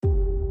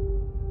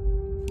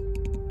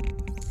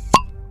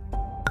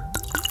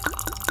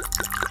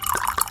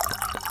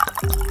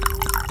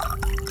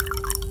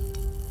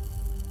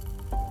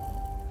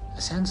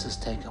census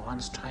taker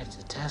once tried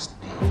to test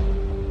me.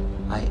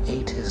 I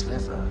ate his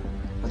liver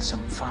with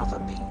some fava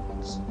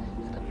beans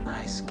and a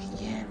nice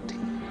Chianti.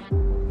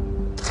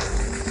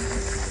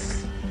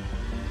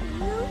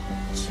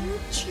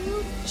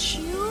 You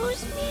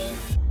choose me?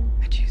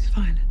 I choose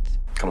violence.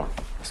 Come on,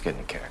 let's get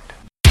into character.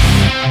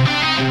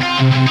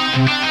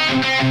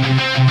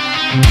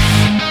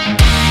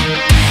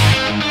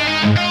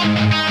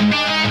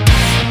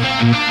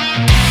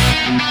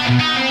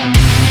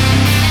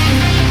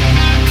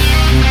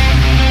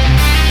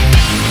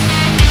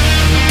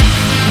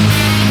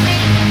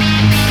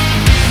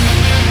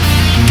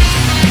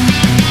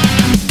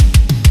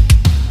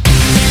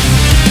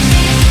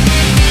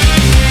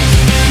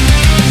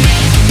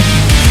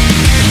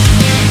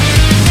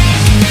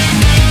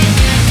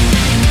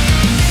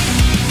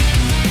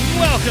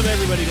 Welcome,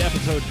 everybody, to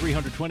episode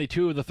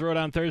 322 of the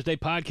Throwdown Thursday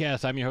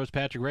podcast. I'm your host,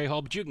 Patrick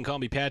Rahal, but you can call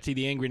me Patsy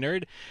the Angry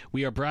Nerd.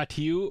 We are brought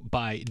to you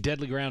by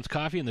Deadly Grounds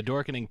Coffee and the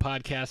Dorkening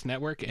Podcast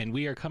Network, and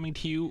we are coming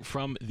to you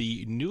from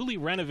the newly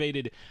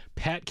renovated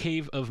Pat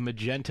Cave of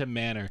Magenta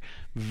Manor.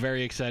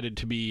 Very excited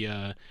to be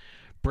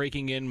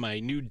breaking in my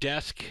new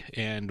desk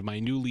and my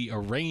newly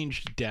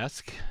arranged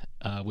desk,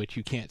 which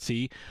you can't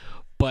see,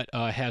 but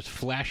has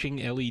flashing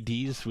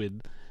LEDs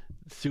with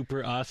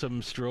super awesome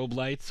strobe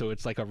lights, so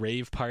it's like a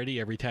rave party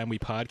every time we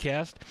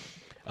podcast.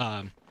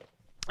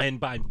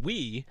 And by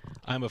we,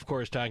 I'm of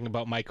course talking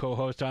about my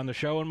co-host on the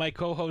show and my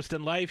co-host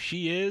in life.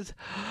 She is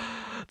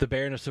the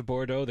Baroness of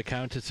Bordeaux, the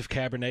Countess of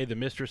Cabernet, the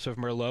Mistress of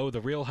Merlot, the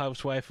Real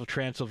Housewife of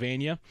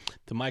Transylvania,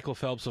 the Michael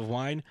Phelps of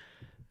wine,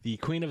 the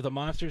Queen of the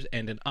Monsters,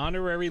 and an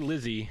honorary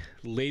Lizzie.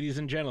 Ladies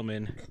and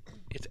gentlemen,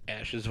 it's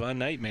Ashes Von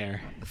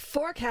Nightmare.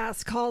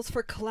 Forecast calls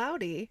for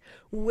cloudy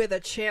with a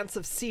chance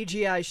of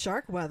CGI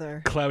shark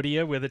weather.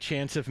 Claudia with a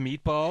chance of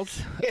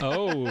meatballs.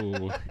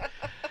 Oh,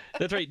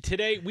 that's right.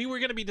 Today we were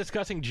going to be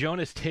discussing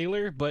Jonas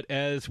Taylor, but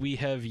as we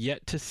have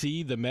yet to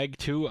see the Meg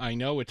 2, I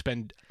know it's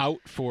been out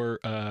for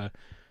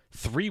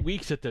 3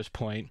 weeks at this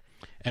point,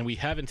 and we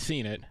haven't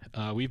seen it.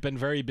 We've been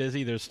very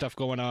busy. There's stuff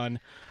going on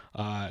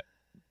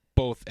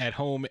both at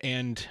home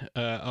and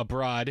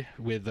abroad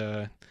with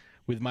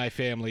my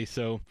family,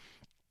 so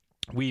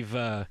we've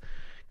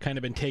kind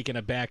of been taking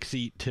a back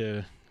seat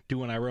to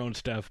doing our own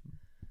stuff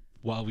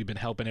while we've been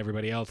helping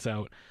everybody else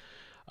out.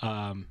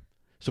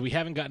 So we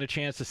haven't gotten a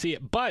chance to see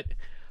it, but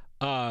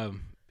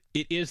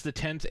it is the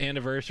 10th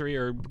anniversary,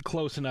 or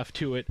close enough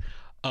to it,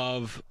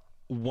 of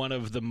one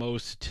of the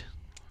most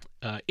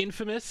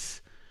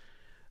infamous,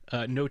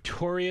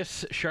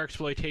 notorious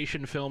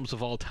sharksploitation films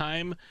of all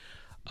time.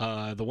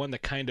 The one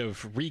that kind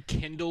of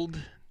rekindled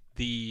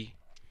the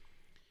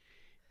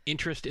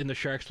interest in the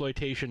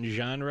sharksploitation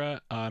genre.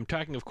 I'm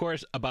talking, of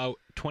course, about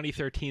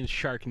 2013's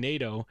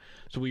Sharknado.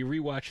 So we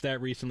rewatched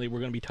that recently. We're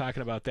going to be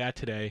talking about that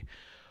today.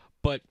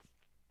 But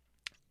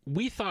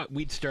we thought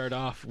we'd start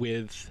off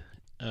with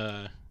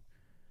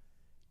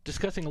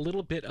discussing a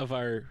little bit of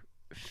our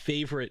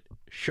favorite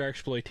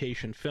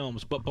sharksploitation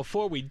films. But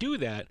before we do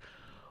that,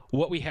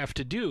 what we have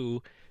to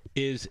do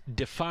is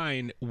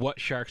define what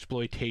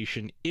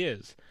sharksploitation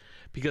is.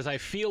 Because I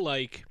feel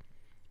like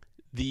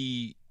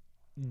the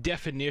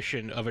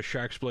definition of a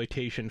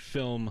sharksploitation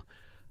film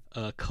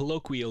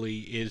colloquially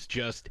is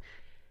just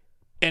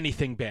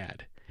anything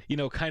bad. You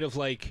know, kind of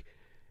like,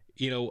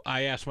 you know,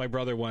 I asked my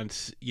brother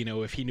once, you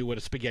know, if he knew what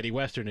a spaghetti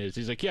western is.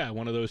 He's like, yeah,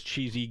 one of those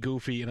cheesy,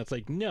 goofy, and it's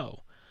like,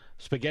 no.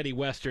 Spaghetti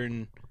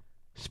western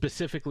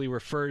specifically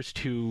refers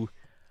to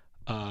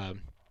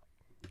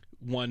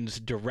ones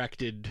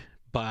directed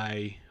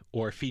by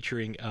or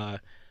featuring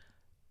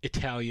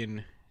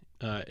Italian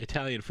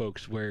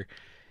folks, where,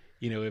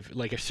 you know, if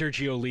like a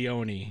Sergio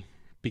Leone,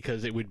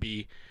 because it would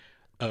be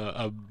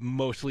a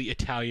mostly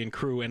Italian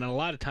crew, and a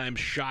lot of times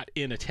shot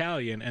in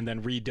Italian and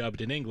then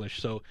redubbed in English.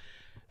 So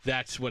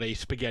that's what a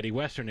spaghetti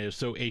western is.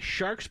 So a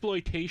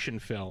sharksploitation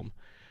film,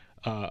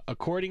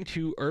 according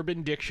to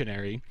Urban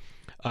Dictionary,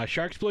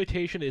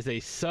 sharksploitation is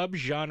a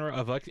subgenre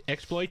of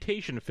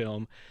exploitation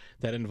film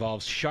that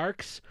involves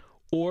sharks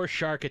or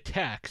shark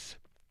attacks.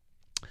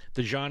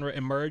 The genre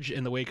emerged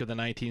in the wake of the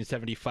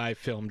 1975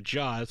 film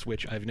Jaws,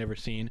 which I've never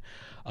seen,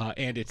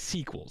 and its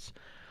sequels.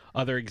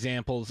 Other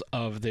examples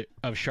of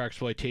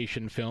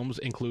sharksploitation films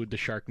include the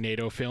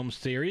Sharknado film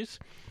series,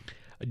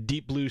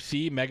 Deep Blue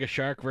Sea, Mega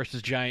Shark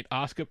vs. Giant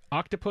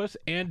Octopus,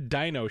 and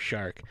Dino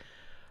Shark.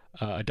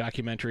 A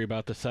documentary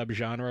about the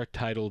subgenre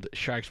titled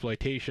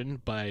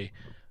Sharksploitation by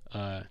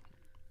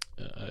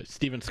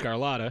Steven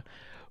Scarlatta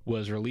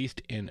was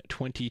released in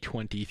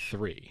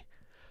 2023.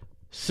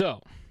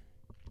 So,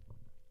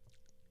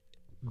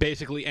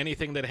 basically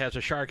anything that has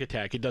a shark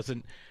attack. It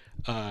doesn't,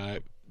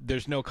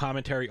 there's no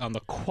commentary on the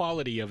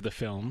quality of the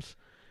films,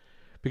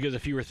 because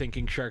if you were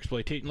thinking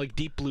sharksploitation, like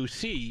Deep Blue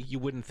Sea, you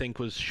wouldn't think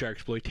was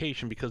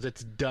sharksploitation because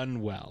it's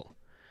done well.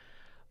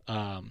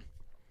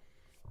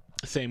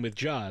 Same with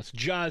Jaws.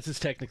 Jaws is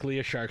technically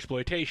a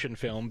sharksploitation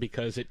film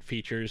because it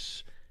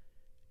features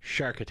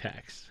shark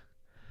attacks.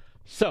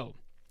 So,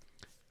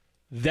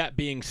 that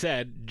being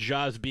said,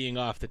 Jaws being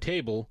off the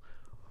table,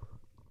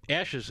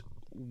 Ashes,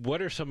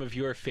 what are some of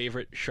your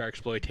favorite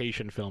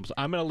sharksploitation films?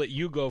 I'm going to let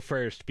you go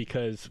first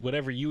because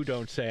whatever you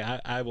don't say,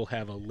 I will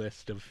have a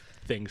list of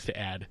things to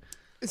add.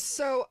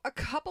 So a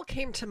couple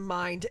came to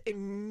mind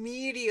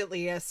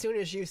immediately as soon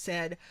as you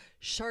said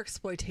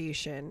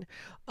sharksploitation.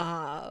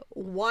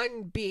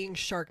 One being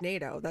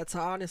Sharknado. That's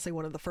honestly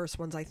one of the first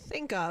ones I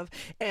think of,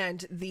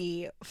 and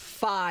the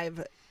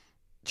 5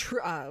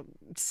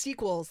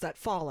 sequels that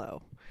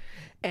follow.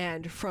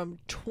 And from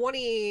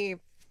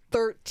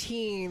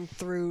 2013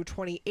 through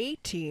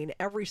 2018,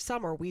 every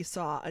summer we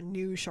saw a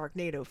new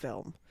Sharknado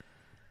film.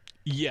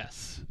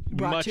 Yes,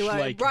 Brought to you,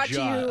 by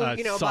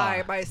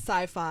Saw. by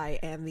Sci-Fi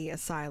and the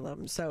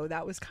Asylum. So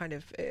that was kind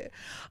of, I'm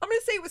going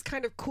to say it was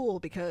kind of cool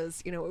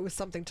because, it was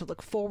something to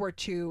look forward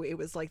to. It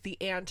was like the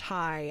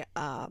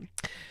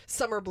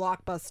summer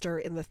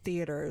blockbuster in the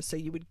theater. So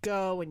you would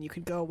go and you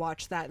could go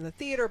watch that in the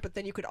theater, but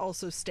then you could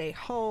also stay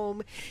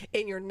home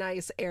in your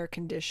nice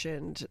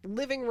air-conditioned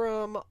living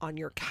room on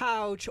your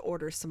couch,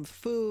 order some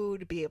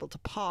food, be able to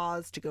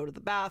pause to go to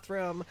the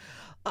bathroom,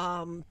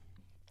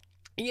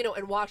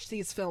 and watch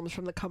these films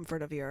from the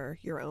comfort of your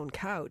own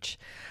couch.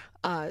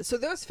 So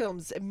those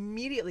films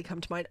immediately come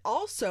to mind.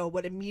 Also,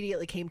 what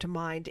immediately came to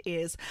mind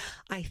is,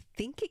 I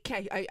think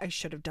I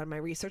should have done my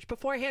research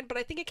beforehand, but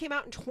I think it came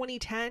out in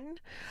 2010,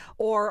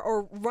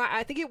 or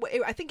I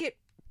think it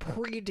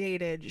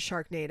predated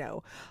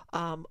Sharknado.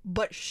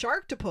 But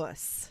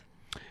Sharktopus.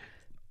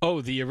 Oh,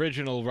 the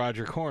original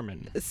Roger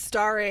Corman,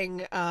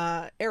 starring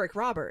Eric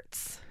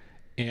Roberts.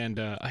 And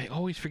I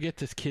always forget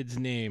this kid's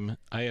name.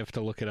 I have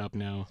to look it up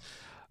now.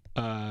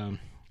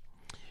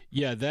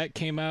 Yeah, that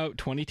came out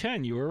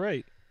 2010. You were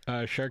right.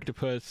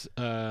 Sharktopus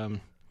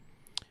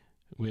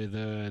with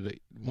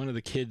one of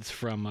the kids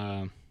from...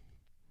 or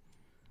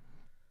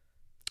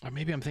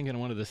maybe I'm thinking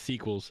of one of the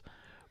sequels.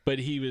 But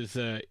he was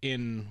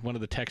in one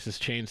of the Texas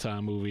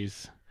Chainsaw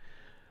movies.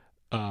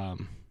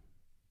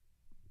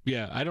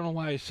 Yeah, I don't know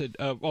why I said...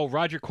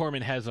 Roger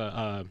Corman has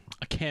a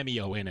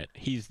cameo in it.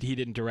 He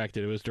didn't direct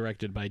it. It was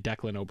directed by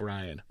Declan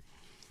O'Brien.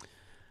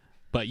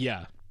 But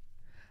yeah.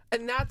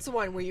 And that's the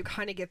one where you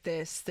kind of get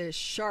this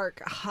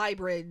shark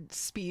hybrid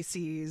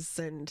species,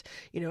 and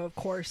of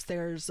course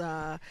there's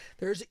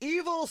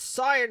evil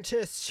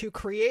scientists who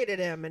created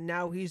him, and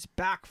now he's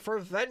back for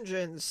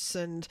vengeance,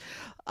 and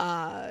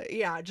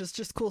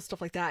just cool stuff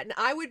like that. And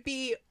I would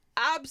be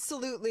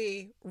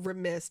absolutely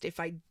remiss if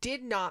I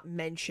did not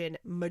mention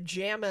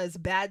Majama's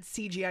bad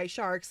CGI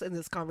sharks in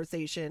this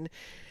conversation.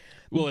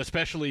 Well,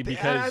 especially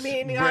because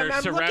we're I'm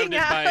surrounded looking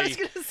at, by I was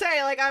going to say,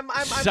 I'm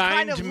signed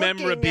kind of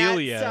memorabilia.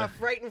 looking at stuff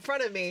right in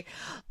front of me.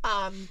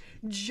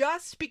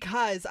 Just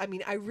because,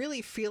 I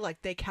really feel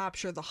like they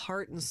capture the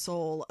heart and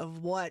soul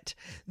of what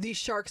the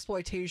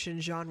sharksploitation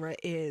genre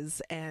is.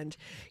 And,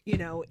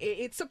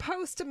 it's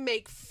supposed to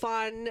make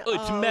fun of...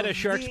 It's meta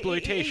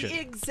sharksploitation.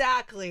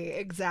 Exactly.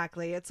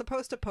 It's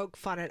supposed to poke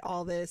fun at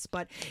all this,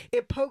 but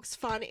it pokes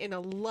fun in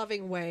a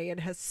loving way and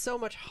has so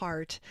much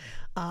heart.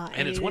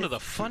 And it's one of the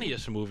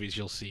funniest movies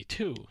you'll see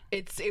too.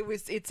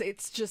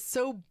 It's just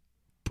so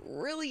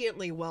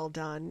brilliantly well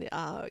done.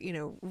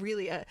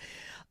 Really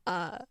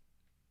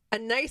a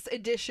nice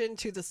addition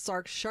to the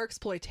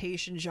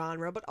sharksploitation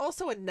genre, but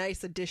also a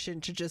nice addition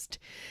to just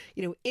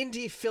indie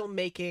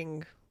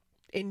filmmaking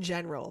in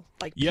general,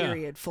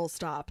 period, full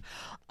stop.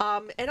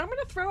 And I'm going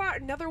to throw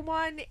out another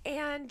one,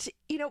 and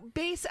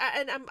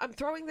I'm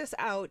throwing this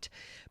out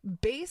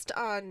based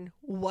on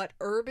what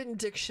Urban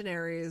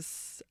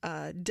Dictionary's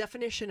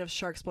definition of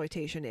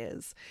sharksploitation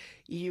is.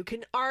 You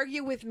can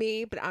argue with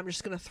me, but I'm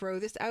just going to throw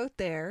this out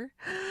there.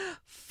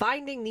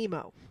 Finding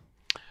Nemo.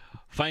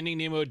 Finding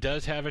Nemo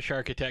does have a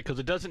shark attack because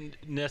it doesn't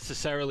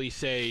necessarily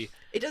say...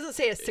 It doesn't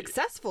say a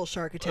successful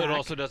shark attack. It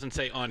also doesn't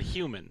say on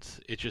humans.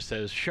 It just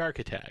says shark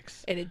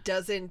attacks. And it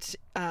doesn't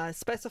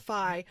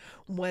specify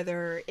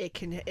whether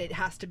it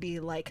has to be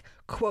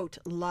quote,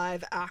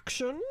 live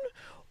action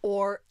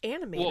or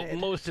animated. Well,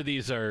 most of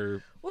these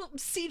are... Well,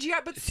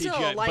 CGI, but CGI, still,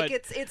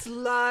 it's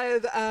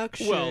live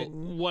action. Well,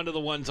 one of the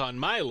ones on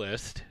my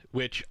list,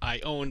 which I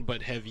own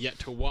but have yet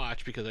to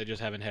watch because I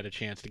just haven't had a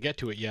chance to get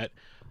to it yet,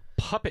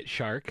 Puppet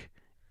Shark,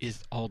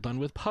 is all done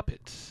with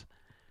puppets.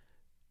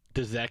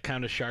 Does that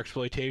count as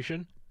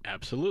sharksploitation?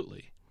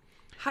 Absolutely.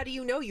 How do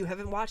you know you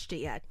haven't watched it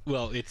yet?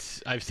 Well,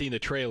 I've seen the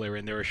trailer,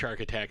 and there are shark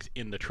attacks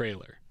in the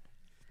trailer.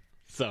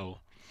 So,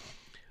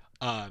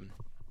 I,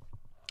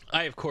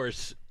 of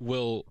course,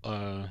 will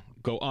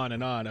go on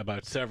and on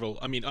about several.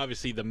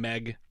 Obviously, the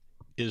Meg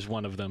is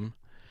one of them.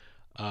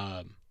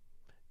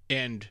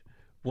 And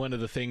one of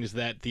the things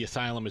that the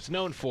Asylum is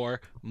known for,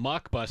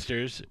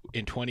 Mockbusters,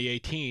 in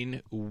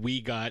 2018,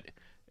 we got...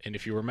 And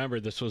if you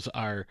remember, this was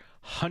our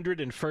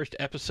 101st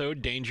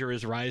episode, Danger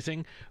is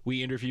Rising.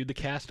 We interviewed the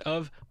cast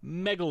of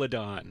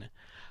Megalodon.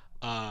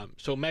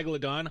 So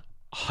Megalodon,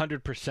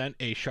 100%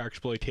 a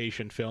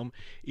sharksploitation film,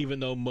 even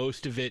though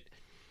most of it,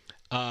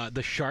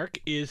 the shark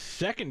is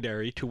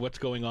secondary to what's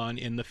going on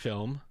in the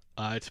film.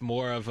 It's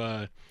more of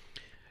a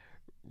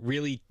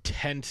really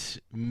tense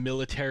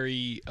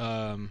military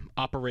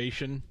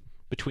operation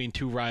between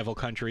two rival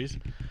countries.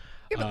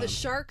 Yeah, but the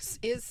sharks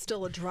is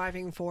still a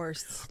driving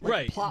force, like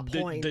right. a plot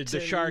point. The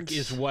shark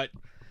is what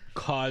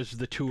caused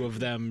the two of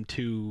them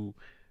to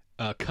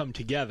come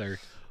together,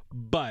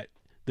 but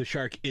the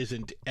shark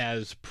isn't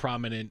as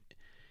prominent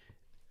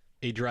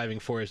a driving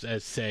force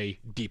as, say,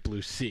 Deep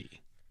Blue Sea,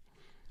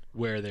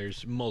 where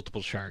there's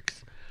multiple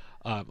sharks.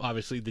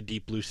 Obviously, the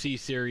Deep Blue Sea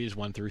series,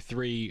 1 through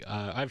 3,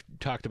 I've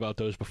talked about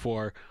those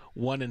before.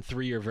 1 and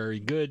 3 are very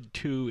good.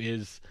 2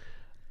 is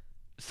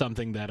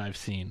something that I've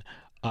seen.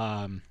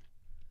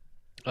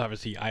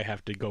 Obviously, I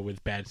have to go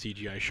with bad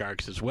CGI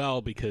sharks as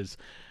well, because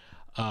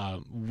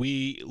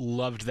we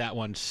loved that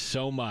one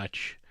so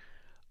much.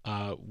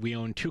 We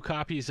own 2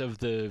 copies of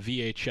the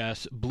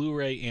VHS,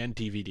 Blu-ray, and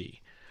DVD.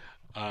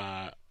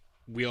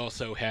 We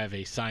also have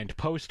a signed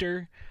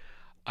poster.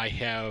 I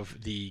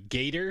have the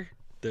gator,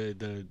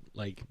 the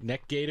like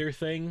neck gator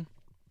thing,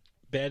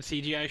 bad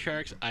CGI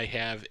sharks. I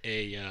have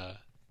a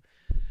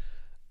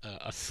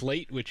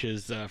slate, which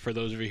is for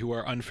those of you who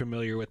are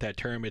unfamiliar with that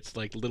term, it's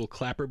like a little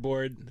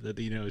clapperboard.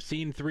 That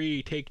scene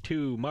 3, take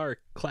 2, mark,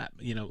 clap.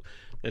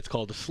 That's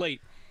called a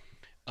slate.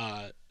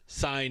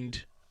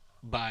 Signed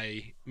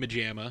by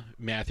Majama,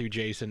 Matthew,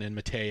 Jason, and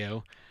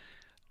Mateo.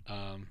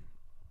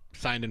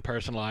 Signed and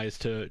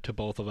personalized to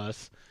both of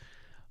us.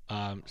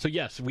 So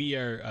yes, we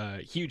are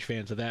huge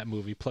fans of that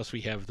movie. Plus, we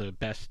have the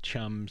Best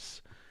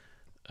Chums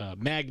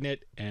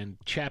magnet and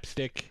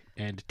chapstick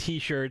and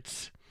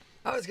T-shirts.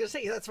 I was going to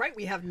say, that's right.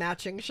 We have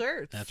matching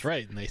shirts. That's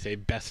right, and they say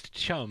Best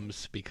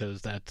Chums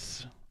because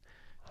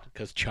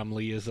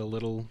Chumley is a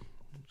little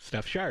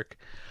stuffed shark.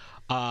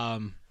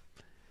 And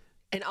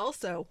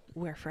also,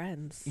 we're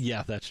friends.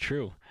 Yeah, that's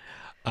true.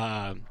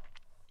 Let's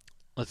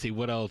see,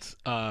 what else?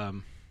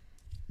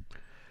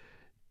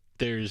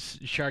 There's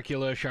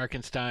Sharkula,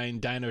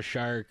 Sharkenstein, Dino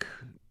Shark,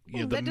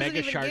 the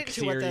Mega Shark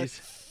series.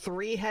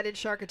 3-headed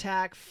shark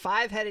attack,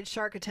 5-headed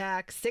shark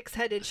attack,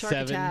 6-headed shark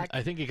 7. attack.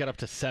 I think it got up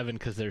to 7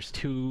 because there's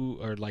 2,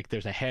 or like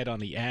there's a head on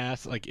the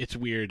ass. Like, it's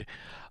weird.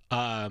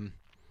 The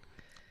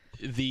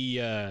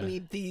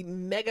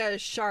Mega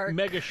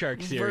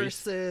Shark series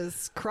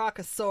versus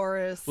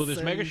Crocosaurus. Well,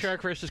 there's Mega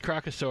Shark versus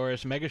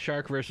Crocosaurus, Mega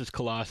Shark versus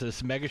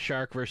Colossus, Mega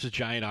Shark versus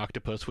Giant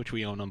Octopus, which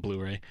we own on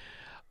Blu-ray.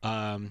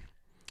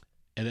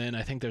 And then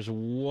I think there's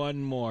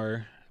one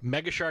more,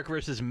 Mega Shark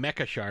versus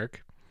Mecha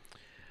Shark,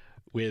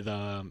 with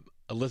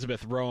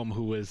Elizabeth Rome,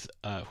 who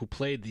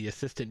played the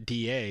assistant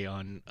DA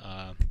on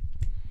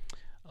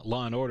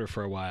Law and Order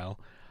for a while.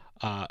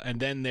 And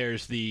then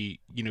there's the,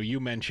 you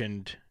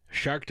mentioned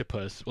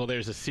Sharktopus. Well,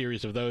 there's a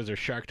series of those. There's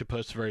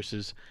Sharktopus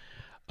versus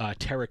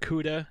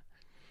Terracuda,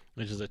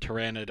 which is a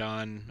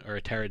pteranodon or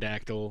a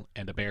pterodactyl,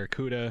 and a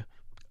barracuda,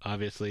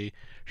 obviously.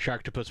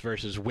 Sharktopus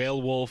versus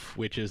Whale Wolf,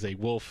 which is a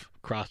wolf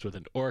crossed with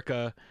an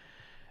orca.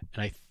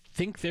 And I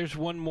think there's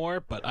one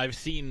more, but I've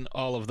seen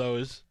all of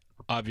those,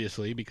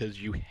 obviously,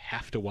 because you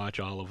have to watch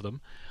all of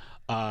them.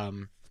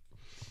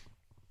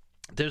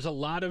 There's a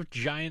lot of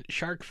giant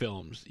shark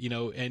films,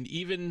 and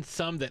even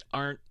some that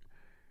aren't,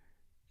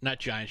 not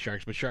giant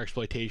sharks, but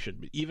sharksploitation,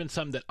 but even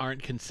some that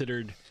aren't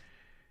considered...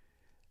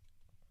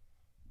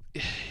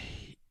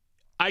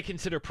 I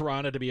consider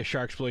Piranha to be a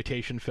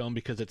sharksploitation film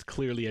because it's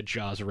clearly a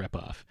Jaws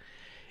ripoff.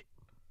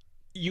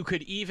 You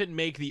could even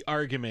make the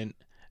argument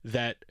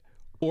that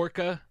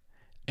Orca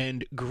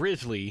and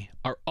Grizzly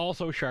are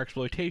also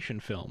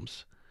sharksploitation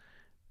films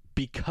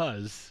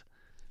because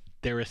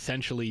they're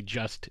essentially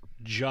just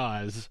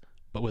Jaws,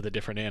 but with a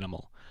different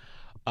animal.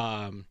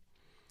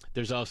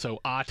 There's also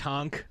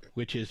Atonk,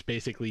 which is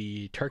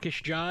basically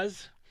Turkish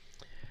Jaws.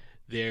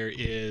 There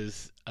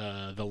is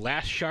The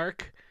Last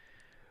Shark,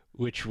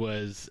 which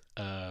was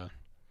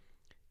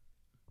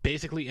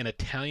basically an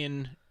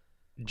Italian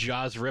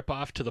Jaws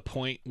ripoff to the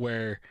point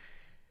where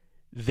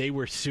they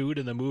were sued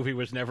and the movie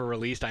was never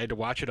released. I had to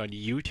watch it on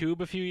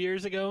YouTube a few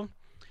years ago.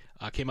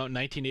 Came out in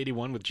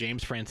 1981 with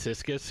James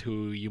Franciscus,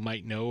 who you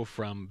might know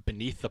from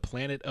Beneath the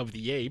Planet of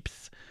the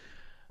Apes.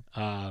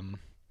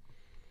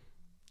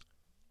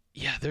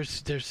 Yeah,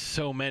 there's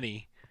so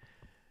many.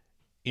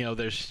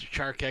 There's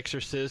Shark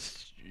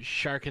Exorcist,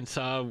 Shark and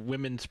Saw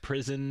Women's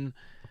Prison,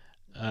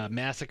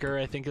 Massacre,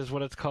 I think is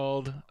what it's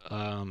called.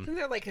 Isn't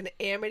there like an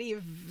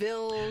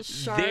Amityville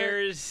shark?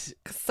 There's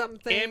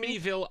something.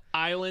 Amityville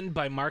Island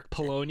by Mark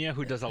Polonia,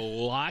 who does a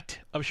lot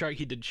of shark.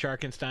 He did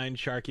Sharkenstein,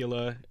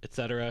 Sharkula,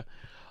 etc.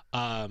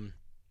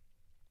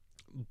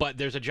 But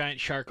there's a giant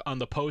shark on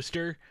the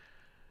poster,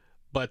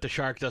 but the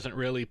shark doesn't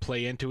really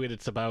play into it.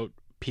 It's about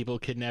people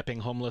kidnapping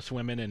homeless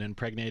women and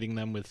impregnating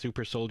them with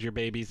super soldier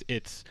babies.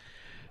 It's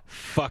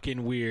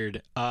fucking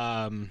weird.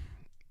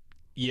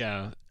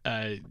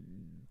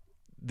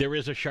 There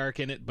is a shark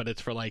in it, but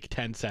it's for like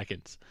 10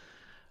 seconds.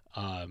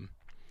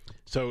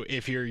 So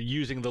if you're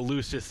using the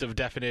loosest of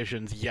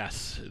definitions,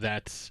 yes,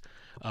 that's...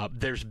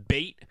 there's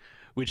Bait,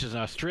 which is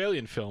an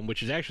Australian film,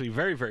 which is actually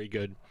very, very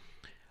good,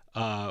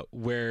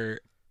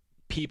 where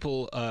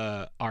people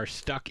are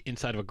stuck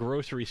inside of a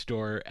grocery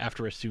store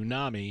after a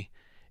tsunami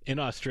in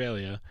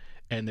Australia,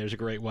 and there's a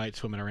great white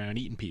swimming around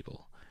eating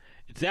people.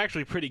 It's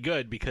actually pretty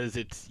good because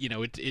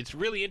it's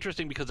really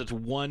interesting because it's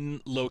one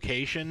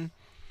location,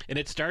 And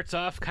it starts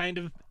off kind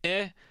of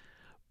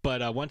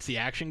but once the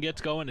action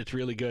gets going, it's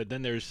really good.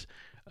 Then there's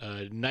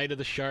Night of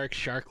the Sharks,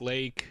 Shark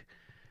Lake,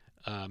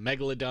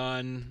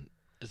 Megalodon.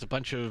 There's a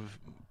bunch of,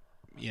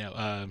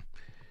 the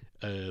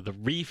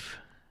Reef,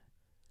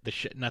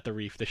 not the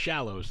Reef, the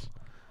Shallows.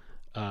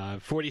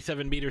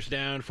 47 meters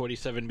down,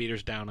 47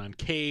 meters down on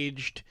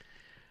Caged.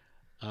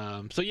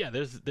 So yeah,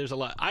 there's a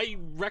lot. I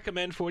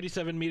recommend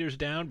 47 meters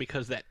down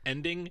because that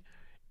ending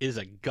is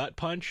a gut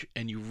punch,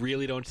 and you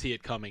really don't see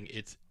it coming.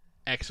 It's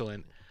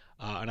excellent,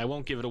 and I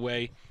won't give it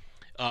away.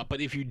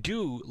 But if you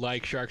do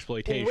like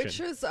Sharksploitation, which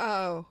is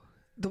the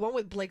one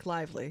with Blake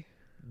Lively.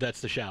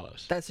 That's The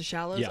Shallows. That's The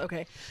Shallows? Yeah.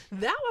 Okay.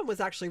 That one was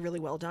actually really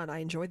well done. I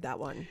enjoyed that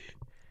one.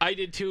 I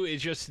did too.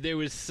 It's just there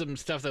was some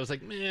stuff that was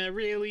like,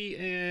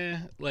 really?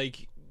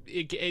 Like,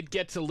 it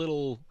gets a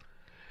little...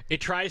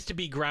 It tries to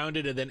be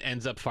grounded and then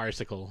ends up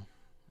farcical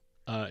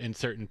in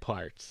certain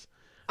parts.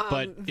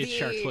 But it's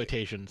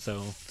Sharksploitation,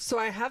 so... So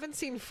I haven't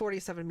seen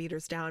 47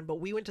 Meters Down, but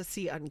we went to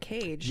see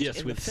Uncaged yes,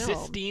 in with the film.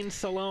 Sistine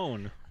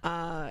Stallone.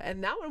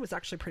 And that one was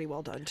actually pretty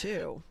well done,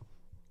 too.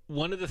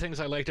 One of the things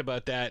I liked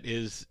about that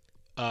is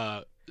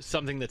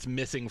something that's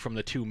missing from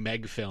the two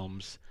Meg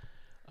films,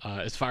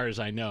 as far as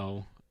I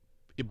know,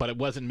 but it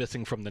wasn't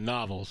missing from the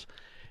novels,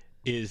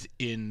 is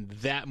in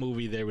that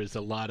movie there was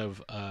a lot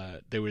of...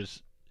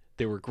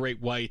 There were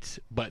great whites,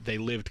 but they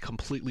lived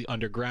completely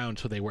underground,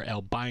 so they were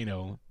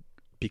albino,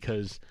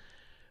 because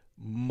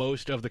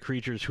most of the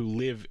creatures who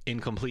live in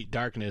complete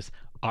darkness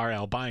are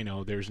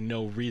albino. There's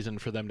no reason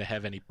for them to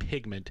have any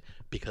pigment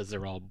because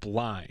they're all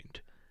blind.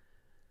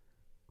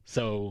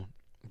 So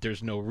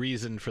there's no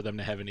reason for them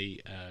to have any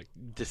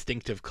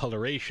distinctive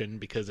coloration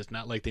because it's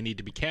not like they need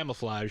to be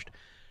camouflaged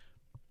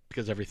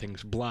because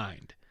everything's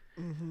blind.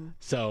 Mm-hmm.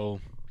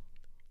 So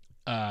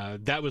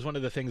that was one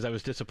of the things I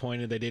was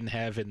disappointed they didn't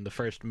have in the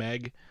first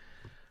Meg,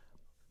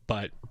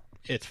 but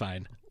it's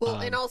fine. Well,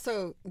 and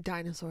also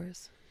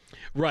dinosaurs.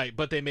 Right,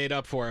 but they made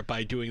up for it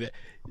by doing that.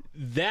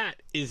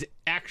 That is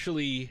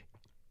actually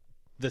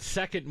the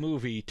second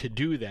movie to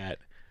do that,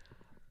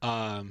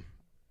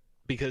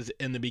 because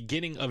in the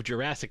beginning of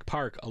Jurassic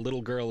Park, a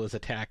little girl is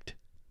attacked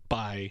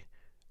by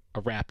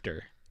a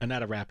raptor.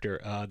 Not a raptor,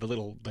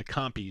 the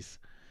compies.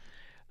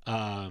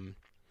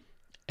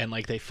 And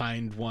like they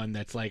find one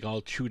that's like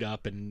all chewed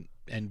up and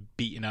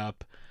beaten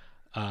up.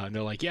 And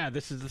they're like, yeah,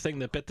 this is the thing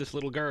that bit this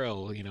little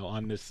girl,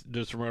 on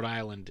this Rhode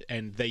Island.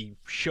 And they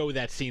show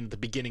that scene at the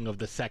beginning of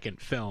the second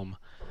film.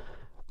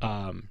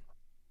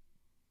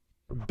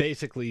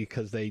 Basically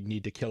because they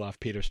need to kill off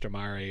Peter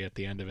Stormare at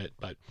the end of it.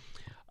 But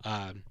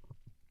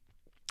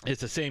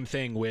it's the same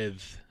thing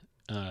with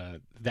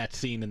that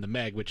scene in the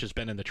Meg, which has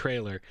been in the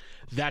trailer.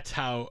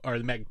 Or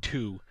the Meg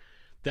 2.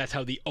 That's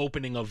how the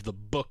opening of the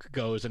book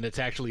goes. And it's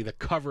actually the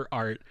cover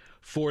art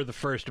for the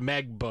first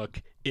Meg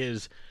book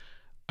is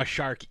a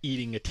shark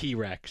eating a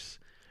T-Rex.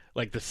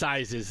 Like, the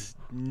size is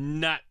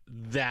not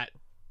that...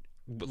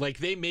 Like,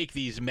 they make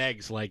these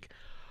Megs like,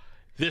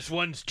 this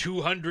one's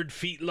 200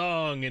 feet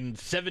long and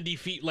 70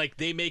 feet... Like,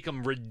 they make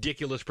them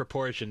ridiculous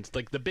proportions.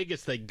 Like, the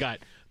biggest they got,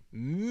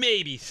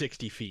 maybe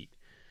 60 feet.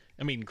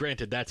 I mean,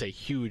 granted, that's a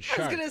huge shark.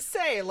 I was going to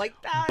say, like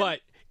that... But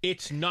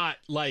it's not,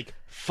 like,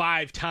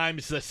 5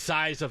 times the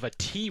size of a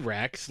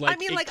T-Rex. Like, I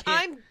mean, like,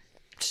 I'm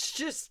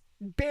just...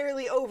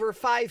 barely over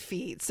 5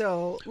 feet,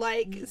 so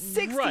like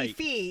 60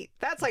 feet,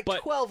 that's like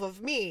 12 of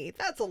me.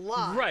 That's a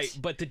lot. Right,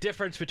 but the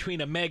difference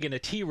between a Meg and a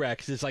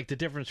T-Rex is like the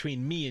difference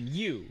between me and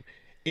you.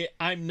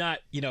 I'm not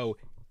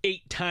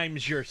 8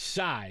 times your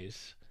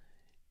size.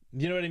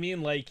 You know what I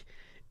mean? Like,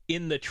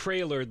 in the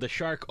trailer, the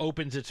shark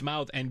opens its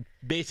mouth and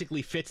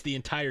basically fits the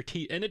entire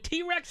and a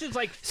T-Rex is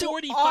like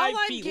 45 feet long. So all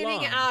I'm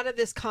getting out of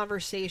this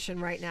conversation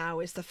right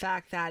now is the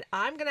fact that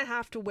I'm going to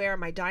have to wear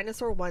my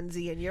dinosaur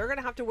onesie and you're going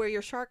to have to wear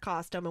your shark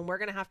costume and we're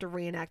going to have to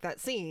reenact that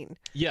scene.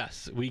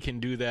 Yes, we can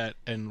do that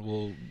and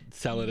we'll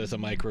sell it as a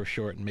micro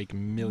short and make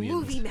millions.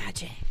 Movie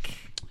magic.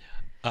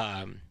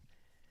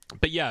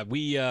 But yeah,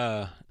 we...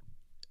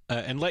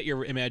 and let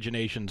your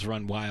imaginations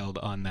run wild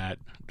on that,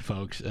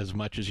 folks, as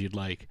much as you'd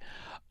like.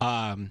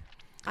 I'm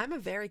a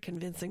very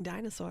convincing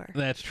dinosaur.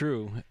 That's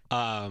true.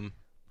 But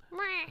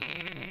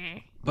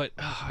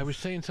I was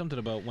saying something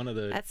about one of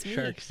the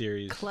shark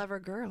series. Clever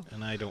girl.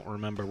 And I don't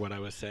remember what I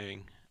was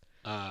saying.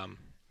 But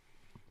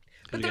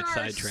there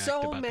are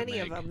so many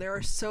of them. There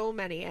are so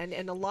many.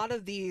 And a lot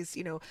of these,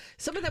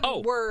 some of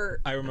them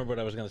were... I remember what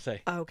I was going to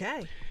say.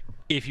 Okay.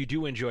 If you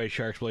do enjoy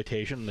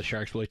Sharksploitation and the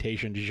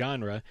Sharksploitation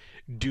genre,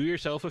 do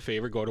yourself a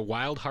favor, go to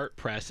Wild Heart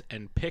Press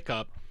and pick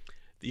up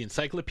the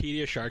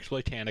Encyclopedia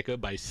Sharksploitanica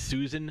by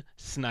Susan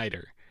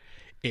Snyder.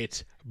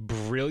 It's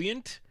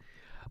brilliant,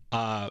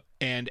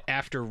 and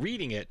after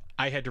reading it,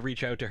 I had to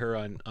reach out to her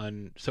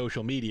on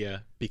social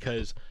media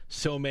because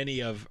so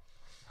many of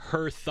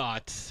her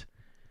thoughts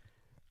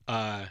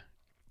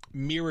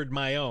mirrored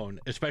my own,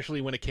 especially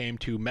when it came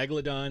to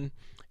Megalodon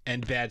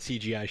and bad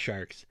CGI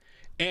sharks.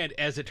 And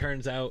as it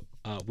turns out,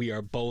 we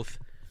are both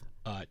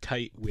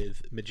tight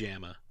with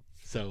Majama,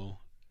 so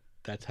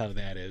that's how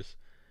that is.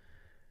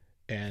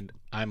 And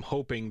I'm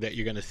hoping that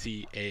you're going to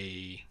see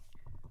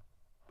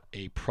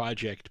a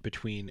project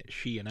between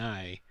she and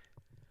I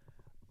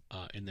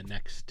in the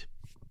next,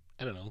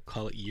 I don't know,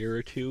 call it year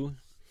or two.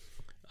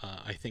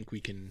 I think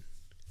we can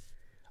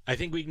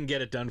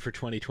get it done for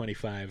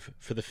 2025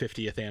 for the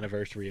 50th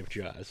anniversary of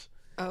Jaws.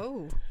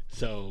 Oh.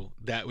 So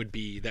that would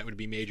be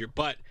major.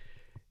 But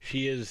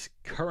she is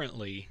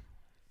currently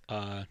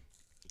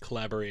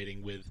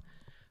collaborating with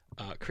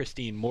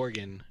Christine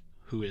Morgan,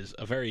 who is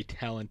a very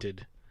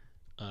talented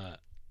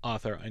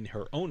author in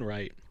her own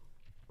right.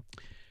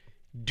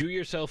 Do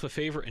yourself a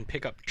favor and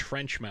pick up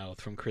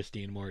Trenchmouth from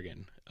Christine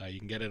Morgan. You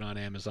can get it on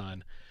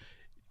Amazon.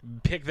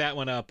 Pick that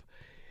one up.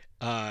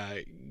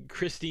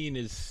 Christine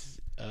is...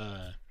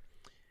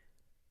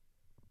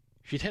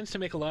 she tends to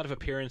make a lot of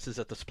appearances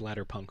at the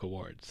Splatterpunk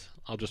Awards.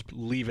 I'll just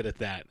leave it at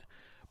that.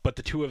 But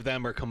the two of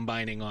them are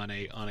combining on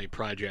a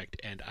project,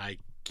 and I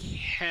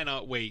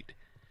cannot wait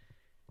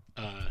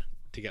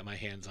to get my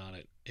hands on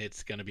it.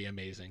 It's going to be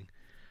amazing.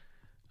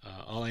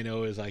 All I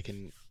know is I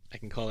can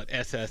call it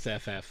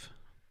SSFF,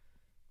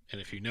 and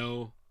if you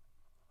know,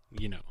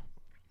 you know.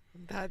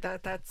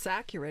 That's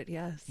accurate.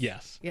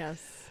 Yes.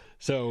 Yes.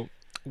 So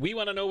we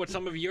want to know what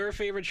some of your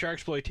favorite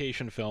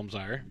sharksploitation films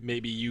are.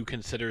 Maybe you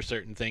consider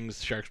certain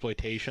things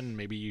sharksploitation.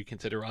 Maybe you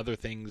consider other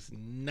things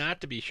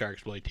not to be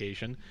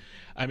sharksploitation.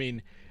 I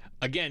mean,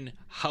 again,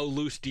 how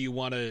loose do you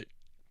want to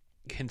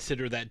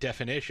consider that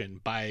definition?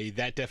 By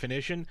that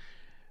definition,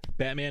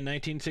 Batman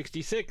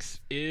 1966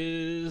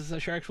 is a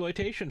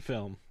sharksploitation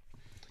film.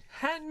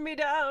 Hand me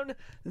down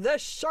the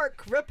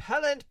shark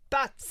repellent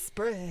bat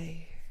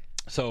spray.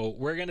 So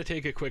we're going to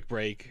take a quick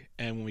break,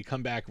 and when we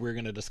come back, we're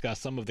going to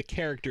discuss some of the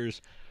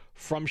characters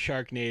from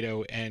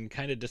Sharknado and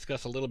kind of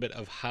discuss a little bit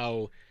of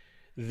how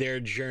their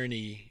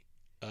journey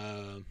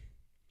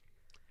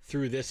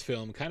through this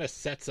film kind of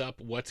sets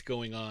up what's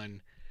going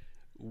on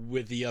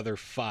with the other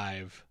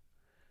five.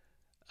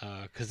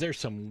 Because there's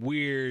some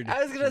weird,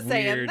 I was gonna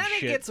say, and then it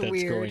shit gets that's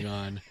weird. going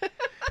on.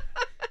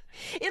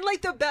 In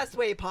like the best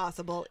way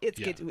possible. It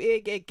gets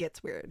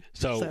weird.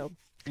 So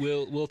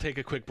we'll take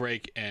a quick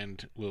break,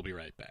 and we'll be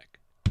right back.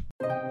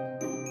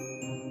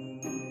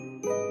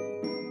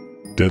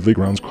 Deadly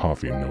Grounds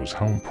Coffee knows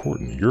how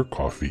important your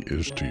coffee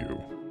is to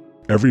you.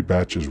 Every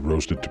batch is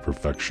roasted to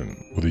perfection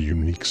with a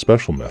unique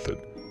special method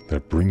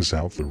that brings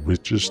out the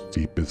richest,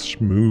 deepest,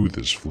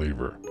 smoothest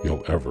flavor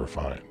you'll ever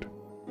find.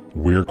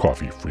 We're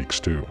coffee freaks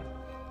too,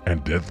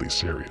 and deadly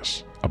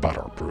serious about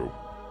our brew.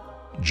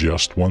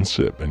 Just one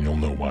sip and you'll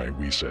know why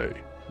we say,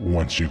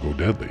 once you go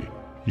deadly,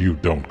 you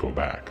don't go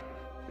back.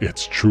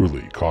 It's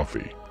truly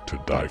coffee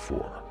to die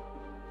for.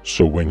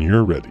 So when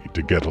you're ready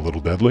to get a little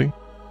deadly,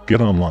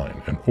 get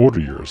online and order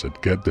yours at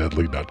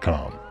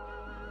getdeadly.com.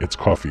 It's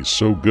coffee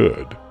so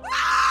good,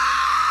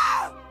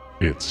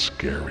 it's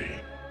scary.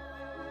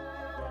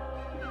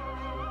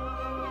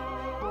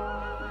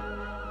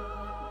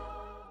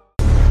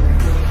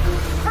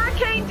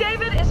 Hurricane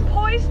David is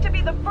poised to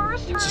be the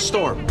first hurricane. It's a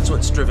storm. That's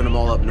what's driven them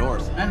all up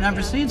north. I've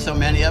never seen so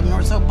many of them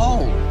nor so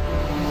bold.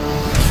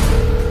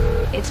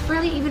 It's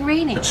barely even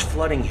raining. There's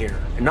flooding here,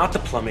 and not the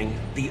plumbing,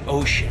 the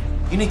ocean.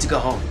 You need to go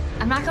home.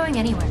 I'm not going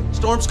anywhere.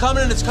 Storm's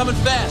coming, and it's coming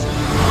fast.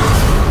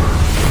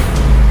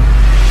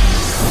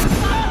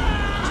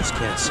 Just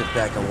can't sit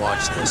back and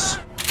watch this.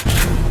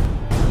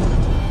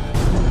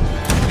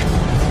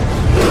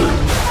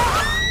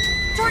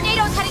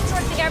 Tornado's heading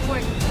towards the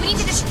airport. We need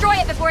to destroy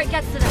it before it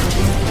gets to them.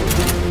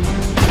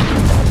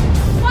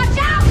 Watch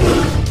out!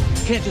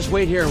 You can't just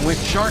wait here and wait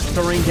for sharks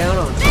to rain down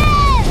on us.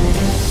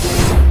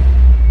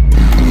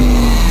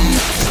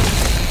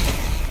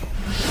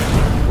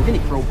 We're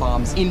gonna throw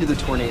bombs into the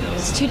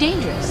tornadoes. It's too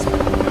dangerous.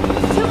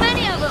 Too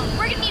many of them.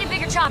 We're gonna need a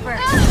bigger chopper.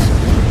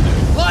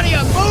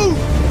 Claudia, move!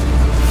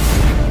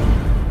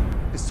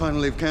 It's time to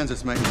leave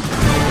Kansas, mate.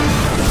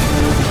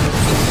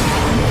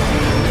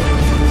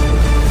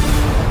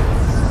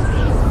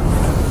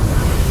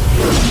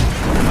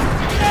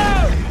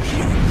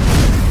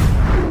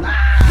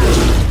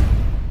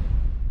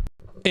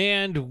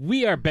 And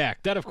we are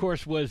back. That, of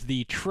course, was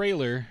the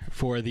trailer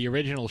for the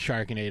original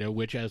Sharknado,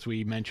 which, as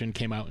we mentioned,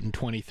 came out in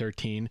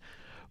 2013.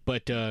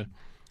 But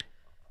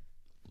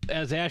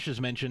as Ash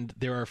has mentioned,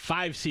 there are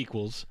 5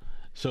 sequels.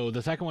 So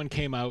the second one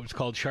came out. It's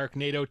called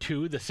Sharknado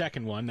 2, the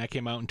second one. That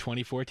came out in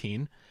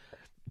 2014.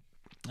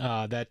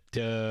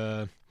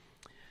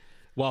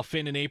 While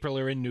Finn and April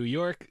are in New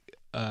York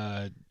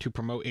to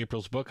promote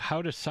April's book,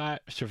 How to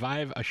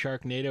Survive a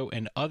Sharknado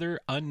and Other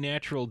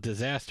Unnatural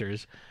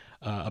Disasters,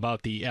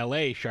 about the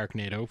L.A.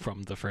 Sharknado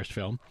from the first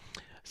film.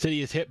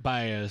 City is hit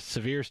by a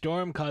severe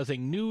storm,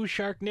 causing new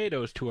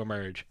Sharknados to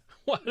emerge.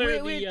 What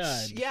are the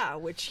odds? Yeah,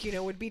 which,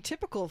 would be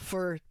typical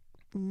for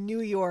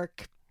New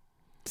York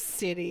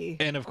City.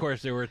 And, of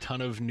course, there were a ton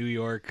of New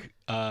York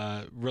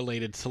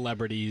related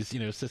celebrities,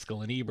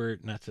 Siskel and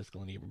Ebert. Not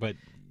Siskel and Ebert, but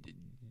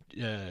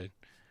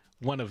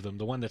one of them,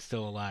 the one that's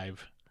still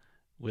alive,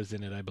 was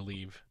in it, I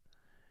believe.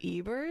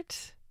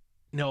 Ebert?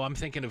 No, I'm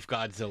thinking of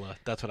Godzilla.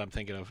 That's what I'm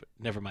thinking of.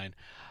 Never mind.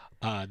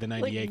 The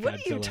 98 what Godzilla.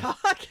 Are you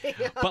talking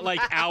about? But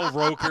Al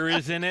Roker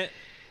is in it.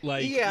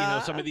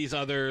 Some of these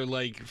other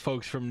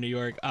folks from New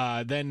York.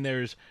 Then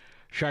there's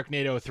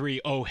Sharknado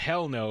 3, Oh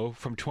Hell No,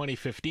 from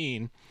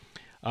 2015.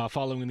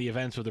 Following the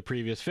events of the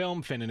previous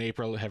film, Finn and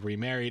April have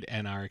remarried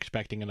and are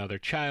expecting another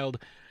child.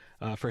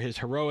 For his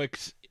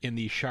heroics in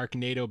the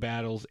Sharknado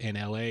battles in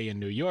L.A. and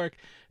New York,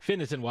 Finn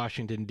is in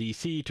Washington,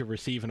 D.C. to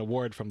receive an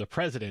award from the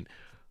president,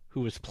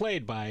 who was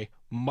played by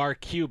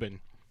Mark Cuban.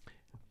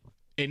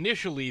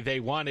 Initially, they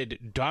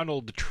wanted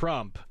Donald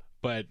Trump,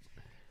 but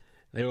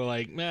they were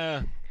like,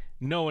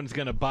 no one's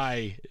going to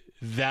buy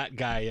that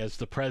guy as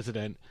the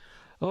president.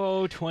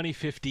 Oh,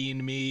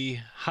 2015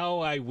 me, how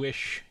I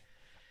wish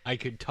I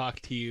could talk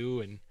to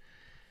you and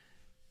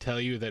tell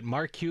you that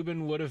Mark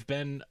Cuban would have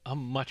been a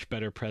much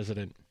better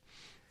president.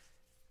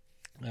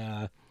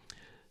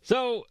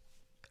 So,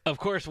 of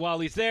course, while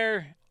he's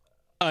there,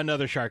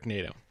 another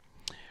Sharknado.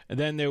 And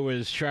then there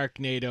was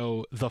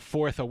Sharknado The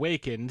Fourth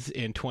Awakens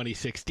in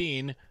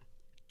 2016.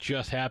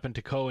 Just happened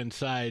to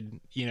coincide,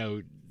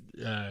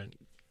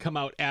 come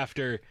out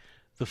after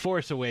The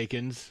Force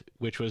Awakens,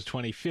 which was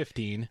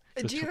 2015.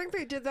 Do you think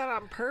they did that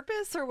on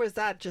purpose, or was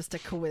that just a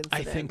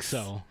coincidence? I think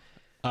so.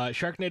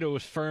 Sharknado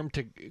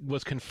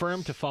was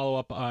confirmed to follow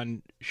up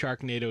on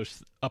Sharknado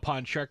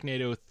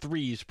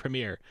 3's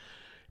premiere,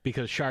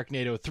 because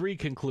Sharknado 3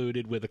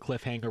 concluded with a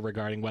cliffhanger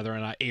regarding whether or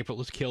not April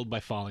was killed by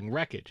falling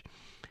wreckage.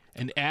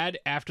 An ad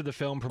after the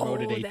film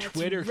promoted a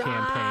Twitter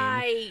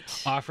campaign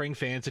offering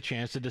fans a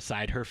chance to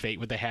decide her fate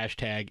with the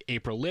hashtag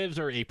April Lives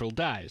or April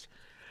Dies,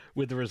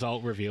 with the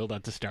result revealed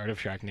at the start of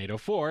Sharknado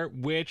 4,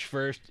 which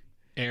first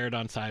aired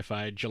on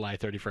Sci-Fi July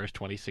 31st,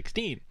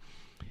 2016.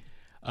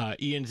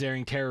 Ian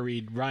Ziering, Tara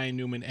Reid, Ryan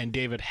Newman, and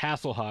David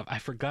Hasselhoff. I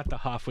forgot the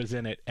Hoff was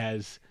in it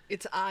as...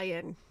 It's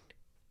Ian.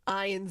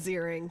 Ian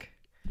Ziering.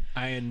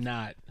 Ian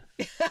not.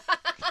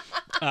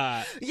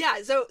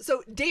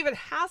 So David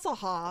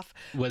Hasselhoff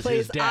was plays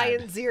his dad.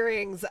 Ian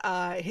Ziering's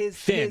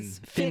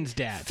Finn's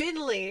dad.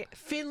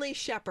 Finley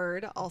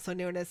Shepard, also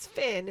known as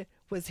Finn,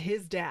 was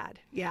his dad.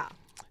 Yeah.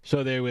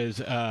 So there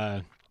was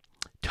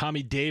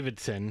Tommy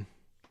Davidson,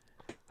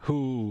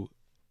 who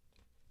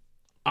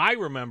I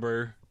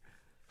remember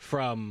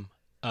from,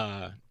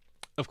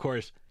 of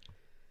course,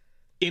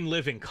 In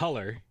Living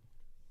Color.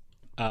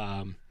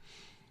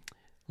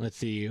 Let's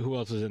see, who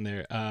else was in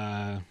there?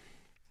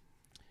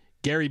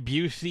 Gary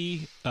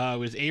Busey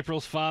was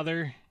April's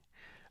father.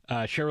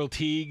 Cheryl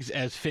Tiegs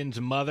as Finn's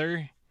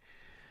mother.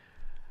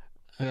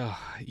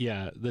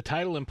 The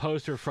title and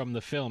poster from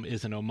the film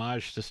is an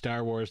homage to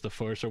Star Wars The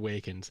Force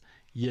Awakens.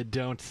 You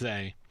don't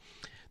say.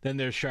 Then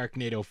there's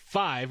Sharknado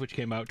 5, which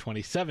came out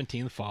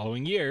 2017, the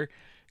following year,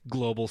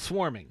 Global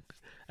Swarming.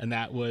 And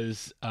that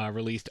was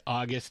released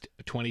August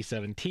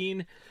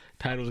 2017.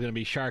 Title was going to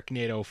be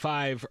Sharknado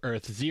 5,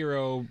 Earth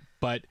Zero,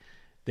 but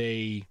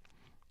they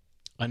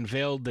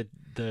unveiled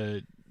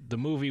the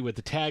movie with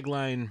the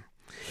tagline,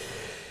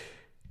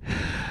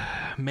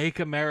 Make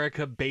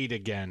America Bait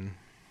Again.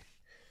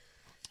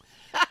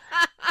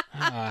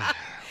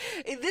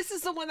 This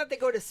is the one that they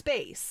go to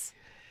space.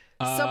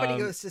 Somebody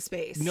goes to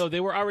space. No,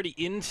 they were already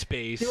in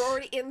space. They were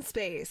already in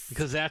space.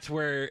 Because that's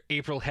where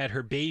April had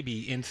her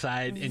baby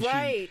inside, and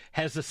she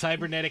has the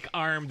cybernetic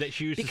arm that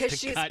she uses because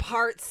she's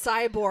part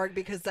cyborg,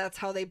 because that's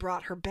how they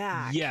brought her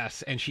back.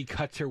 Yes, and she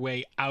cuts her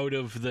way out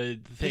of the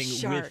thing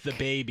with the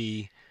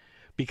baby,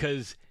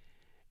 because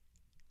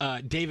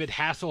David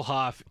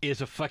Hasselhoff is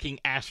a fucking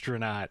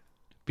astronaut,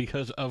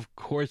 because of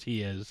course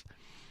he is.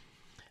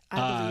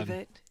 I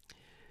believe it.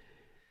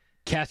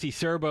 Cassie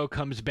Serbo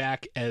comes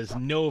back as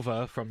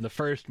Nova from the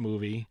first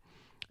movie.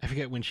 I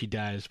forget when she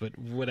dies, but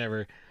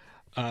whatever.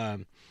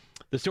 The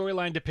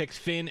storyline depicts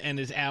Finn and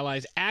his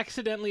allies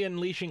accidentally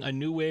unleashing a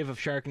new wave of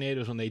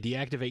Sharknadoes when they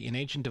deactivate an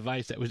ancient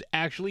device that was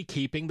actually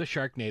keeping the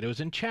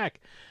Sharknadoes in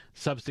check.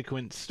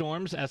 Subsequent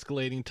storms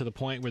escalating to the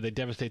point where they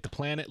devastate the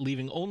planet,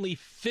 leaving only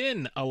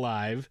Finn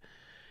alive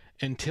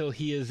until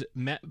he is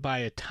met by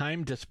a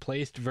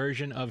time-displaced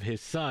version of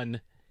his son,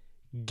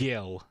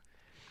 Gill.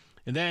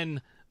 And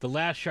then the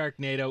last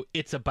Sharknado,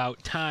 It's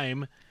About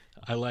Time.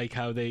 I like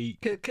how they...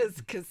 Because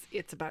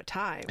it's about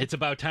time. It's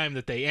about time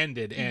that they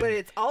ended. And but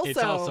it's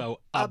also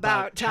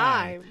about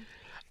time.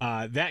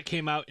 That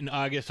came out in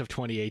August of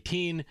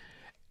 2018.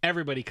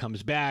 Everybody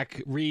comes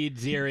back. Reed,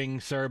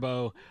 Ziering,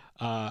 Serbo.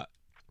 A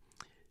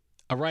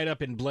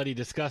write-up in Bloody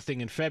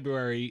Disgusting in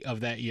February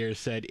of that year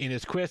said, in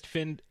his quest,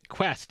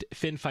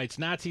 Finn fights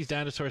Nazis,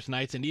 dinosaurs,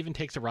 knights, and even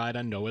takes a ride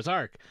on Noah's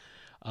Ark.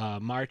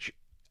 March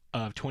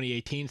of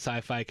 2018,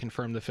 Sci-Fi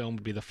confirmed the film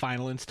would be the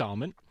final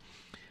installment.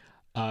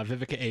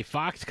 Vivica A.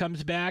 Fox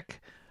comes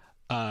back.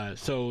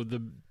 So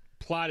the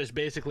plot is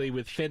basically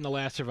with Finn, the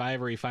last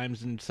survivor. He finds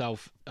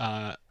himself...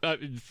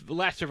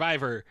 last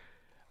survivor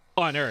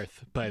on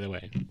Earth, by the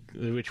way,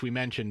 which we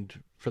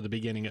mentioned for the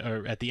beginning,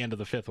 or at the end of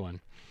the fifth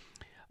one.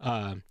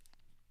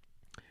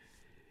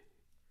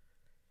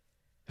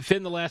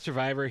 Finn, the last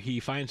survivor, he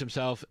finds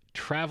himself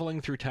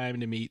traveling through time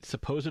to meet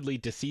supposedly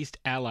deceased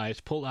allies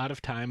pulled out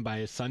of time by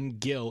his son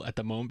Gill at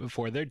the moment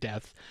before their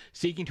death,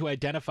 seeking to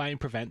identify and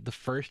prevent the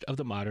first of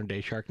the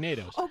modern-day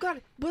Sharknadoes. Oh, God.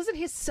 Wasn't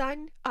his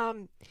son,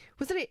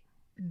 wasn't it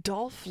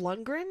Dolph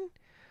Lundgren,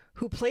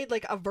 who played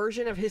like a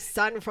version of his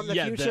son from the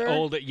future.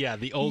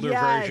 The older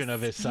version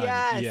of his son.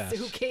 Yes,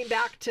 who came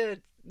back to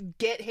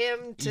get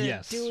him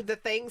to do the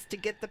things, to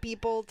get the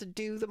people to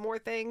do the more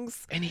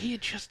things. And he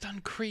had just done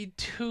Creed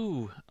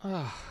 2.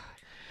 Oh.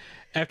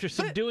 After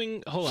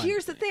subduing... Hold on.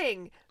 Here's the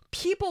thing.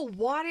 People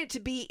wanted to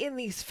be in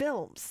these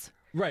films.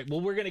 Right. Well,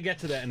 we're going to get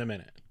to that in a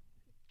minute.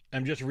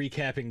 I'm just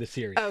recapping the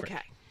series. Okay.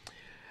 First.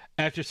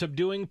 After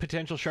subduing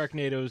potential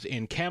Sharknadoes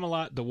in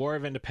Camelot, The War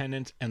of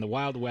Independence, and The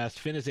Wild West,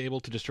 Finn is able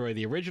to destroy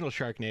the original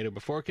Sharknado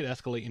before it could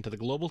escalate into the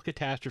global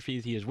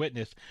catastrophes he has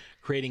witnessed,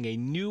 creating a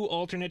new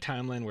alternate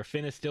timeline where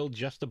Finn is still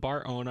just the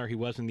bar owner he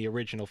was in the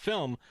original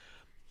film,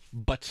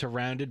 but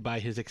surrounded by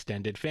his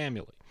extended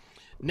family.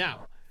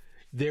 Now,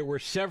 there were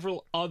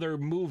several other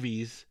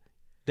movies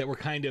that were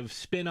kind of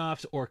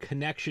spin-offs or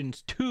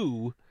connections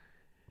to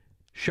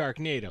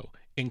Sharknado,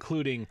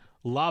 including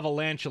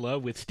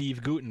Lavalantula with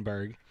Steve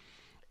Guttenberg,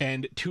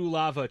 and Two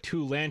Lava,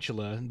 Two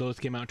Lantula. Those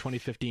came out in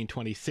 2015,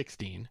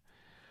 2016.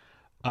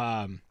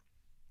 And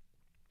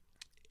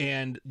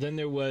then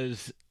there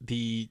was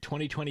the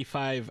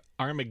 2025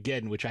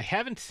 Armageddon, which I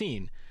haven't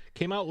seen.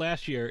 Came out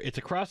last year. It's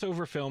a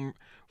crossover film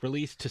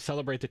released to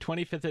celebrate the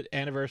 25th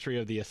anniversary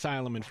of the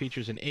Asylum and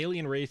features an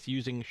alien race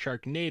using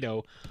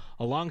Sharknado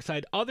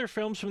alongside other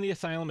films from the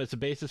Asylum as a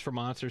basis for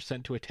monsters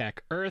sent to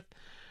attack Earth.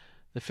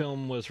 The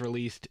film was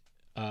released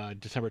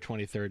December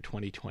 23rd,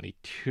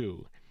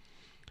 2022.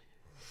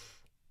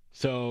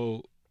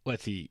 So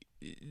let's see.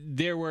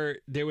 There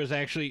was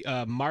actually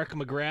Mark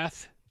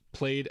McGrath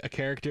played a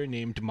character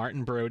named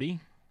Martin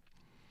Brody.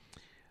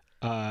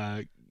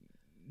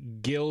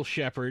 Gil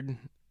Shepard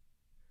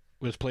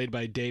was played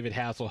by David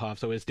Hasselhoff.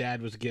 So his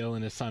dad was Gil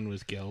and his son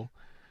was Gil.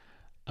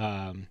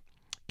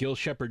 Gil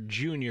Shepard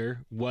Jr.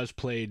 was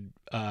played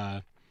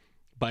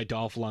by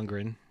Dolph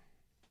Lundgren.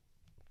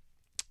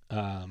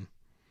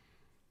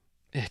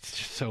 It's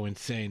just so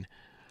insane.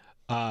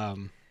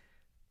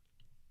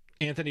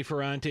 Anthony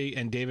Ferrante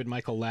and David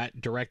Michael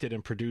Latt directed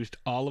and produced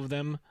all of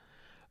them.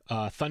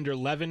 Thunder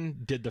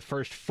Levin did the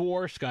first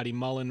 4. Scotty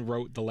Mullen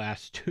wrote the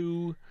last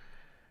 2.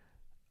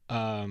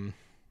 That's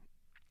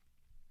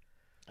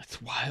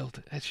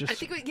wild. That's just... I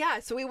think,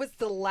 so it was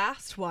the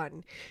last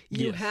one.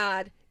 You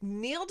had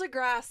Neil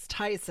deGrasse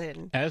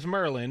Tyson as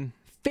Merlin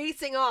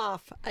facing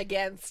off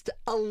against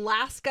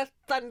Alaska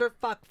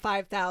Thunderfuck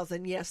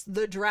 5000. Yes,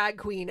 the drag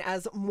queen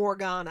as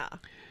Morgana.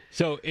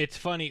 So it's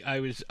funny. I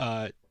was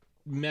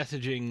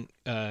messaging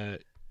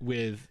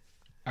with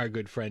our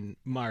good friend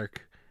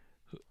Mark,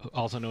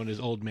 also known as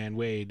Old Man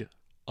Wade,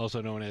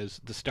 also known as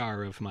the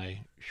star of my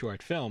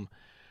short film,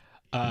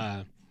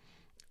 and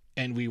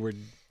we were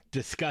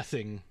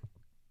discussing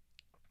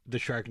the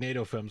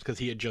Sharknado films because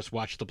he had just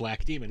watched The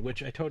Black Demon,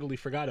 which I totally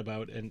forgot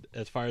about. And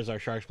as far as our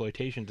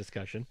Sharksploitation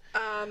discussion,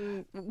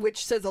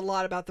 which says a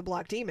lot about The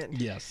Black Demon.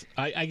 Yes,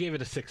 I gave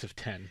it a 6 of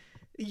 10.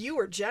 You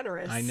were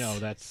generous. I know,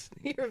 that's...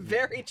 You're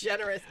very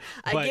generous.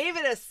 I gave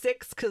it a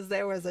 6 because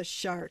there was a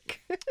shark.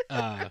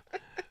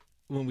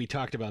 When we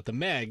talked about the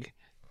Meg,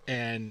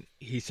 and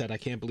he said, I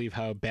can't believe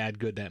how bad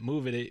good that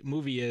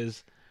movie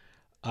is,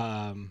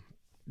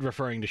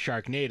 referring to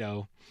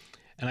Sharknado.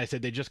 And I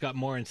said, they just got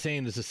more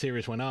insane as the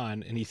series went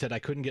on. And he said, I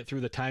couldn't get through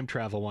the time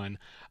travel one.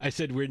 I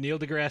said, where Neil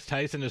deGrasse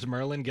Tyson as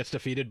Merlin gets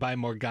defeated by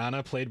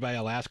Morgana, played by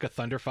Alaska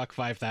Thunderfuck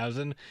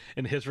 5000.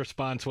 And his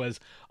response was,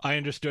 I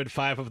understood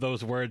 5 of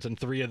those words, and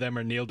 3 of them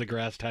are Neil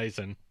deGrasse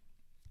Tyson.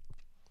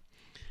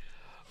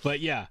 But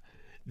yeah,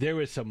 there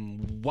was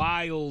some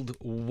wild,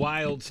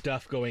 wild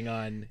stuff going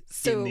on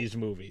in these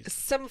movies.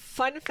 Some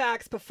fun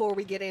facts before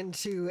we get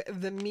into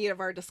the meat of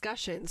our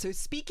discussion. So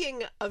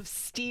speaking of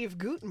Steve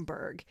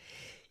Guttenberg,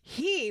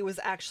 he was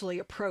actually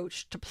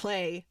approached to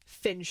play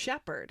Finn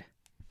Shepard.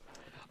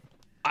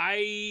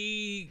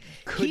 I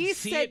could He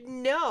see said it.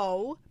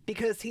 no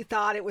because he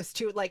thought it was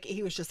too,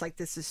 he was just like,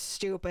 this is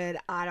stupid.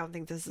 I don't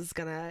think this is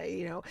gonna,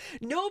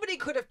 nobody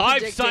could have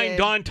predicted. I've signed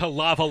on to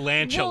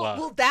Lavalantula.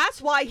 Well,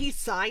 that's why he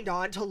signed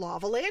on to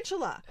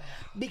Lavalantula,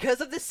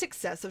 because of the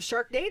success of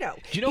Sharknado.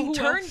 Do you know he who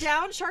turned else?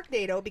 down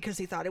Sharknado because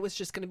he thought it was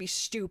just going to be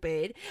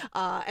stupid.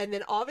 And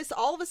then all of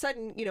a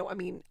sudden,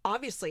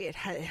 obviously it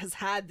has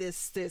had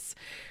this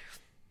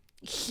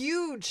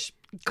huge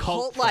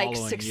cult-like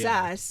following,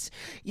 success,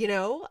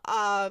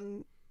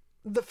 the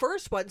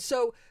first one.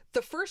 So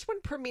the first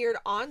one premiered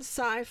on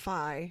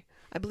Sci-Fi,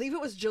 I believe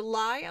it was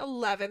July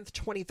 11th,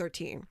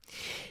 2013.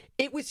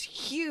 It was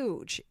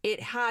huge.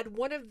 It had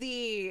one of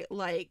the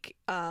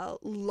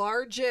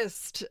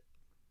largest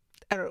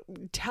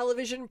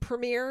television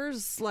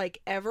premieres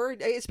ever.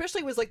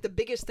 Especially, it was the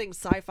biggest thing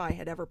Sci-Fi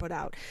had ever put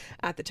out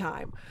at the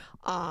time.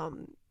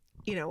 And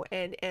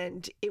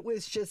it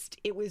was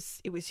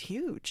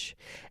huge.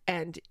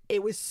 And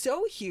it was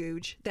so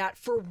huge that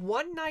for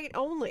one night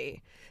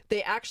only,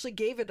 they actually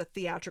gave it a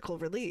theatrical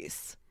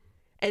release.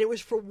 And it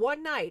was for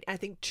one night. I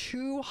think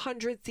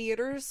 200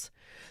 theaters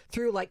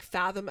through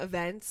Fathom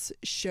Events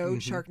showed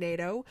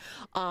Sharknado.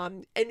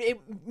 And it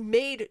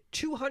made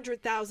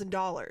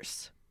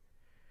 $200,000.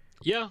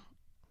 Yeah.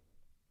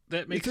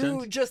 that makes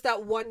through sense. just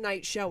that one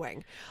night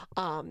showing.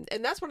 And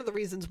that's one of the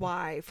reasons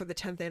why for the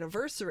 10th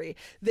anniversary,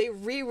 they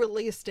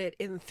re-released it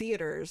in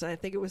theaters. I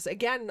think it was,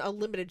 again, a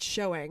limited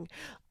showing.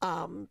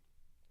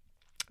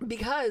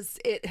 Because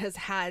it has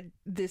had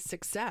this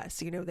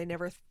success, you know, they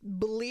never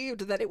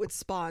believed that it would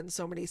spawn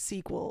so many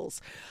sequels.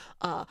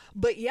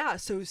 But yeah,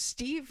 so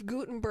Steve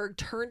Guttenberg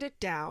turned it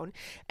down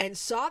and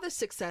saw the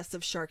success of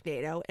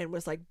Sharknado and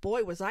was like,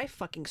 boy, was I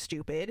fucking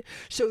stupid.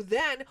 So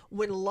then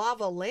when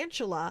Lava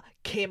Lantula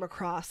came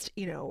across,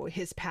 you know,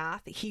 his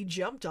path, he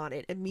jumped on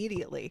it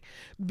immediately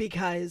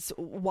because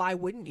why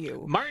wouldn't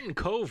you? Martin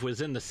Kove was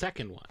in the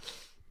second one.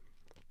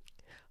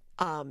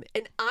 And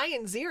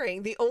Ian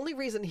Ziering, the only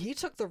reason he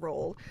took the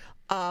role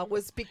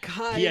was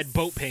because He had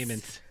boat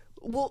payments.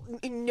 Well,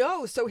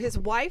 no. So his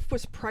wife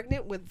was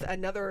pregnant with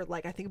another,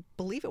 like,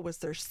 believe it was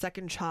their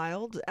second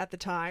child at the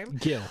time.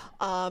 Gill.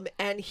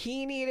 And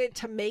he needed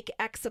to make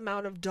X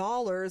amount of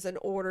dollars in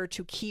order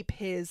to keep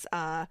his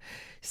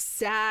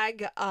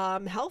SAG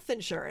health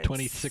insurance.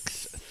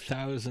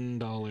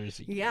 $26,000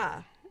 a year.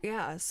 Yeah.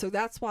 Yeah, so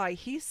that's why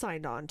he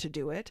signed on to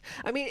do it.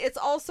 I mean, it's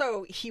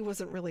also, he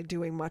wasn't really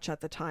doing much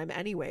at the time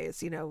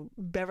anyways. You know,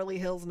 Beverly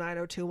Hills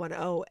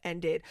 90210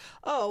 ended,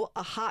 a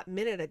hot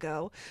minute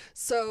ago.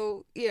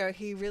 So, yeah,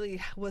 he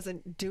really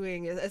wasn't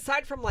doing,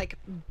 aside from like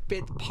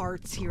bit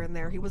parts here and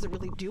there, he wasn't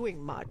really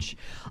doing much.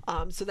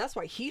 So that's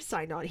why he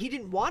signed on. He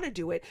didn't want to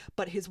do it,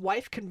 but his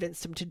wife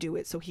convinced him to do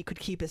it so he could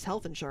keep his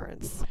health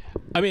insurance.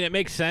 I mean, it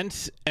makes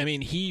sense. I mean,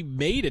 he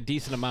made a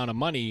decent amount of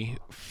money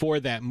for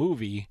that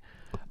movie.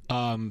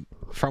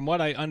 From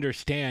what I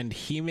understand,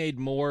 he made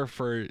more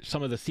for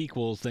some of the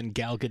sequels than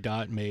Gal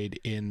Gadot made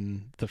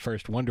in the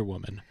first Wonder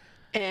Woman.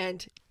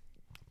 And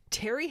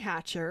Terry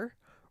Hatcher,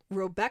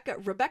 Rebecca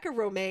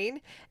Romaine,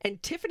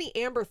 and Tiffany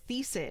Amber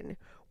Thiessen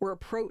were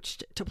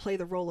approached to play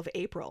the role of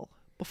April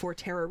before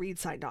Tara Reid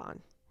signed on.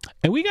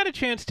 And we got a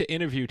chance to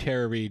interview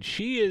Tara Reid.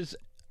 She is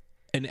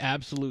an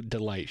absolute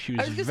delight. She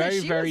was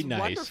very nice.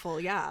 Wonderful,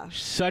 yeah.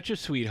 Such a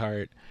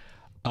sweetheart.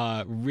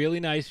 Really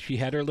nice. She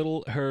had her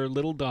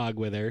little dog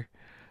with her.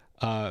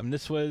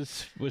 This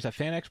was that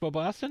Fan Expo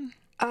Boston?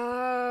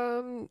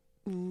 No,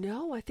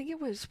 I think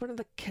it was one of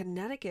the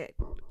Connecticut.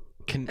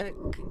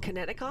 Connecticut.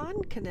 Connecticut,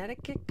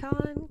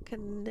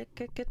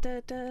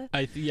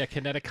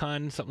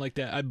 something like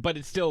that. But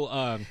it's still.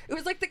 It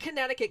was like the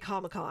Connecticut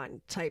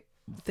Comic-Con type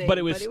thing. But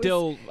it was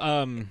still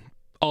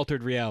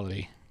altered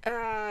reality.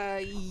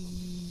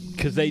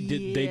 Because they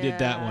did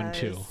that one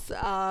too.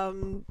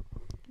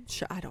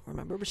 I don't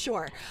remember, but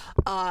sure.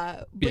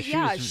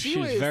 She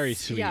was very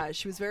sweet. Yeah,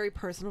 she was very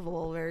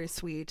personable, very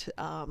sweet.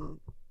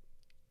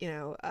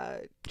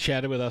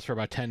 Chatted with us for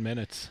about 10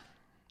 minutes.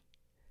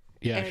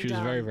 Yeah, and, she was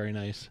very, very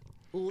nice.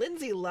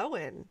 Lindsay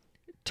Lohan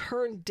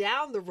turned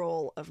down the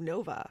role of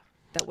Nova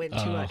that went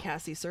to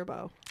Cassie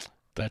Serbo.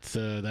 That's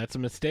a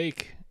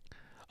mistake.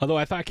 Although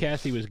I thought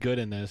Cassie was good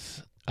in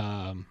this.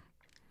 Well,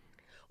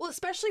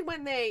 especially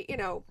when they,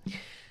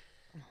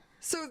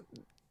 so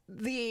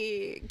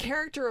the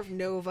character of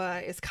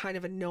Nova is kind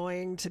of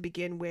annoying to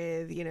begin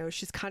with.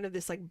 She's kind of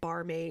this like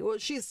barmaid. Well,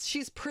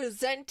 she's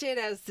presented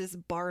as this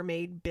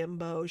barmaid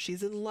bimbo.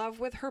 She's in love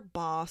with her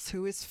boss,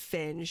 who is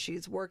Finn.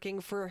 She's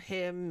working for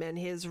him and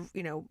his,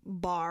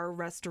 bar,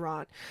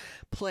 restaurant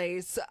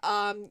place.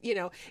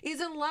 Is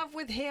in love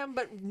with him,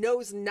 but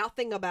knows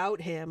nothing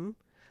about him.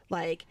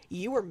 Like,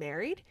 you were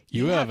married?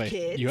 You have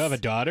kids. You have a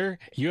daughter?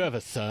 You have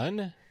a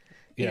son?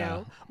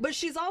 Yeah. But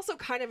she's also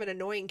kind of an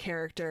annoying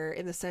character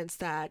in the sense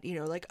that,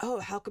 like,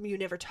 oh, how come you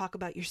never talk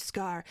about your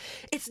scar?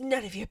 It's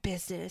none of your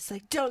business.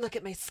 Like, don't look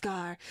at my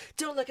scar.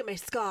 Don't look at my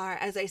scar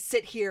as I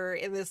sit here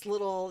in this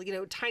little,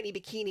 tiny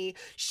bikini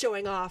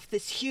showing off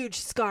this huge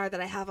scar that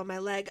I have on my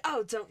leg.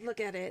 Oh, don't look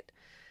at it.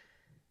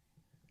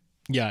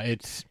 Yeah,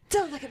 it's...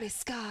 Don't look at my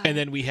scar. And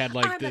then we had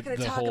like I'm not going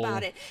to talk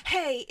about it.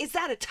 Hey, is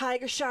that a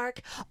tiger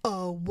shark?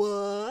 A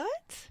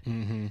what?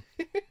 Mm-hmm.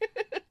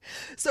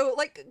 So,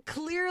 like,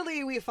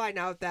 clearly we find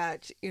out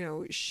that,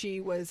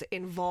 she was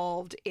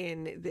involved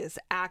in this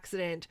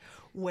accident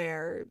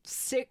where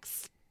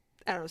 6,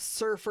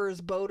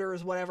 surfers,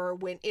 boaters, whatever,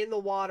 went in the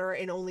water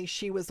and only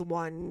she was the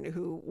one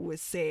who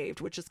was saved,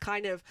 which is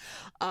kind of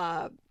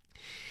a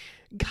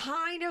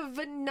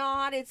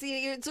nod.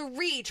 It's a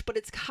reach, but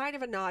it's kind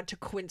of a nod to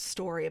Quint's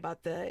story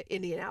about the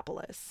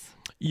Indianapolis.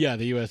 Yeah,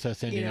 the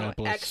USS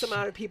Indianapolis. X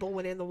amount of people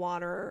went in the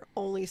water.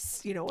 Only, a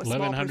small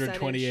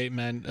 1,128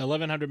 men.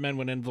 1,100 men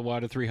went into the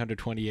water.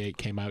 328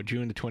 came out.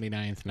 June the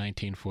 29th,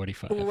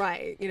 1945.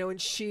 Right.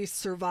 And she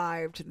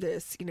survived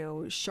this,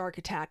 shark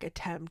attack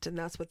attempt, and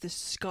that's what this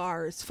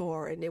scar is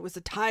for. And it was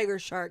a tiger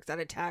shark that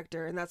attacked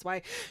her, and that's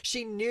why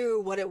she knew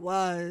what it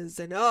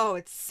was. And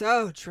it's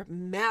so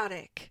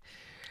dramatic.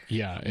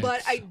 Yeah,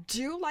 but I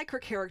do like her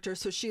character.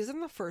 So she's in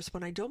the first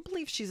one. I don't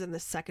believe she's in the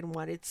second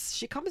one.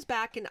 She comes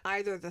back in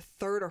either the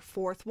third or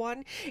fourth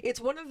one. It's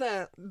one of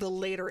the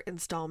later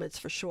installments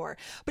for sure.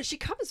 But she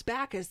comes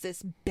back as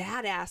this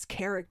badass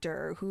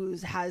character who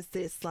has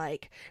this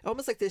like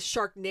almost like this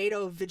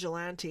Sharknado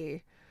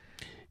vigilante.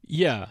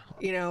 Yeah.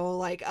 You know,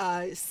 like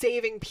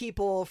saving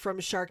people from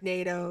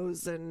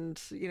Sharknadoes and,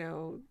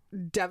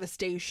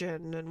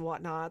 devastation and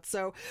whatnot.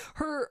 So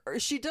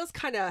she does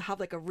kind of have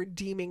like a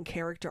redeeming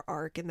character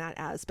arc in that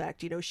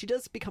aspect. She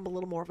does become a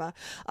little more of a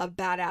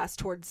badass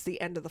towards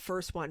the end of the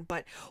first one.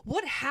 But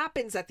what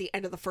happens at the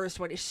end of the first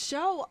one is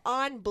so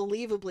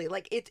unbelievably,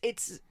 like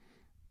it's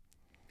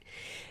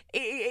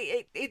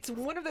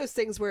one of those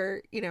things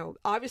where,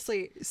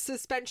 obviously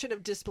suspension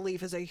of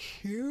disbelief is a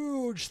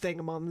huge thing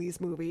among these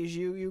movies.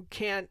 You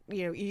can't,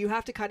 you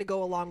have to kind of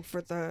go along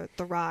for the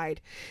ride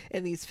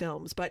in these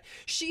films. But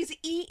she's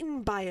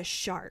eaten by a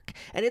shark,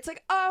 and it's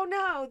like, oh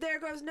no, there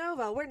goes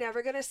Nova. We're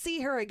never going to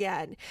see her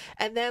again.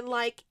 And then,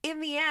 like,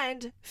 in the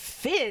end,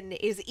 Finn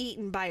is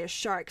eaten by a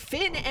shark.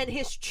 Finn and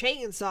his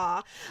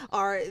chainsaw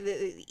are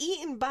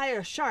eaten by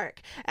a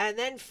shark. And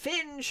then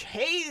Finn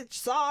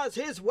chainsaws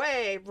his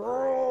way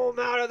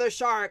out of the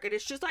shark, and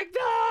it's just like,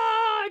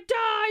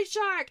 die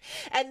shark.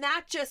 And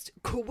that just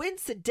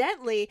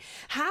coincidentally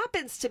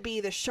happens to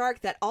be the shark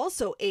that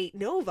also ate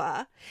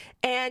Nova,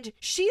 and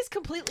she's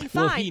completely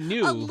fine. Well, he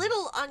knew. A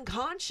little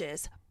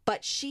unconscious,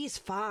 but she's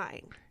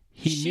fine.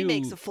 She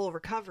makes a full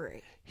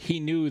recovery. He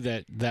knew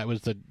that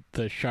was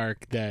the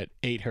shark that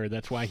ate her.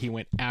 That's why he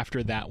went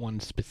after that one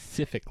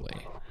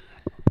specifically.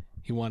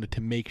 He wanted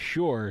to make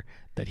sure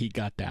that he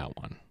got that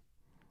one.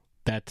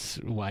 That's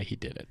why he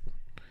did it.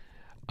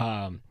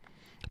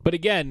 But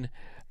again,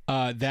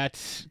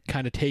 that's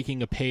kind of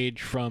taking a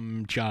page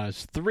from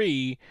Jaws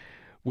 3,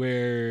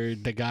 where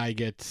the guy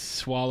gets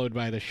swallowed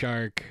by the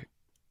shark,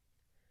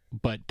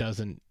 but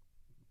doesn't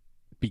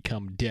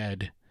become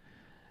dead.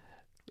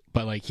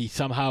 But like he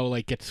somehow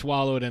like gets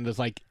swallowed and is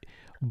like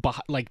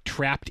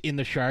trapped in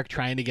the shark,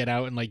 trying to get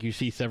out, and like you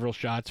see several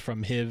shots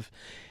from his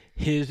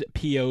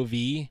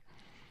POV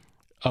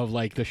of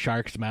like the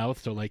shark's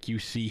mouth, so like you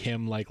see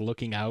him like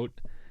looking out.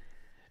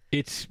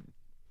 It's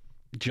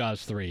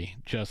Jaws 3.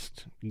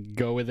 Just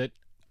go with it.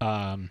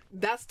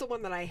 That's the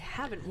one that I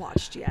haven't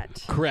watched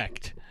yet.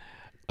 Correct.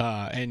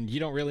 And you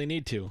don't really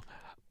need to.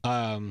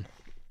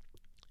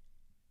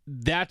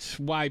 That's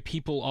why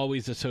people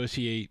always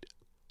associate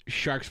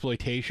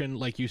sharksploitation,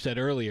 like you said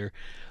earlier.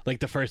 Like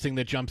the first thing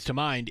that jumps to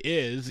mind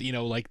is,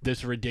 like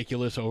this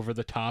ridiculous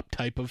over-the-top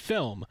type of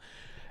film.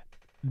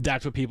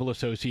 That's what people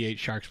associate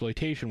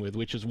sharksploitation with,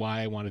 which is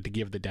why I wanted to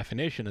give the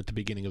definition at the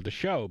beginning of the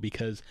show,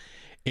 because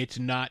it's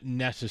not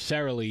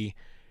necessarily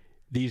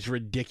these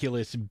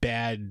ridiculous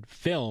bad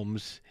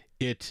films.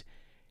 It's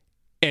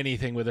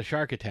anything with a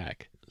shark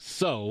attack.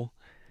 So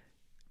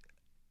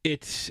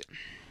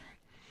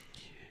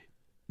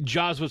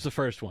Jaws was the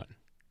first one.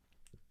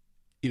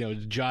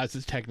 Jaws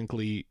is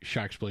technically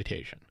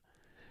sharksploitation,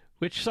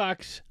 which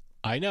sucks,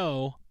 I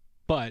know,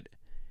 but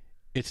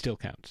it still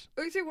counts.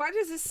 So why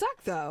does this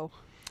suck, though?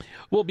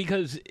 Well,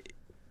 because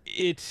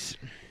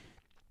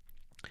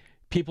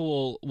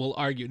people will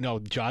argue, no,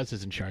 Jaws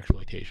isn't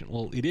sharksploitation.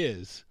 Well, it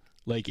is.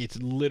 Like, it's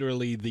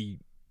literally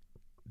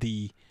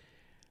the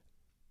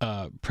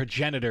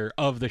progenitor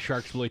of the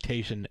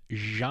sharksploitation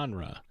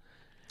genre.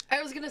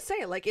 I was gonna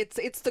say, like,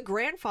 it's the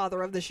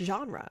grandfather of this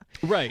genre.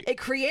 Right.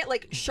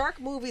 Shark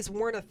movies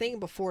weren't a thing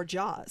before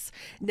Jaws.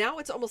 Now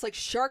it's almost like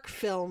shark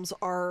films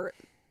are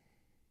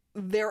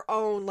their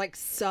own, like,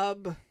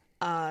 sub,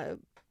 oh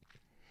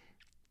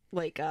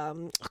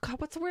God,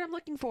 what's the word I'm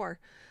looking for?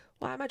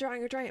 Why am I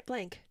drawing a giant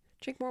blank?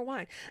 Drink more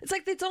wine. It's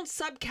like its own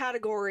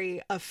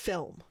subcategory of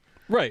film.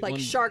 Right. Like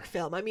shark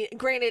film. I mean,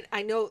 granted,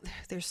 I know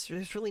there's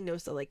really no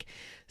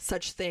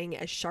such thing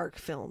as shark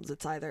films.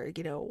 It's either,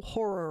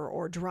 horror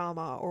or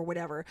drama or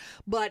whatever.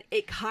 But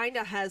it kind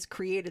of has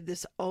created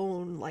this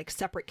own, like,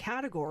 separate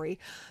category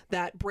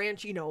that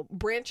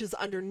branches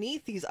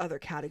underneath these other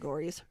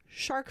categories,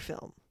 shark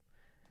film.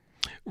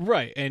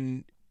 Right.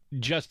 And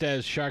just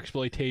as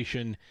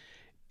sharksploitation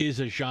is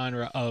a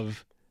genre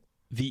of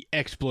the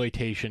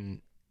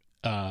exploitation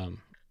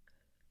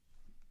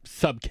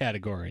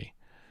subcategory.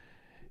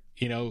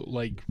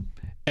 Like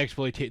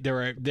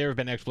there have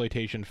been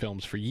exploitation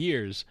films for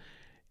years.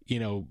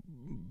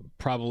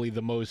 Probably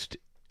the most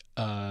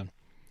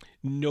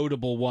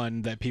notable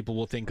one that people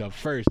will think of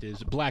first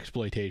is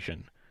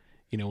blaxploitation.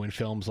 In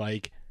films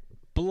like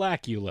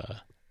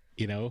Blackula,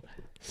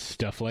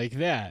 stuff like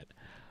that.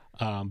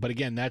 But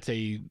again, that's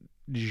a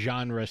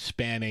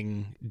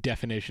genre-spanning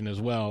definition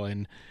as well.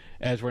 And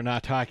as we're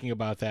not talking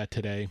about that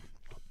today,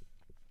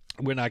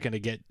 we're not going to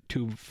get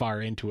too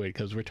far into it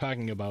because we're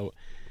talking about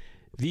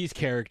these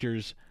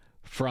characters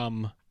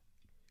from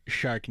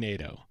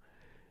Sharknado.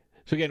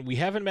 So again, we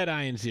haven't met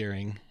Ian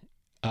Ziering.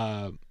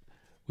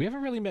 We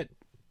haven't really met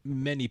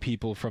many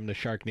people from the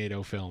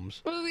Sharknado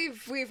films. Well,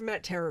 we've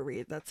met Tara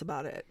Reid. That's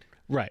about it.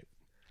 Right.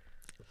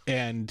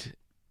 And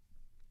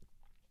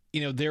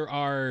there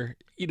are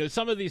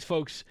some of these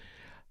folks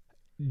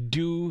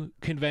do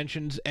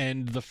conventions,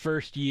 and the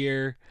first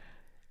year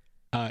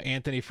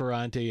Anthony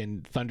Ferrante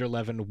and Thunder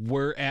Levin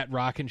were at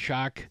Rock and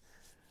Shock,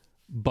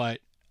 but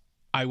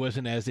I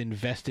wasn't as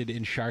invested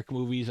in shark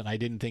movies, and I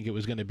didn't think it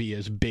was going to be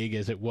as big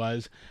as it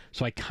was.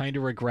 So I kind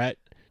of regret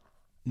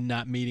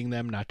not meeting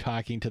them, not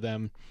talking to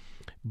them.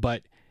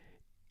 But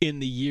in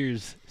the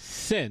years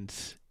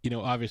since,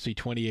 obviously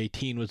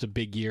 2018 was a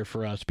big year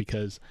for us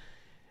because,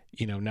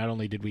 not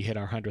only did we hit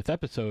our 100th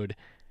episode,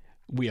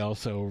 we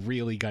also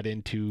really got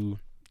into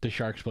the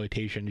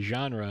sharksploitation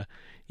genre.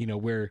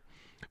 We're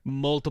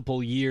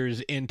multiple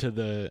years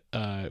into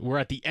we're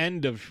at the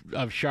end of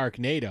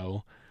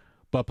Sharknado,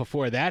 but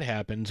before that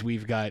happens,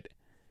 we've got,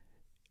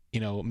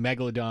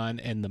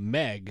 Megalodon and the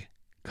Meg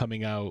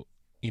coming out,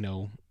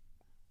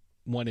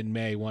 one in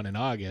May, one in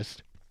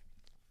August.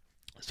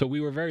 So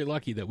we were very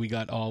lucky that we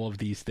got all of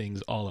these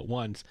things all at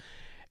once.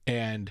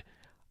 And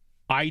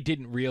I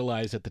didn't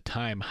realize at the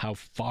time how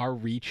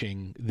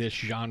far-reaching this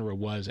genre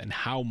was and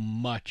how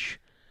much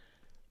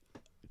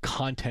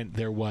content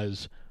there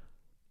was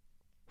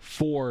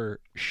for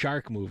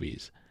shark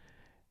movies.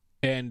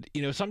 And,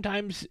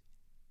 sometimes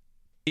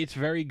it's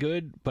very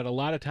good, but a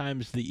lot of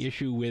times the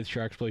issue with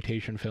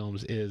sharksploitation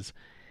films is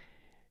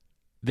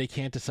they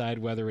can't decide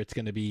whether it's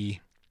going to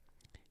be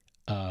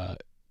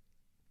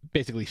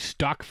basically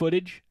stock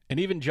footage, and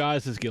even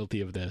Jaws is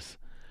guilty of this.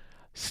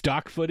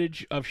 Stock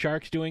footage of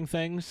sharks doing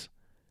things,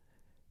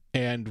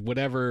 and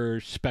whatever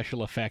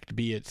special effect,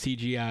 be it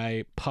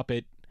CGI,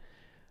 puppet,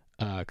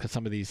 because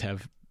some of these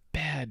have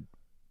bad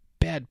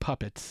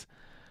puppets,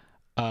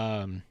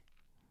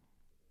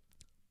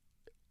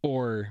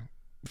 or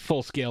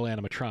full-scale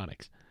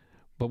animatronics.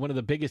 But one of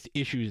the biggest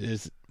issues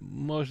is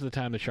most of the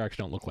time the sharks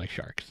don't look like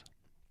sharks.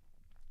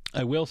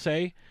 I will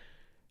say,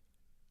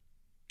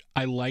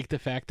 I like the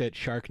fact that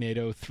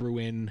Sharknado threw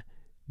in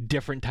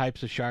different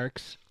types of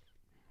sharks.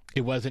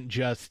 It wasn't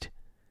just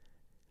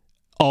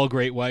all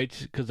great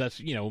whites, because that's,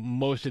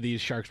 most of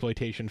these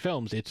sharksploitation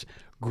films, it's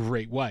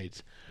great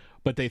whites.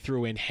 But they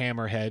threw in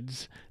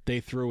hammerheads. They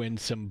threw in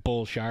some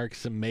bull sharks,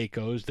 some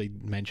makos. They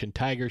mentioned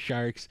tiger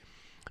sharks.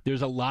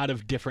 There's a lot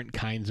of different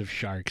kinds of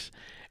sharks.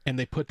 And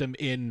they put them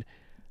in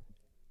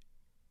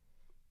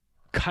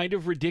kind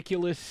of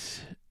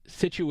ridiculous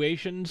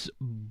situations,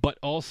 but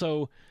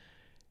also,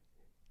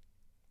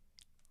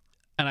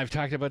 and I've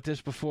talked about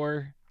this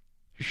before,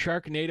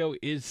 Sharknado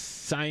is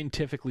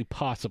scientifically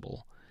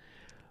possible.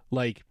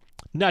 Like,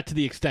 not to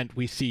the extent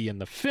we see in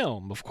the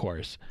film, of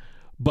course,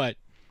 but,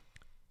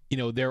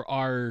 there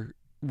are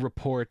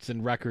reports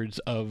and records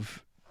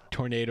of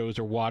tornadoes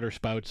or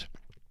waterspouts,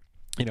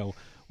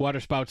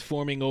 waterspouts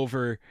forming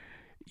over,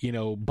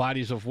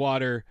 bodies of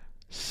water,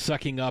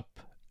 sucking up,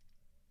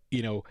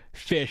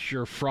 fish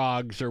or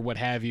frogs or what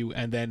have you,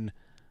 and then,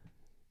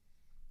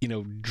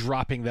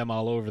 dropping them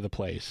all over the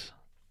place.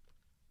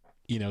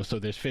 So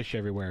there's fish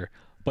everywhere.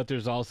 But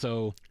there's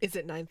also... Is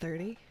it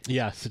 9:30?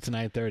 Yes, it's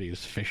 9:30.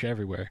 There's fish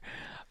everywhere.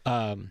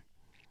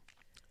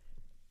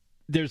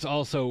 There's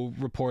also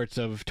reports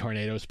of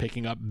tornadoes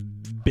picking up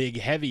big,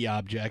 heavy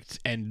objects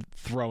and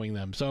throwing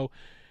them. So,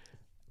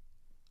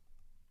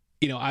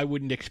 I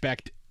wouldn't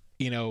expect,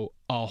 a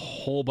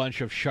whole bunch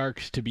of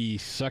sharks to be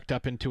sucked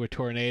up into a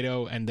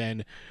tornado, and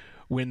then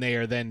when they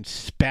are then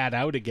spat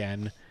out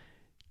again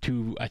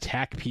to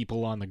attack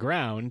people on the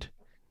ground,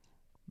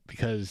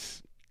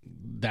 because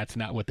that's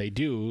not what they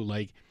do.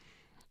 Like,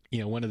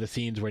 one of the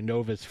scenes where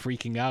Nova's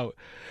freaking out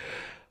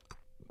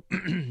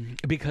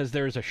because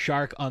there's a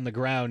shark on the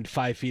ground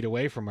 5 feet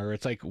away from her.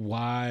 It's like,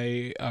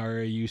 why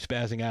are you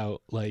spazzing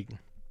out? Like,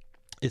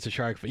 it's a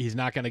shark. He's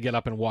not going to get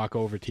up and walk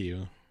over to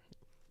you.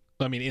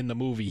 I mean, in the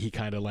movie, he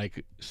kind of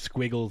like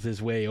squiggles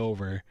his way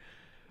over.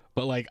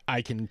 But like,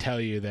 I can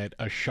tell you that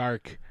a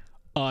shark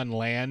on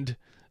land,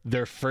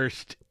 their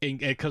first,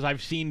 because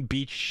I've seen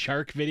beach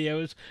shark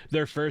videos,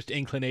 their first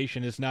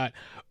inclination is not,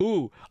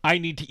 ooh, I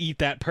need to eat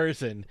that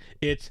person.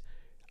 It's,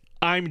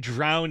 I'm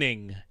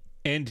drowning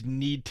and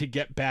need to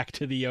get back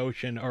to the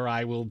ocean or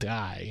I will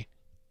die.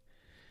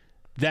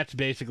 That's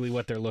basically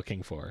what they're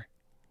looking for.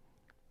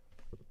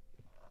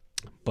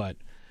 But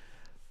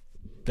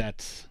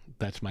that's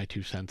my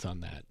 2 cents on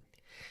that.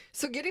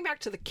 So getting back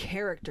to the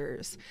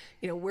characters,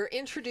 we're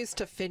introduced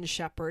to Finley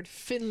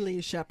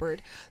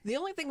Shepherd. The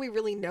only thing we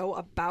really know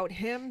about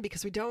him,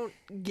 because we don't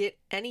get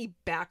any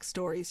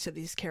backstories to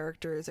these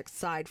characters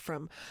aside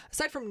from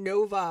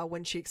Nova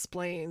when she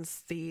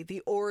explains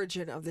the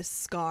origin of this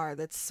scar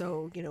that's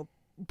so,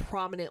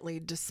 prominently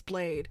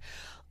displayed.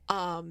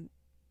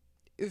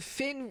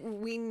 Finn,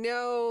 we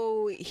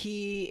know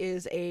he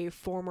is a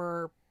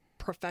former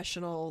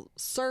professional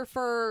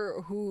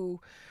surfer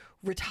who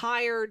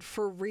retired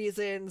for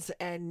reasons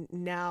and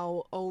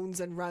now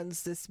owns and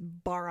runs this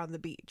bar on the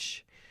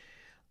beach.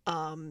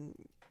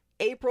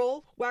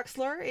 April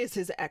Wexler is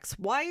his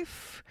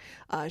ex-wife.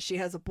 She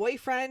has a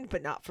boyfriend,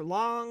 but not for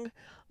long,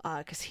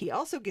 because he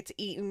also gets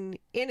eaten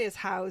in his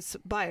house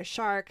by a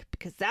shark,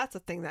 because that's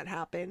a thing that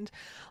happened.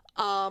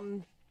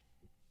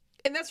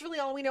 And that's really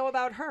all we know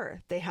about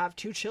her. They have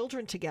 2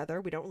 children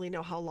together. We don't really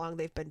know how long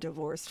they've been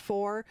divorced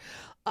for.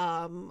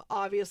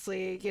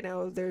 Obviously,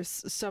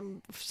 there's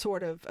some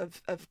sort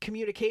of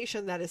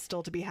communication that is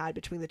still to be had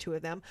between the 2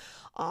 of them.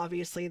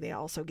 Obviously, they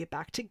also get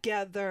back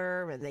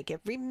together and they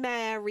get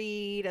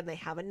remarried and they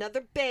have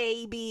another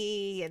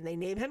baby and they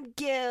name him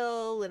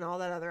Gill and all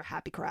that other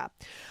happy crap.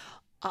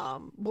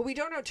 Well, we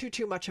don't know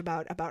too much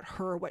about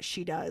her, what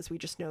she does. We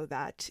just know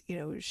that,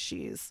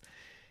 she's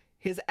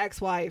his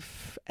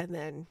ex-wife and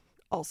then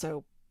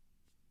also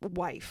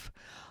wife.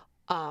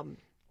 And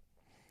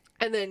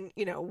then,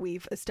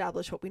 we've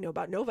established what we know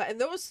about Nova. And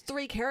those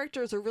three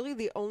characters are really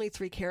the only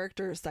three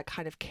characters that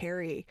kind of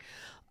carry,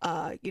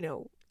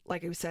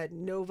 like I said,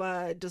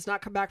 Nova does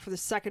not come back for the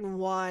second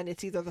one.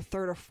 It's either the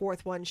third or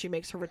fourth one. She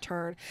makes her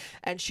return,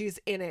 and she's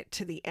in it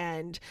to the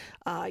end.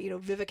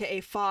 Vivica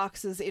A.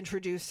 Fox is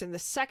introduced in the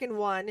second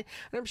one, and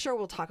I'm sure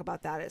we'll talk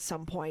about that at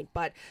some point.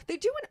 But they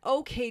do an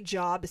okay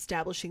job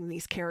establishing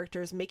these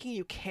characters, making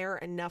you care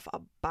enough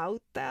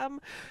about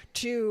them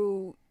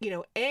to,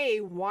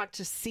 want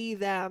to see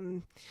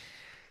them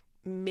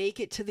make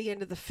it to the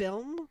end of the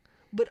film.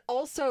 But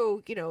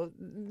also,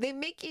 they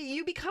make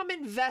you become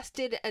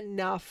invested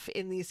enough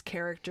in these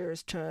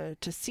characters to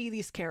see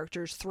these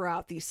characters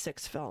throughout these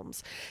 6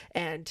 films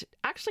and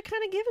actually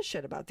kind of give a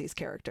shit about these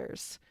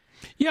characters.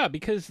 Yeah,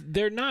 because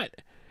they're not.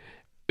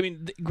 I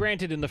mean,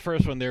 granted, in the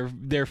first one,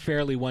 they're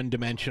fairly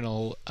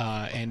one-dimensional,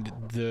 and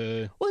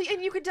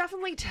you could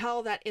definitely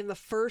tell that in the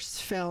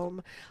first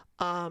film,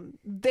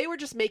 they were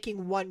just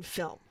making one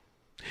film.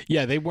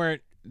 Yeah, they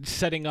weren't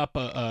setting up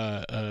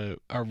a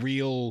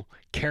real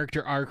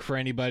character arc for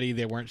anybody.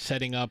 They weren't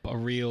setting up a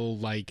real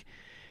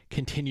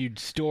continued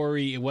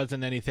story. It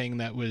wasn't anything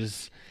that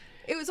was.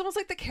 It was almost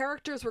like the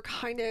characters were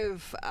kind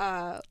of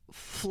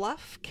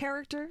fluff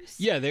characters.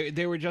 Yeah,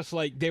 they were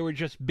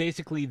just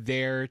basically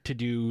there to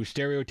do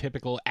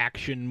stereotypical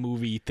action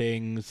movie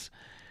things.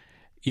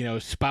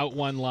 Spout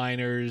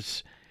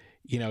one-liners.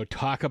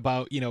 Talk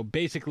about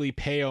basically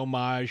pay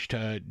homage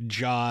to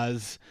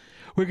Jaws.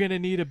 We're going to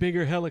need a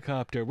bigger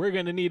helicopter. We're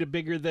going to need a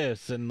bigger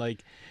this. And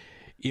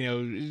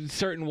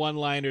certain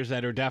one-liners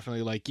that are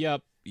definitely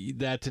yep,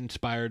 that's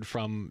inspired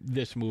from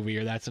this movie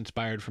or that's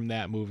inspired from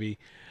that movie.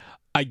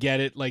 I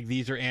get it.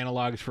 These are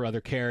analogs for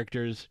other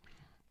characters.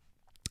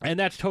 And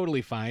that's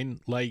totally fine.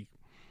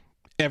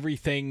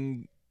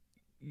 Everything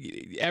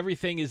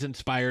is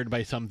inspired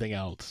by something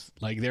else.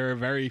 There are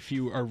very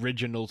few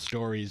original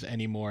stories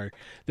anymore.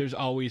 There's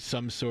always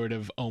some sort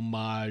of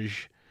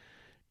homage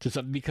to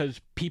something,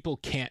 because people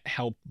can't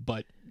help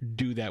but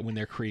do that when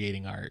they're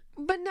creating art.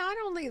 But not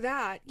only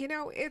that,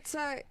 it's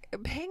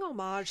paying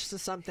homage to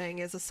something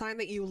is a sign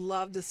that you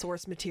love the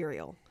source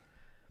material.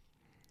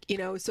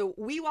 So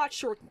we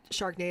watch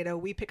Sharknado,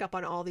 we pick up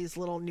on all these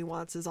little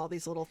nuances, all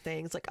these little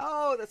things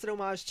oh, that's an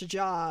homage to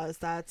Jaws,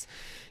 that's,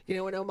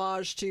 an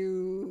homage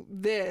to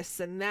this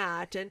and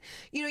that. And,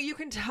 you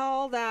can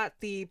tell that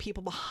the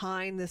people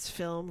behind this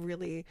film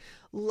really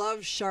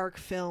love shark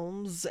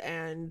films,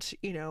 and,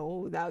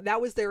 that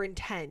was their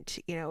intent.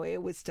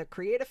 It was to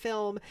create a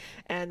film,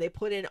 and they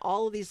put in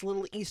all of these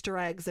little Easter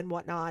eggs and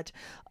whatnot,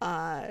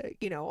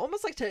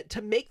 almost like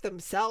to make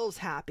themselves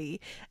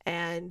happy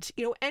and,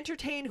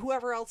 entertain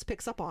whoever else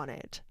picks up on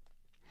it.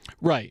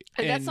 Right.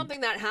 And that's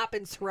something that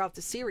happens throughout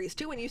the series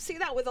too. And you see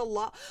that with a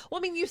lot. Well,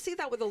 I mean, you see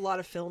that with a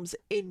lot of films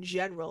in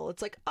general.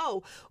 It's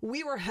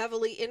we were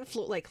heavily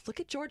influenced.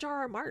 Look at George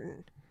R.R.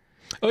 Martin.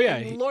 Oh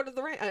yeah. Lord of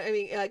the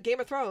Rings. Game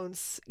of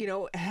Thrones,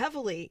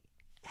 heavily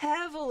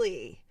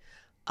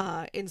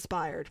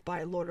inspired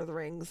by Lord of the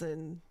Rings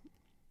and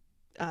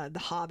The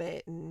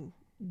Hobbit and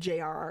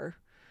J.R.R.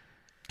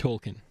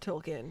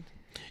 Tolkien.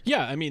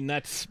 Yeah.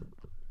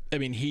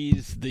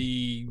 He's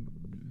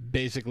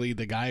basically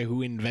the guy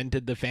who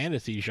invented the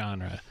fantasy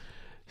genre.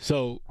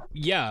 So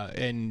yeah,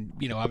 and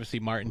obviously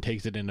Martin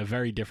takes it in a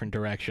very different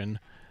direction.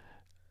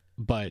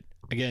 But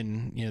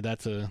again,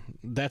 that's a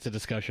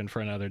discussion for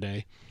another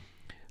day.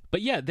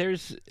 But yeah,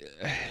 there's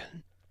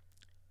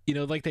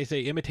like they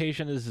say,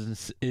 imitation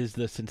is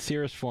the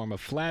sincerest form of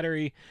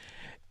flattery.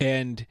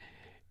 And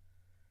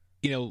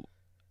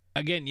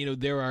again,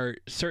 there are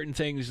certain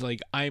things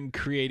I'm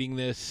creating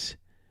this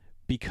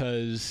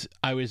because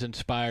I was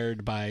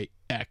inspired by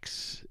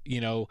X.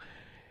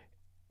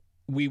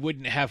 We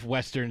wouldn't have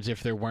Westerns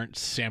if there weren't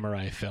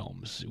samurai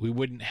films. We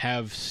wouldn't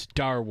have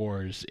Star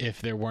Wars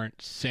if there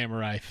weren't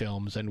samurai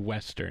films and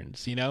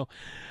Westerns,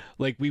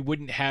 we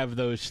wouldn't have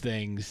those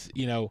things.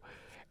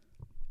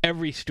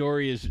 Every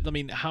story is,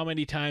 how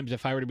many times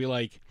if I were to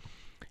be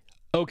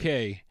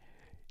okay,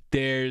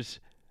 there's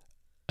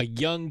a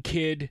young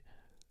kid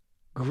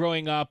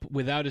growing up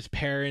without his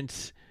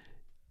parents,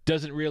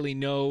 doesn't really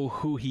know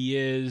who he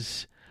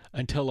is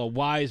until a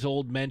wise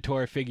old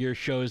mentor figure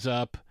shows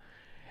up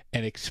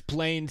and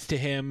explains to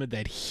him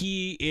that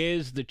he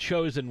is the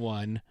chosen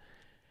one,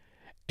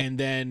 and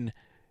then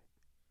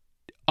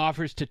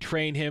offers to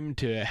train him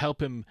to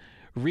help him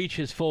reach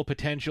his full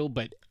potential.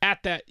 But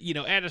at that,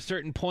 at a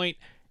certain point,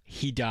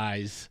 he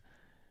dies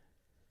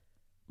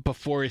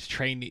before his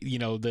training.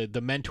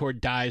 The mentor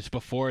dies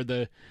before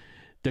the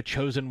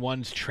chosen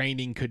one's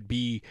training could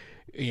be,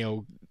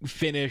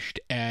 finished,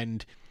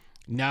 and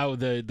now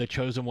the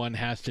chosen one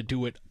has to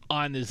do it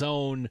on his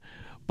own,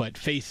 but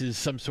faces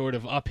some sort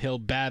of uphill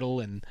battle.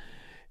 And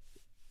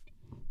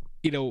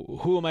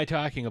who am I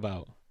talking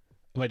about?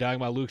 Am I talking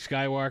about Luke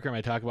Skywalker? Am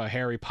I talking about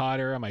Harry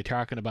Potter? Am I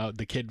talking about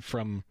the kid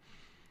from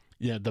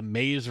the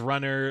Maze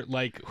Runner.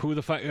 Like, who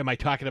the fuck am I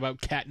talking about?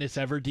 Katniss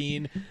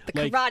Everdeen. The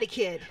Karate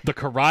Kid. The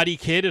Karate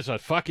Kid is a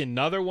fucking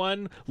another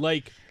one.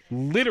 Like,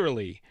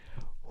 literally,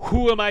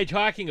 who am I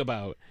talking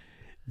about?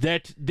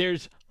 That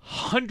there's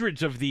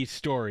hundreds of these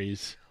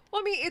stories.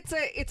 Well, I mean,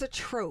 it's a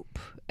trope,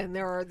 and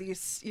there are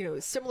these,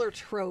 similar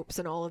tropes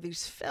in all of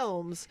these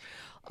films,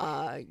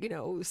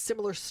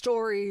 similar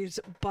stories,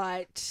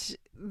 but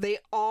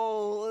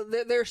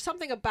there's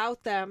something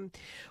about them,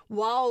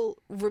 while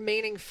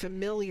remaining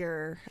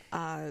familiar,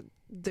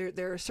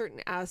 there are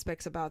certain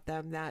aspects about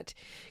them that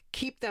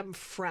keep them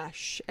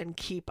fresh and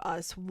keep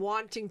us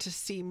wanting to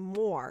see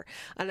more.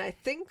 And I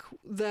think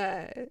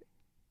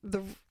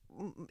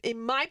in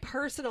my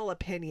personal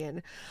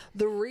opinion,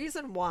 the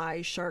reason why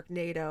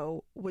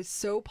Sharknado was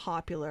so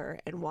popular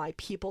and why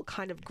people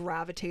kind of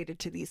gravitated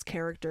to these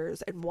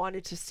characters and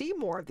wanted to see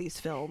more of these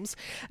films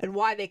and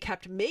why they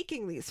kept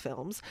making these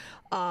films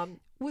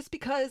was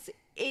because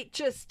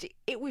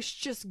it was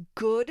just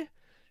good,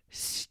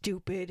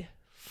 stupid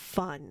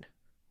fun.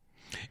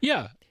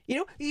 Yeah.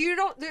 You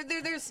don't,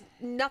 there's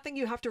nothing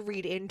you have to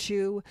read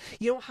into.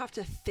 You don't have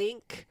to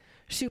think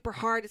super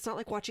hard. It's not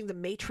like watching The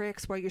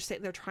Matrix where you're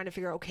sitting there trying to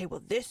figure out, okay,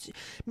 well, this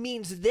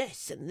means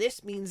this and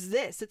this means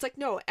this. It's like,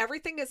 no,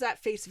 everything is at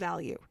face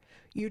value.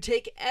 You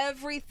take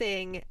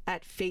everything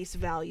at face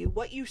value.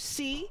 What you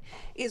see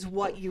is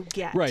what you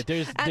get. Right.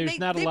 There's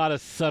not a lot of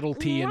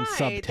subtlety and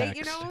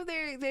subtext.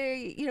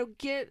 They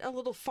get a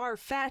little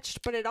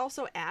far-fetched, but it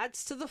also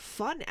adds to the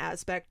fun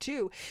aspect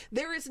too.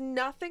 There is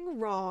nothing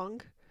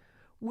wrong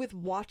with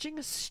watching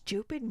a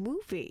stupid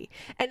movie.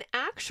 And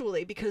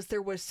actually, because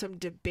there was some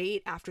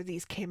debate after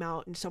these came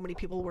out and so many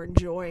people were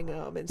enjoying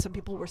them, and some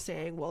people were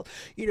saying, well,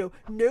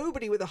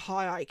 nobody with a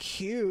high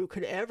IQ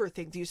could ever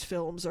think these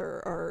films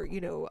are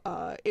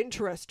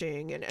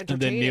interesting and entertaining.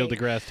 And then Neil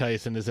deGrasse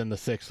Tyson is in the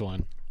sixth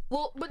one.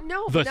 Well, but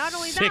no, The not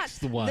only that,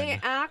 sixth one. they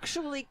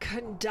actually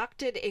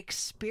conducted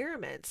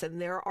experiments,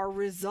 and there are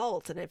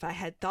results. And if I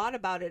had thought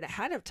about it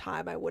ahead of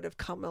time, I would have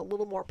come a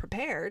little more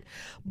prepared.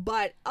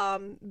 But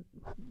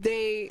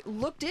they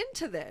looked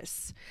into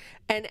this,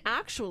 and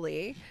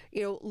actually,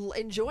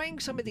 enjoying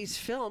some of these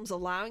films,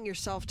 allowing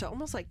yourself to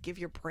almost like give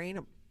your brain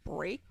a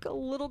break a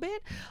little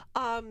bit.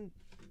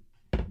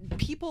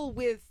 People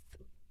with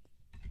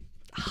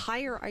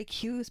higher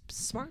IQs,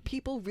 smart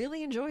people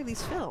really enjoy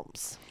these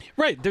films.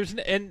 Right.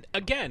 And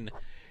again,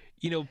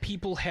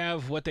 people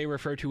have what they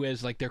refer to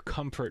as like their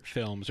comfort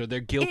films or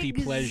their guilty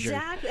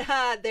pleasure.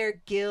 Their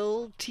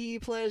guilty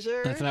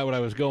pleasure. That's not what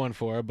I was going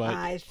for, but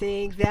I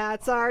think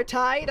that's our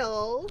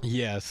title.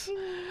 Yes.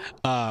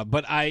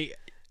 But I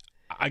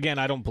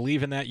don't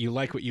believe in that. You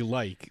like what you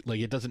like.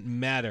 Like, it doesn't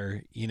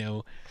matter,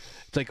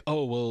 It's like,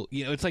 oh, well,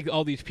 it's like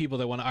all these people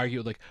that want to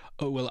argue like,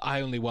 oh, well,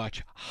 I only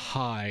watch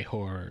high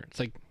horror. It's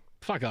like,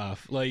 fuck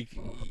off. Like,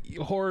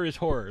 horror is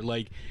horror.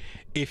 Like,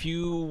 if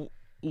you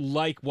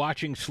like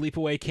watching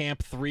Sleepaway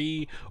Camp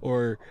 3,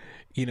 or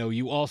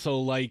you also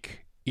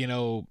like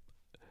one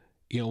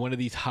of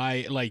these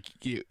high, like,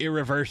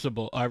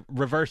 reversible or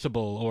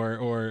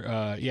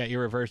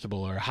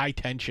High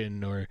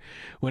Tension, or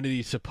one of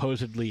these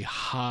supposedly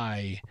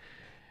high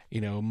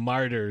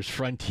Martyrs,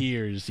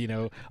 Frontiers,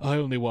 I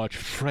only watch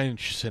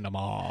French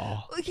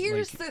cinema.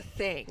 Here's the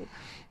thing,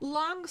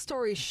 long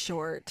story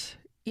short,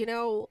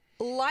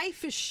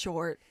 life is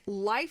short,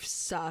 life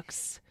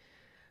sucks,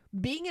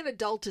 being an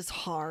adult is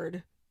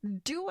hard.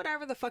 Do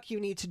whatever the fuck you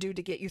need to do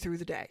to get you through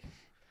the day.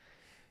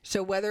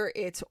 So whether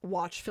it's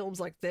watch films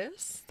like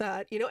this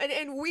that,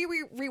 and we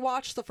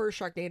rewatched the first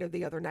Sharknado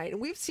the other night, and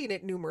we've seen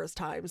it numerous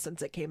times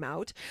since it came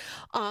out,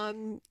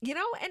 and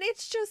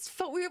it's just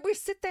fun. We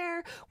sit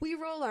there, we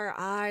roll our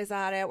eyes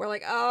at it. We're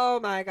like, oh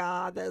my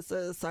God, this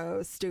is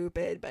so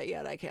stupid, but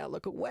yet I can't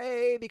look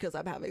away because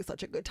I'm having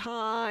such a good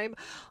time.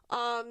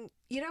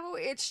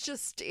 It's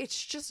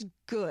just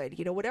good.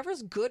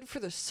 Whatever's good for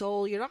the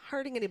soul. You're not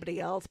hurting anybody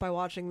else by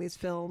watching these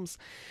films.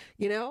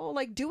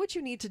 Like, do what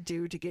you need to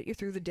do to get you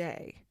through the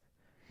day.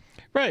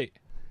 Right.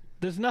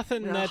 There's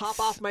nothing that's... hop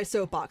off my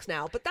soapbox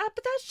now, but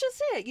that's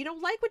just it.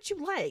 Like what you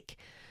like.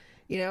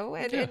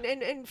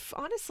 And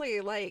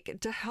honestly, like,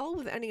 to hell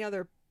with any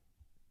other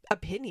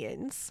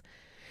opinions.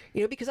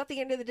 Because at the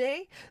end of the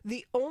day,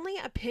 the only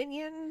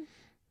opinion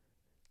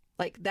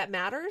like that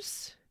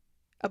matters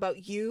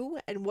about you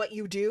and what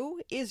you do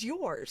is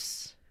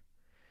yours.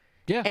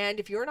 Yeah. And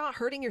if you're not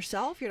hurting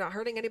yourself, you're not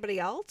hurting anybody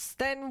else,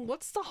 then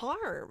what's the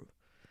harm?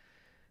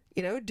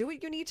 Do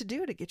what you need to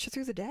do to get you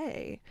through the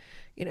day.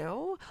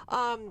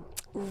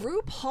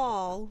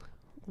 RuPaul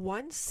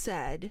once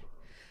said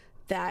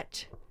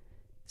that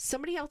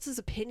somebody else's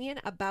opinion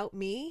about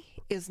me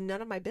is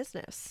none of my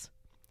business.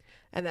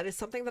 And that is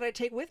something that I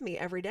take with me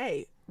every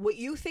day. What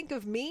you think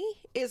of me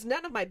is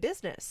none of my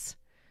business.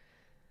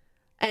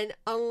 And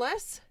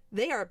unless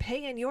they are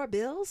paying your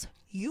bills,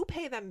 you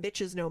pay them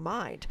bitches no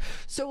mind.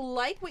 So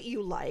like what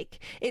you like,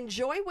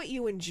 enjoy what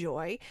you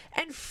enjoy,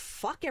 and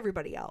fuck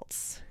everybody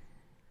else.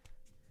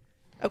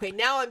 Okay,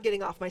 now I'm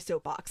getting off my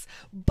soapbox.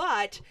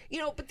 But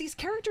these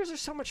characters are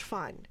so much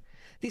fun.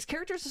 These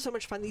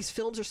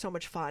films are so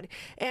much fun.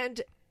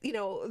 And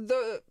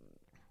the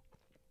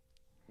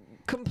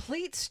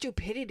complete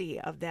stupidity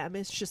of them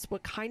is just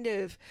what kind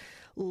of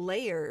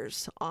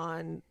layers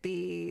on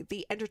the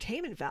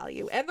entertainment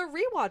value and the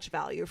rewatch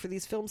value for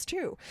these films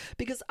too,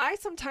 because I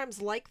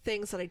sometimes like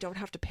things that I don't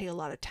have to pay a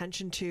lot of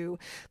attention to,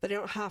 that I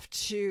don't have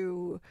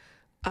to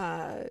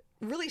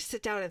really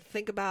sit down and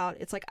think about.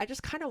 It's like I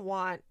just kind of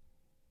want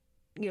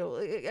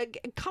a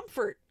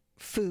comfort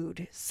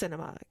food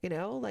cinema,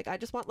 like I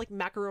just want like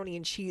macaroni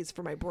and cheese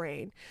for my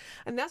brain,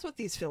 and that's what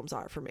these films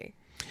are for me.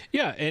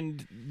 Yeah,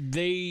 and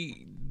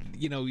they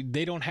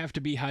don't have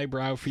to be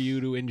highbrow for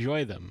you to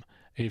enjoy them.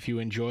 If you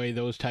enjoy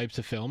those types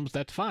of films,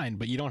 that's fine,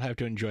 but you don't have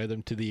to enjoy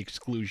them to the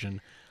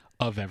exclusion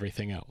of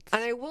everything else.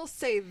 And I will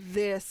say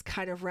this,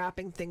 kind of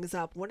wrapping things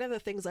up, one of the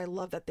things I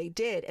love that they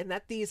did, and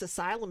that these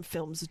asylum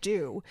films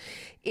do,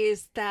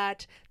 is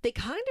that they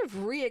kind of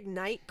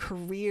reignite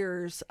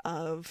careers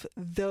of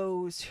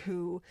those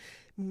who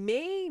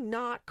may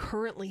not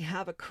currently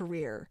have a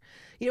career.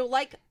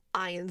 Like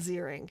Ian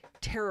Ziering,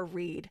 Tara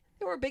Reid.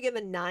 They were big in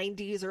the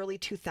 90s, early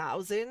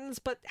 2000s,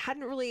 but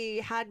hadn't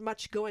really had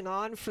much going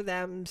on for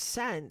them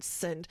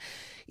since. And,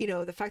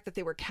 the fact that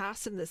they were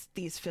cast in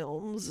these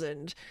films,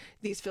 and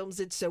these films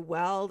did so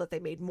well that they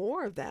made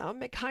more of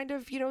them, it kind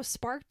of,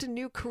 sparked a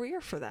new career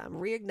for them,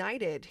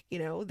 reignited,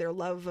 their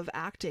love of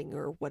acting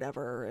or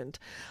whatever. And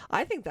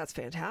I think that's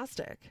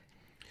fantastic.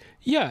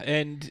 Yeah,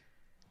 and,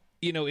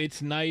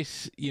 it's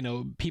nice,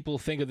 people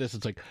think of this,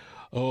 it's like,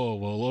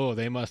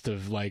 they must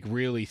have like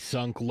really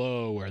sunk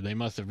low, or they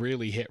must have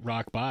really hit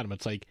rock bottom.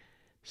 It's like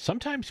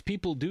sometimes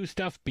people do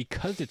stuff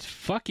because it's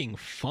fucking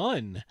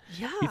fun.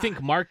 Yeah. You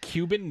think Mark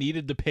Cuban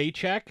needed the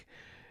paycheck?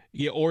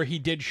 Yeah, or he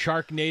did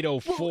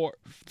Sharknado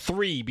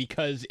 3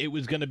 because it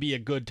was going to be a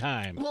good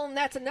time. Well, and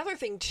that's another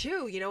thing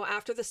too.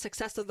 After the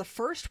success of the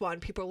first one,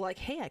 people were like,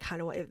 "Hey, I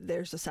kind of if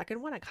there's a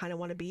second one, I kind of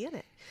want to be in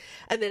it."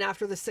 And then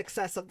after the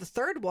success of the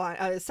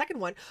second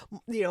one,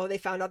 they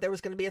found out there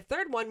was going to be a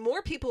third one.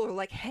 More people were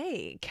like,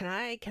 "Hey, can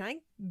I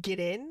get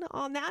in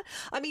on that?"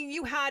 I mean,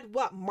 you had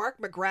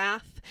Mark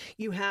McGrath.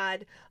 You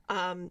had,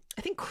 I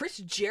think Chris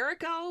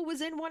Jericho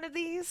was in one of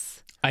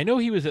these. I know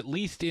he was at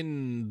least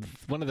in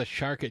one of the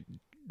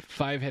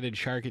five-headed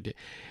shark.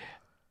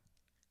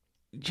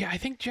 Yeah, I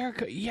think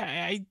Jericho.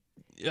 Yeah,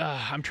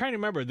 I'm trying to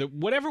remember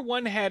whatever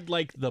one had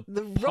like the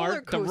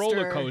roller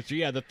coaster.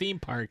 Yeah, the theme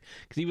park,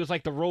 because he was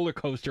like the roller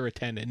coaster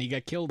attendant, and he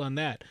got killed on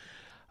that.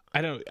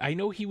 I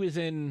know he was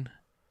in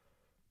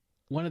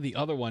one of the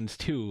other ones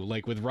too,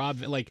 like with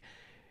Rob, like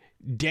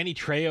Danny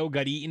Trejo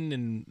got eaten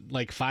in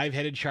like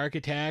Five-Headed Shark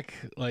Attack.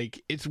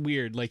 Like, it's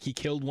weird. Like, he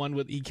killed one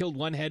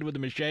head with a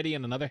machete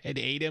and another head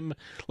ate him.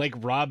 Like,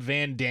 Rob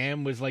Van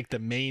Dam was like the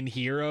main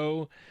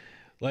hero.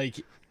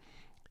 Like,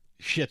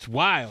 shit's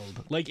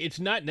wild. Like, it's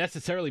not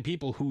necessarily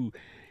people who,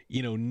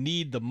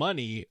 need the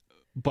money,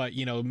 but,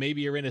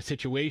 maybe you're in a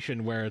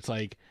situation where it's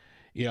like,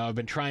 I've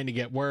been trying to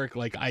get work.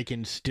 Like, I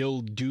can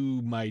still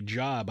do my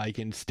job. I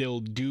can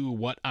still do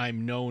what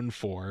I'm known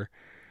for.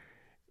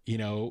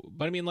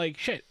 But I mean, like,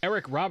 shit,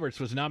 Eric Roberts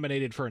was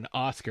nominated for an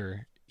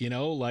Oscar,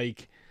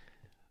 like.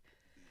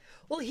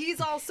 Well, he's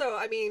also,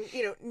 I mean,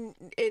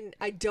 and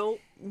I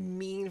don't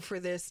mean for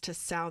this to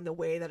sound the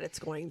way that it's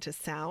going to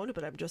sound,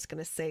 but I'm just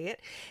going to say it.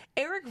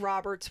 Eric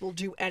Roberts will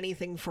do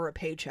anything for a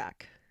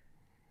paycheck.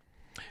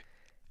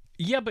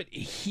 Yeah, but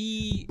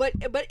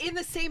But in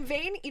the same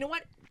vein, you know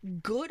what?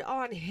 Good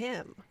on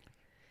him.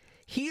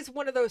 He's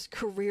one of those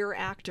career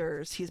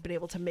actors. He's been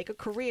able to make a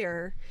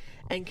career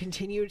and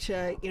continue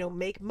to,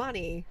 make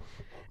money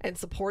and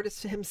support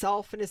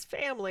himself and his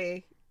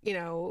family,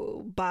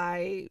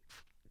 by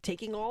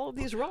taking all of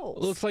these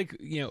roles. Looks like,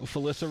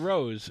 Felissa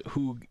Rose,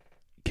 who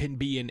can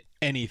be in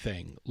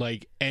anything,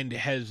 like, and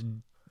has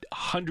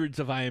hundreds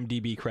of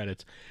IMDb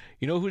credits.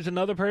 Who's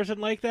another person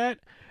like that?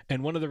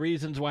 And one of the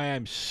reasons why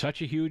I'm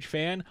such a huge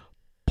fan,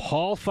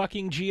 Paul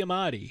fucking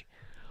Giamatti.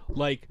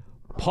 Like,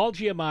 Paul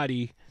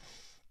Giamatti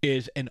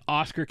is an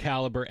Oscar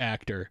caliber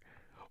actor,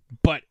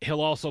 but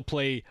he'll also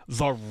play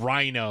the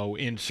Rhino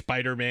in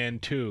Spider-Man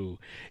 2.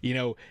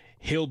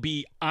 He'll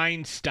be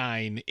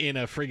Einstein in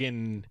a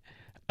friggin'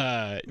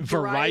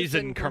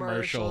 Verizon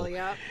commercial.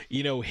 Yeah.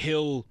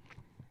 He'll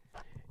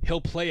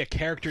play a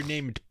character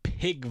named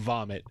Pig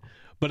Vomit,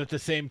 but at the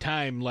same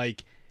time,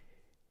 like,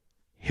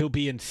 he'll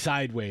be in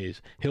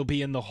Sideways. He'll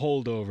be in The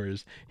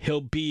Holdovers.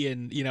 He'll be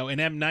in, an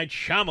M. Night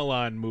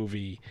Shyamalan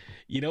movie.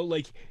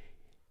 Like,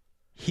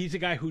 he's a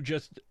guy who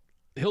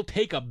he'll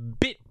take a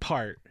bit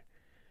part,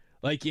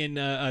 like in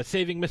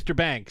Saving Mr.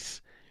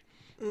 Banks.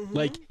 Mm-hmm.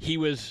 Like, he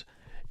was,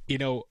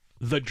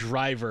 the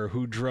driver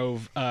who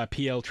drove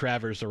P.L.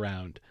 Travers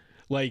around.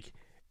 Like,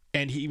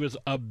 and he was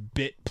a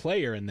bit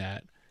player in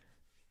that.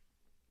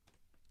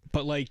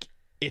 But, like,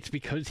 it's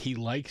because he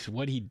likes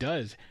what he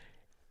does.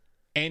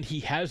 And he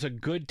has a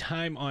good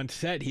time on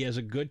set. He has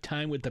a good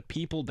time with the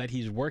people that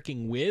he's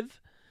working with.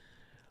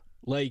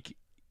 Like,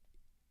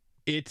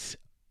 it's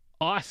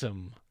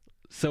awesome.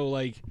 So,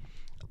 like,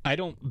 I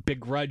don't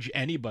begrudge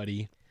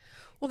anybody.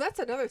 Well, that's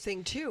another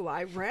thing, too.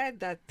 I read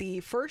that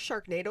the first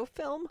Sharknado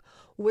film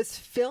was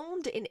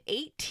filmed in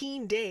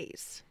 18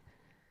 days.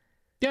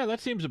 Yeah,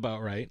 that seems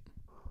about right.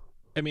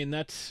 I mean,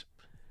 that's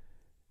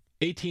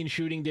 18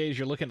 shooting days.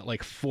 You're looking at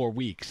like 4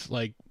 weeks.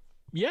 Like,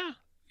 yeah,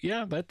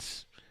 that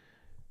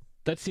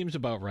seems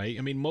about right.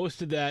 I mean,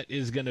 most of that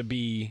is going to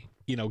be,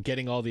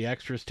 getting all the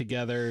extras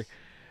together.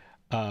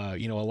 A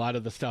lot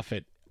of the stuff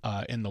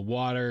in the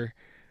water.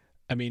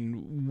 I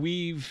mean,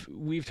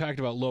 we've talked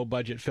about low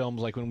budget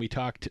films, like when we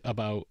talked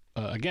about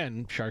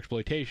again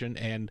Sharksploitation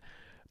and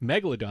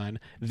Megalodon.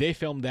 They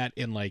filmed that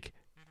in like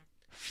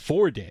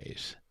 4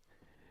 days,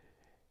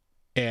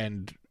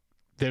 and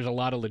there's a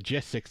lot of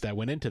logistics that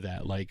went into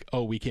that. Like,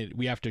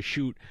 we have to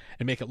shoot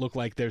and make it look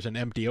like there's an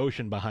empty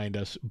ocean behind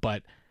us,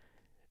 but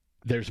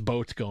there's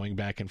boats going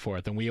back and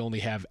forth, and we only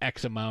have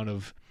X amount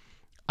of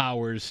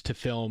hours to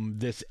film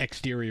this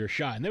exterior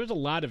shot. And there was a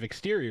lot of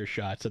exterior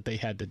shots that they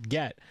had to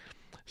get.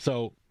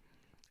 So,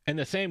 and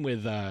the same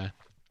with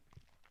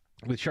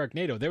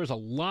Sharknado. There was a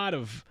lot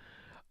of,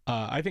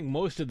 I think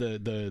most of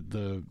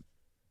the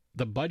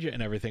budget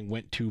and everything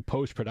went to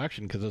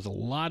post-production, because there's a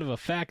lot of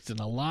effects and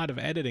a lot of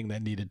editing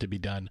that needed to be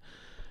done.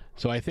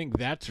 So I think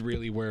that's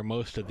really where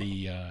most of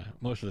the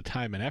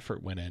time and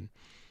effort went in.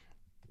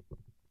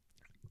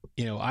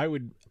 I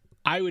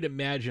would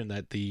imagine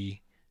that the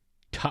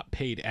top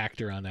paid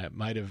actor on that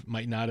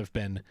might not have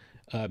been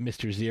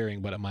Mr.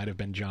 Ziering, but it might have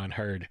been John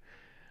Hurd,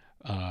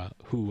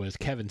 who was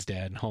Kevin's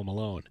dad in Home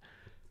Alone.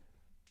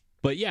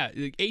 But yeah,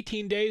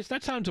 18 days,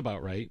 that sounds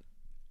about right.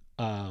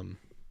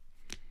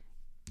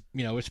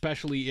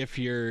 Especially if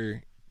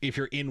you're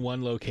in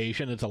one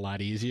location, it's a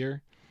lot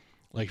easier.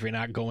 Like if you're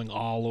not going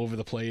all over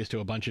the place to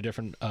a bunch of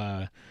different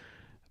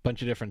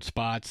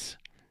spots.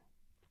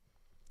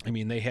 I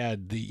mean, they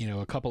had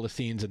a couple of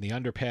scenes in the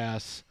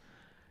underpass,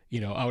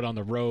 out on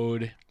the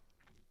road.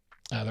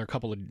 There are a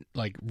couple of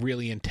like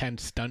really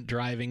intense stunt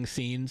driving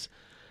scenes.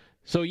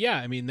 So yeah,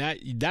 I mean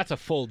that's a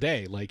full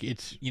day. Like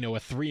it's a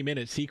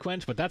 3-minute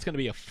sequence, but that's going to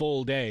be a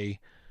full day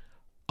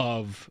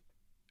of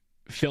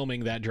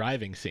filming that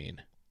driving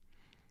scene.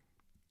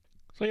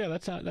 So yeah,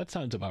 that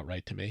sounds about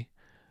right to me.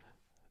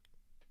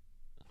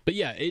 But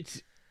yeah,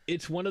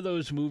 it's one of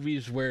those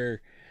movies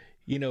where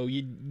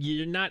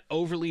you're not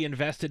overly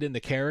invested in the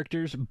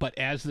characters, but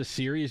as the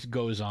series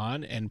goes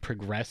on and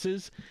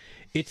progresses,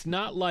 it's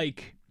not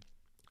like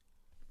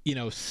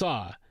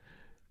Saw.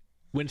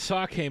 When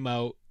Saw came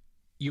out,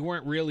 you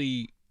weren't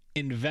really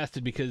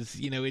invested because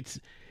it's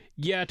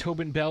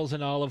Tobin Bell's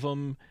in all of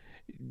them,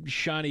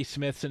 Shawnee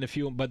Smith's in a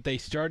few, but they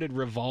started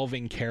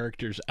revolving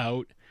characters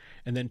out,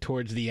 and then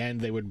towards the end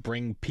they would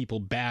bring people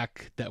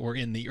back that were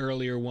in the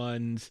earlier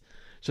ones,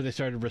 so they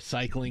started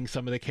recycling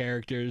some of the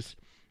characters,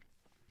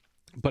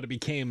 but it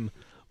became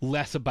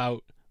less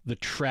about the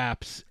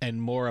traps and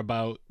more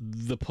about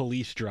the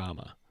police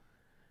drama.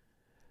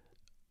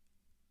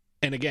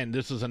 And again,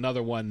 this was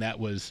another one that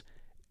was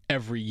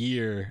every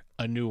year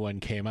a new one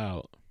came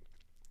out.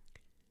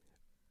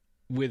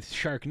 With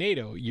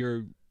Sharknado,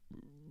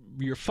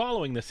 you're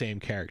following the same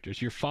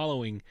characters. You're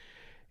following,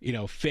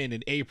 Finn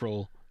and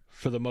April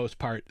for the most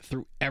part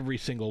through every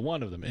single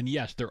one of them. And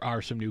yes, there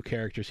are some new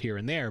characters here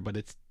and there, but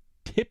it's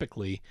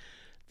typically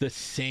the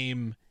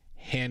same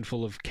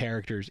handful of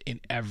characters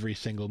in every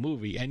single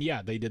movie. And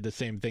yeah, they did the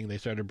same thing. They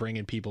started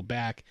bringing people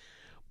back,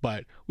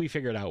 but we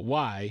figured out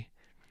why,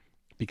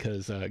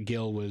 because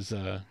Gil was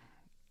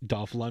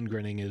Dolph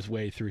Lundgrening his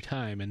way through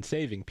time and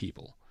saving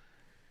people,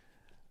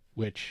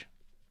 which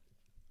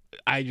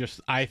I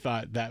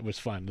thought that was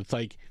fun. It's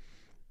like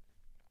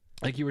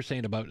you were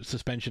saying about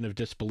suspension of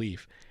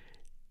disbelief.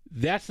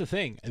 That's the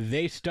thing.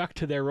 They stuck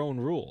to their own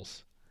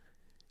rules.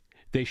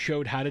 They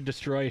showed how to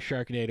destroy a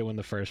Sharknado in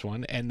the first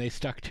one, and they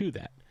stuck to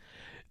that.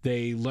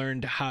 They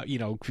learned how,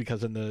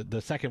 because in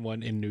the second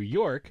one in New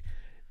York,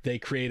 they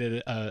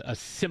created a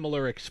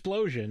similar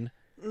explosion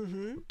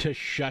to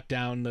shut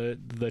down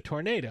the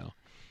tornado.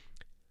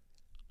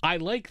 I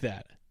like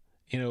that.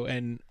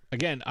 And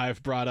again,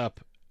 I've brought up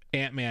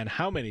Ant-Man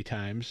how many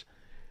times,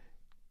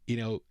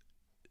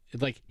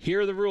 like,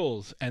 here are the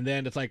rules, and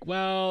then it's like,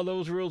 well,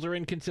 those rules are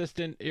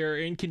inconsistent or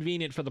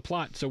inconvenient for the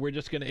plot, so we're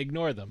just going to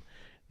ignore them.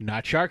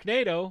 Not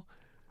Sharknado.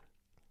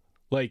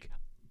 Like,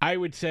 I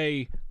would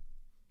say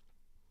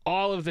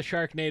all of the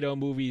Sharknado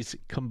movies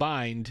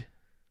combined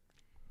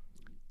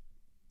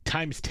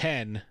times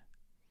 10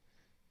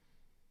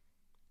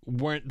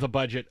 weren't the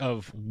budget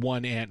of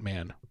one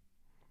Ant-Man.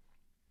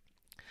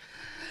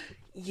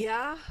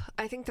 Yeah,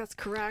 I think that's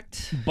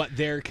correct. But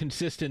their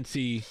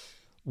consistency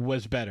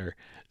was better.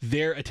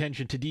 Their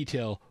attention to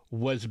detail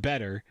was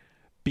better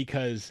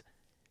because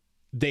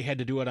they had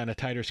to do it on a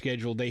tighter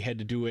schedule. They had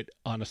to do it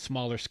on a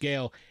smaller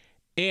scale.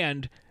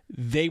 And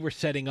they were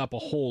setting up a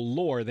whole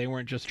lore. They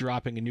weren't just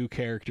dropping a new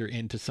character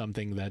into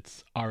something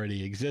that's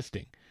already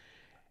existing.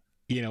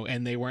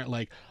 And they weren't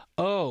like,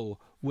 oh,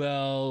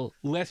 well,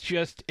 let's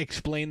just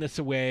explain this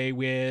away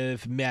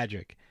with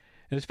magic.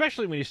 And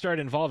especially when you start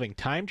involving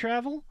time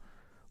travel,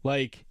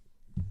 like,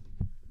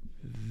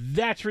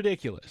 that's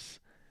ridiculous.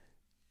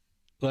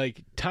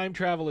 Like, time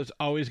travel is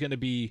always going to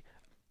be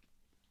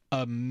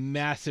a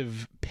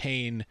massive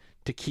pain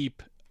to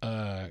keep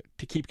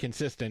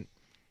consistent,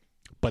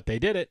 but they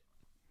did it.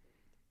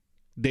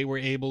 they were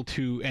able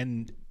to,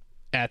 and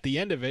at the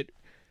end of it,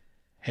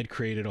 had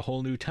created a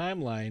whole new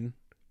timeline,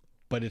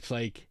 but it's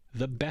like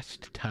the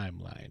best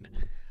timeline.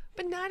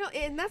 But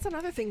and that's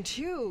another thing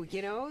too,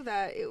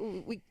 that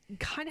we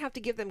kind of have to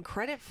give them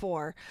credit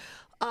for.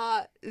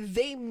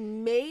 They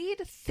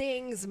made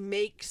things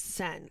make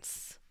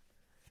sense.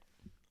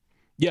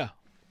 Yeah.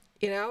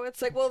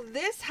 It's like, well,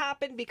 this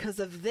happened because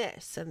of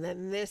this, and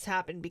then this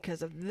happened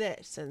because of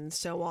this, and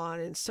so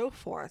on and so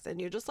forth. And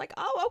you're just like,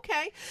 oh,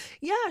 okay.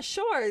 Yeah,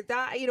 sure.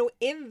 That,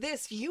 in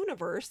this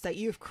universe that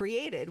you've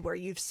created where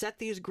you've set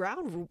these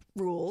ground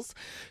rules,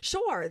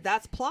 sure,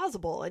 that's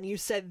plausible. And you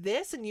said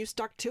this and you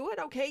stuck to it.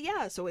 Okay,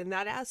 yeah. So in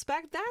that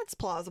aspect, that's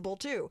plausible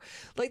too.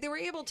 Like, they were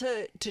able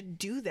to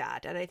do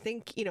that. And I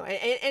think,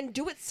 and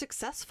do it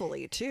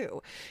successfully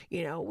too,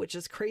 which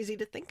is crazy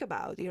to think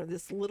about.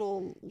 This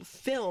little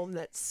film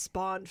that's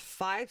spawned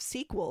 5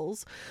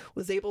 sequels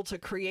was able to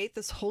create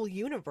this whole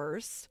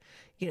universe,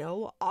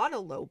 on a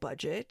low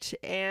budget,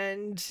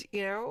 and,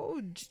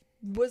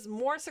 was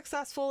more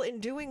successful in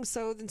doing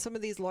so than some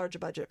of these large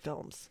budget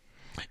films.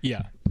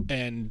 Yeah.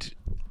 And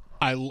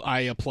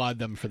I applaud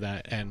them for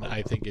that. And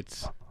I think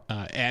it's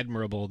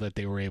admirable that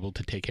they were able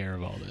to take care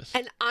of all this.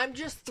 And I'm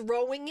just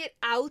throwing it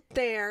out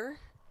there.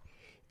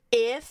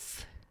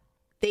 If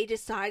they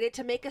decided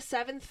to make a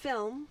 7th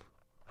film,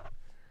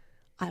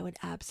 I would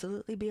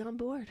absolutely be on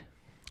board.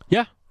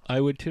 Yeah,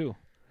 I would too.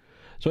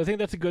 So I think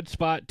that's a good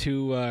spot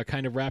to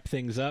kind of wrap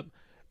things up,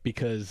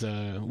 because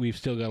we've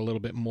still got a little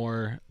bit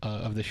more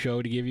of the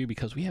show to give you,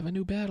 because we have a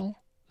new battle.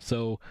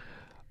 So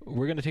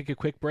we're going to take a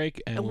quick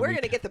break. And we're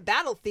going to get the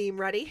battle theme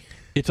ready.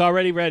 It's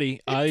already ready.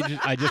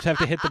 I just have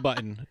to hit the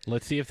button.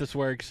 Let's see if this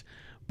works.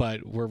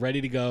 But we're ready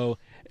to go.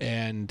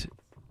 And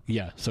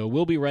yeah, so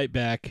we'll be right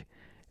back.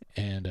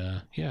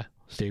 And yeah,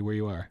 stay where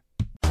you are.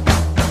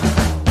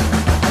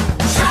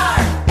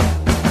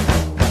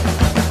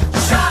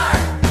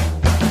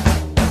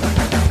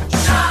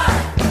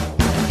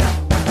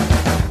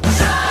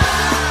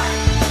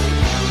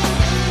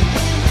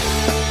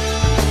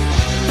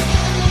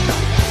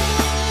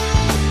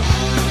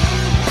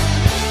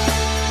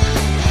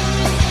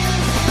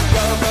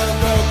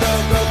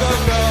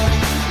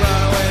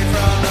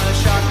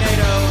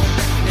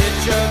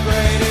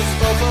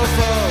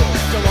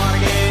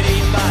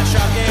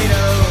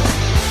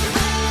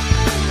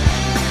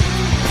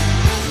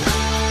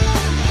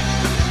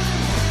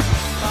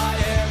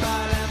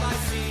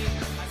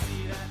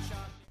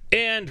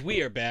 And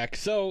we are back.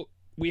 So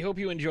we hope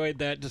you enjoyed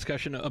that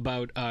discussion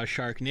about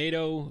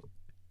Sharknado,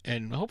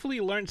 and hopefully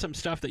you learned some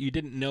stuff that you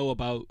didn't know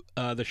about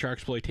the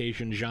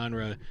sharksploitation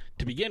genre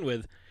to begin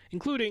with,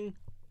 including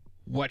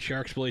what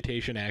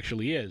sharksploitation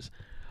actually is.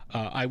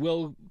 I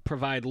will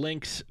provide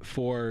links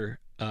for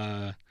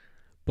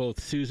both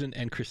Susan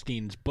and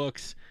Christine's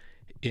books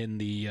in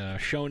the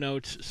show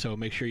notes, so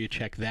make sure you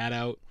check that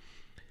out.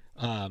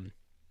 But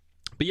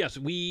yes,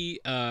 we,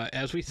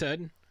 as we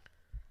said,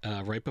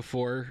 right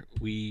before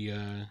we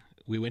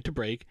went to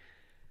break,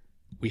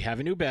 we have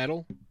a new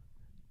battle,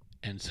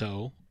 and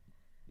so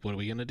what are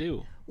we gonna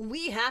do?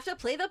 We have to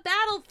play the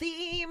battle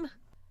theme.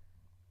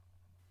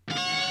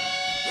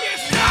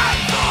 It's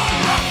time for a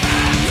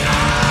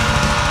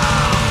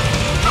battle.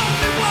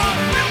 Only one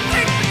will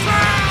take the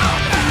crown.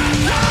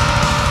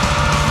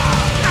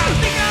 I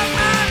think I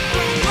might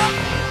blow up,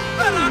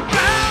 but I'd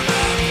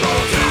rather go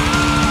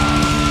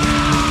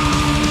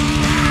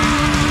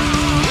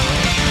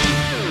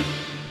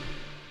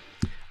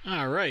down.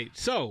 All right,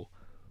 so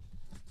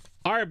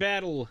our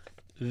battle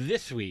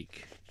this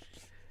week.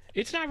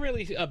 It's not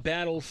really a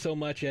battle so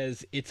much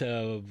as it's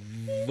a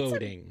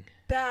voting.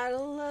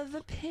 Battle of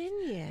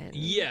opinion.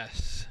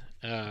 Yes.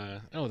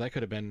 That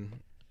could have been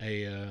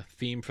a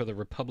theme for the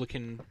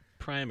Republican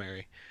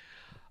primary.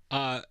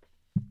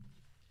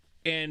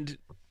 And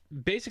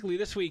basically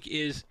this week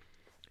is,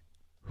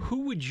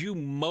 who would you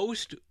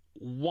most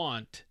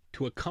want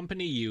to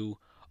accompany you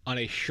on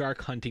a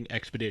shark hunting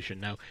expedition?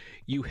 Now,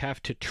 you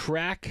have to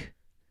track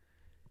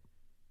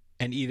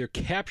and either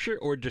capture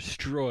or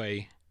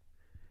destroy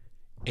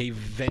a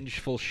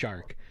vengeful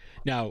shark.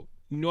 Now,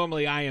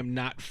 normally I am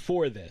not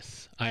for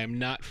this. I am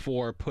not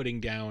for putting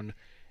down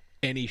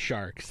any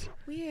sharks.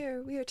 We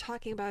are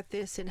talking about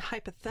this in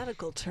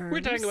hypothetical terms.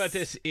 We're talking about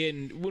this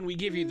when we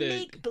give you the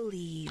make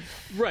believe.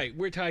 Right,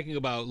 we're talking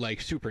about like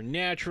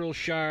supernatural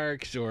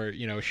sharks, or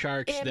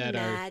sharks that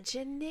are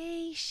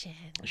imagination.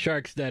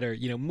 Sharks that are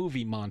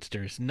movie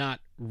monsters,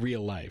 not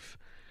real life.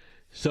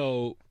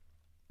 So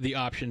the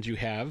options you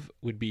have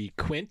would be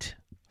Quint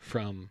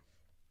from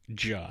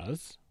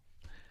Jaws,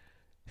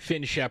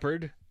 Finn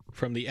Shepard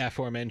from the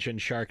aforementioned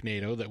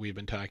Sharknado that we've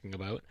been talking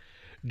about,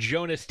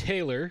 Jonas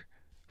Taylor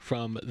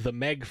from the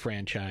Meg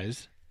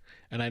franchise,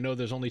 and I know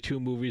there's only 2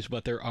 movies,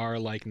 but there are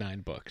like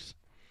 9 books.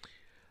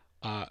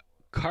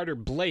 Carter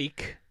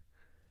Blake,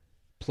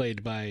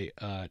 played by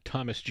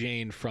Thomas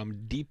Jane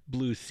from Deep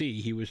Blue Sea.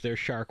 He was their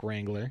shark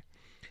wrangler.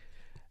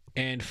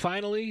 And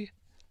finally,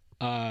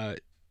 in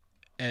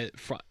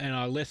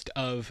our list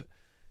of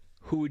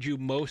who would you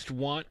most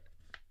want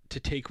to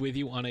take with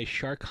you on a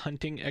shark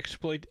hunting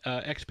expedition.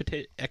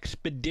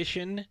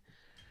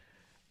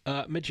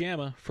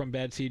 Majama from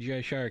Bad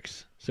CGI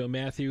Sharks. So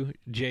Matthew,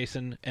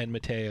 Jason, and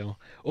Mateo,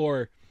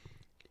 or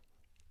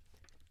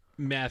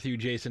Matthew,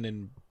 Jason,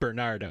 and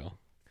Bernardo.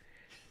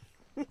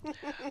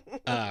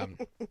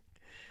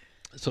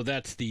 So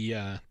that's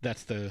the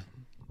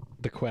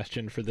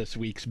question for this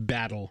week's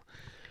battle.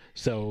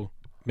 So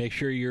make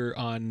sure you're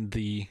on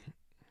the,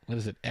 what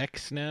is it,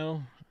 X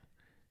now?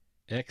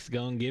 X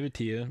gonna give it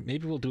to you.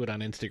 Maybe we'll do it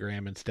on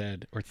Instagram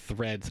instead, or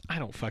Threads. I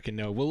don't fucking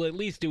know. We'll at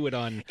least do it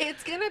on.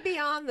 It's gonna be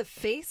on the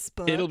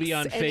Facebook. It'll be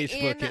on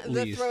Facebook at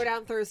least. The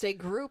Throwdown Thursday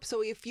group.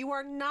 So if you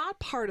are not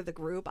part of the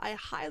group, I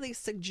highly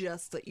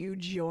suggest that you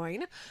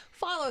join.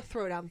 Follow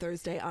Throwdown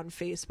Thursday on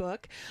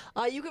Facebook.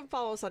 You can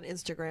follow us on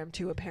Instagram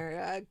too.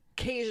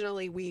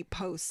 Occasionally we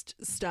post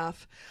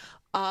stuff.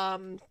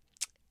 And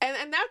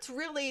that's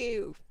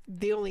really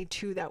the only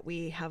two that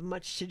we have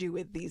much to do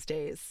with these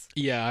days.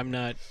 Yeah, I'm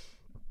not.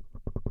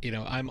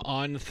 I'm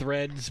on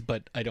Threads,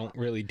 but I don't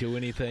really do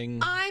anything.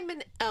 I'm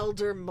an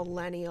elder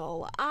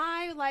millennial.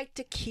 I like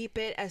to keep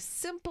it as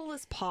simple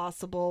as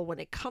possible when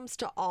it comes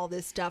to all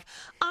this stuff.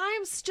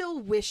 I'm still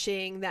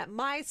wishing that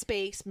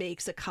MySpace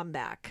makes a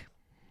comeback.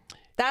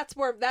 That's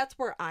where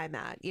I'm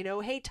at.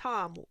 Hey,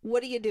 Tom,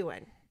 what are you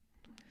doing?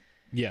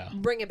 Yeah.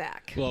 Bring it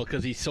back. Well,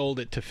 because he sold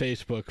it to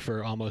Facebook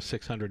for almost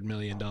 $600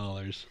 million.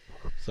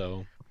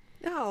 So.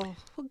 Oh,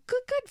 well,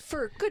 good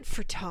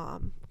for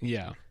Tom.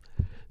 Yeah.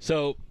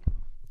 So,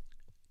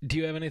 do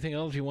you have anything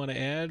else you want to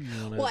add?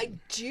 Well, I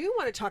do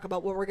want to talk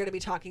about what we're going to be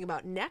talking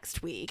about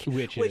next week,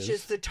 which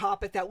is the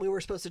topic that we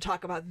were supposed to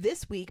talk about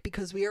this week,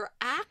 because we are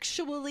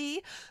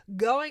actually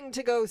going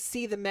to go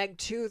see the Meg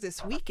 2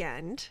 this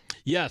weekend.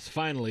 Yes,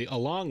 finally,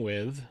 along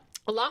with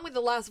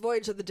the last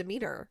voyage of the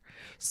Demeter.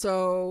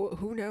 So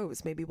who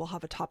knows? Maybe we'll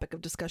have a topic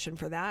of discussion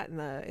for that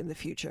in the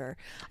future.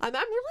 I'm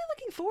really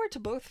looking forward to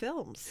both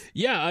films.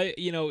 Yeah,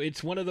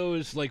 it's one of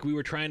those, like, we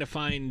were trying to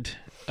find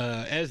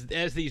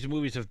as these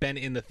movies have been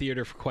in the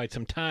theater for quite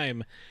some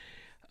time.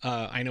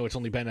 I know it's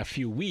only been a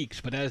few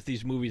weeks, but as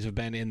these movies have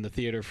been in the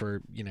theater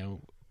for an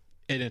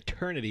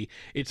eternity,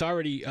 it's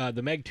already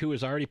the Meg 2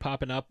 is already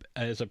popping up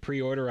as a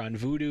pre-order on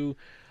Vudu.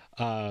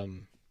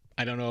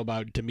 I don't know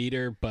about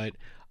Demeter, but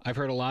I've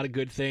heard a lot of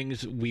good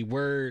things. We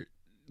were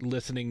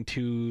listening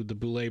to the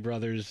Boulay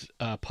Brothers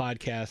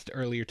podcast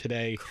earlier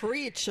today.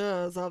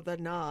 Creatures of the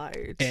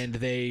Night. And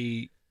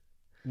they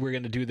were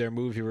going to do their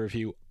movie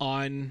review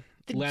on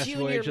the Last Junior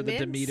Voyage of the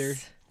Mints Demeter.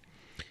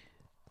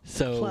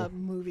 So Club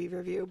movie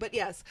review. But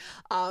yes,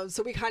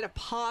 so we kind of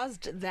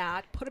paused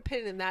that, put a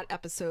pin in that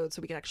episode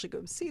so we can actually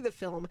go see the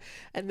film,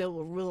 and then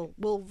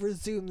we'll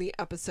resume the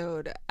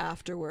episode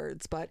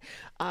afterwards. But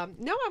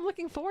no, I'm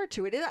looking forward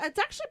to it. It's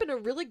actually been a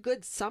really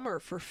good summer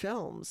for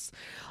films.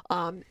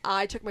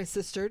 I took my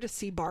sister to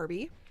see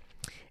Barbie,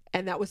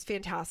 and that was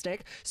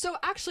fantastic. So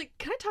actually,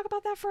 can I talk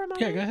about that for a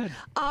moment? Yeah, go ahead.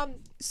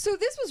 So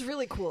this was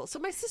really cool. So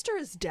my sister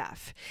is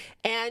deaf,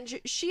 and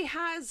she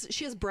has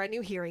brand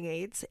new hearing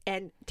aids,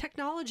 and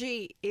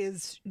technology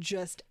is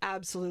just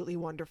absolutely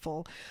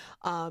wonderful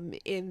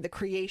in the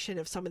creation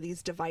of some of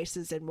these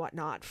devices and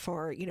whatnot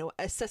for,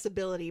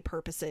 accessibility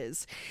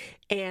purposes.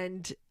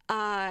 And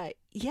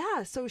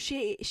so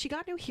she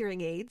got new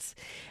hearing aids,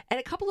 and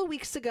a couple of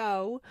weeks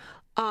ago,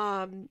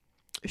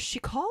 she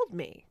called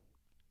me.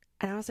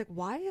 And I was like,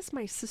 why is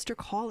my sister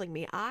calling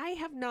me? I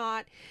have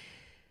not...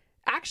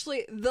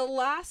 Actually,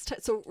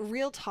 so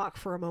real talk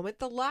for a moment.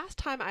 The last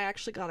time I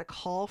actually got a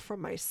call from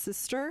my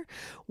sister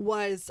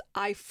was,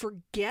 I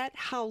forget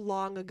how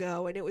long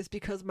ago, and it was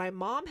because my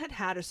mom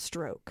had a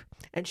stroke,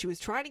 and she was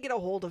trying to get a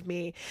hold of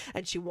me,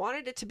 and she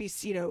wanted it to be,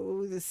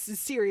 this is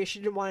serious. She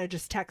didn't want to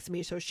just text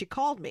me, so she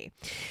called me.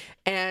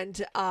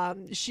 And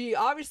she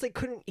obviously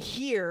couldn't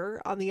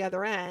hear on the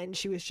other end.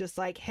 She was just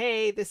like,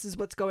 hey, this is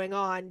what's going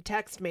on.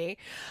 Text me.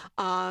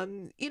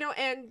 And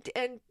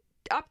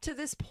up to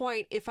this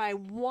point, if I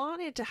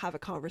wanted to have a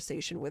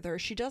conversation with her,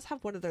 she does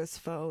have one of those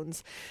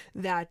phones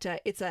that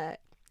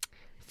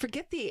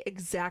forget the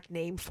exact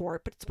name for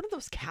it, but it's one of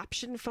those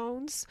caption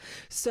phones.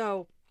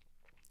 So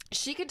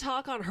she can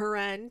talk on her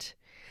end,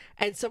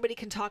 and somebody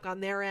can talk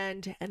on their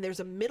end, and there's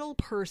a middle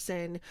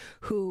person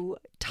who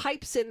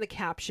types in the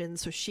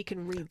captions so she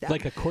can read them.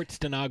 Like a court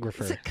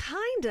stenographer. So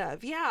kind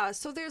of, yeah.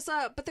 So there's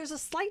a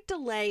slight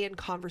delay in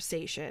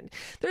conversation.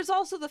 There's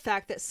also the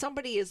fact that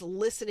somebody is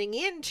listening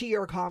into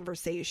your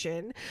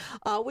conversation,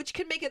 which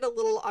can make it a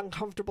little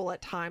uncomfortable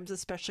at times,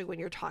 especially when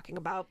you're talking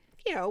about,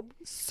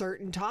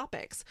 certain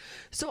topics.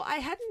 So I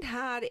hadn't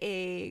had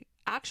a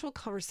actual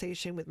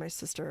conversation with my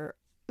sister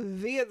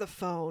via the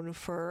phone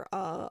for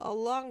a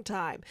long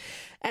time,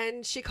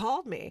 and she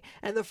called me,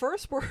 and the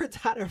first words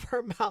out of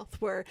her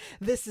mouth were,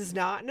 "This is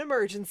not an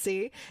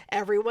emergency,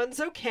 everyone's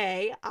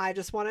okay, I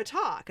just want to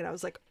talk." And I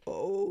was like,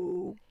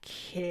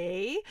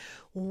 okay,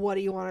 what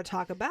do you want to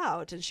talk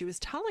about? And she was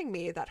telling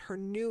me that her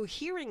new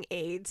hearing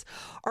aids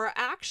are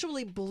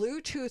actually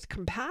Bluetooth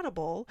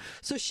compatible,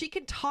 so she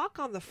can talk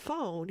on the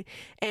phone,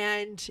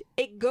 and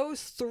it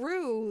goes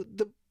through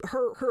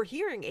her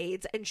hearing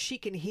aids and she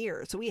can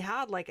hear. So we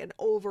had like an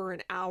over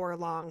an hour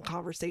long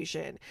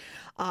conversation,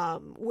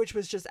 which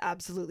was just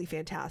absolutely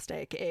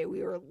fantastic.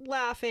 We were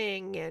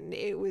laughing and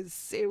it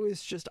was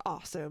just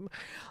awesome.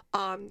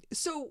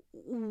 So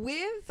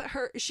with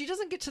her, she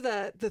doesn't get to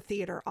the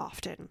theater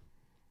often,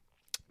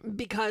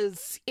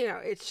 because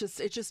it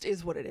just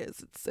is what it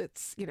is.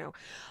 It's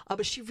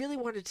but she really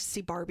wanted to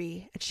see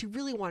Barbie, and she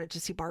really wanted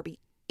to see Barbie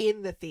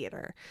in the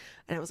theater.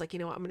 And I was like, I'm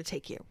going to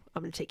take you.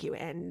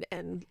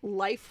 And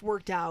life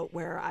worked out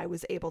where I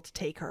was able to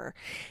take her.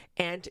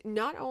 And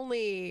not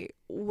only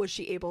was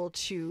she able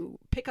to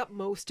pick up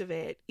most of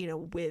it,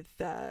 with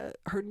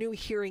her new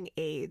hearing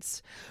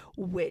aids,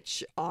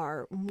 which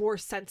are more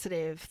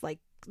sensitive,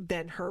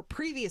 than her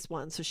previous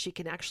one, so she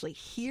can actually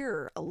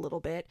hear a little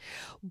bit,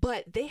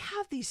 but they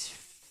have these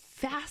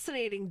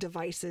fascinating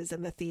devices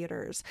in the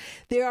theaters.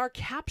 There are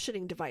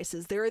captioning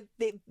devices. There are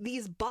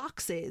these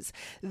boxes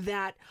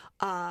that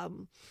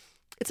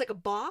it's like a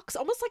box,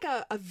 almost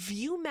like a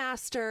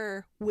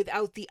Viewmaster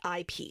without the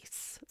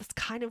eyepiece. That's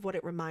kind of what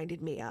it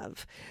reminded me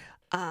of.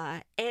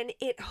 And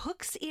it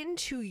hooks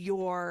into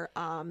your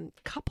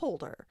cup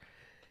holder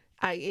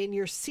in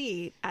your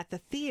seat at the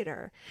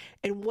theater.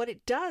 And what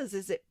it does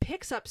is it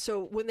picks up,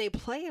 so when they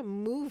play a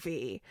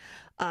movie,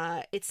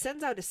 it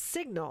sends out a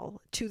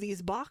signal to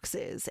these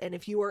boxes. And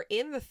if you are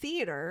in the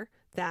theater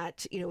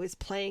that is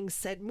playing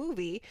said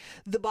movie,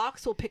 the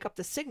box will pick up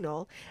the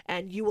signal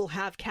and you will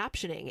have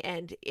captioning,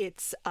 and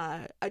it's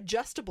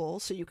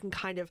adjustable, so you can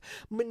kind of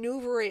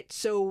maneuver it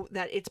so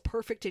that it's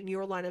perfect in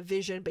your line of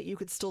vision, but you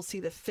could still see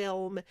the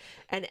film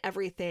and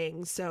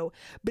everything. So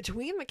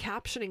between the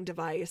captioning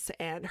device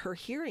and her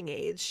hearing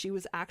aids, she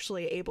was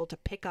actually able to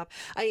pick up.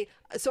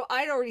 So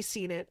I'd already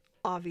seen it,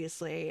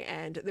 obviously,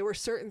 and there were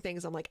certain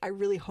things I'm like, I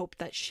really hope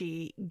that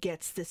she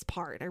gets this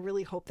part. I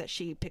really hope that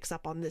she picks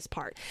up on this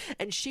part.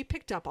 And she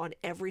picked up on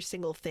every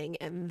single thing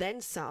and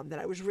then some that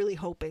I was really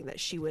hoping that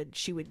she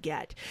would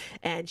get.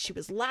 And she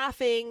was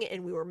laughing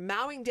and we were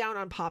mowing down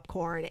on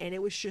popcorn, and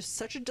it was just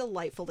such a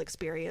delightful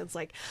experience.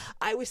 Like,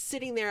 I was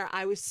sitting there,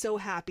 I was so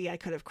happy I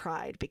could have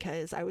cried,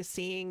 because I was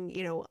seeing,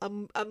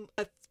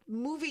 a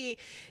movie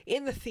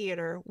in the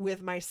theater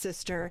with my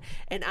sister,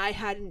 and I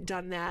hadn't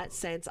done that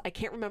since, I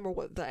can't remember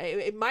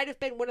it might have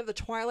been one of the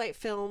Twilight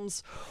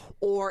films,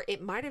 or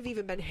it might have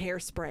even been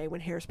Hairspray,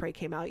 when Hairspray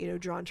came out,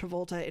 John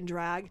Travolta in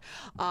drag.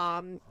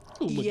 Oh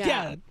my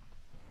God.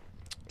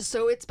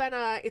 So it's been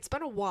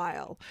a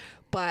while,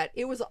 but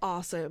it was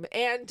awesome.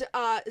 And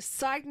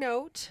side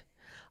note,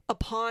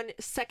 upon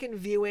second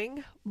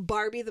viewing,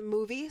 Barbie the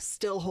movie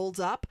still holds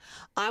up.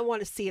 I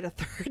want to see it a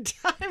third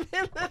time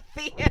in the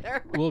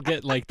theater. We'll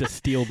get the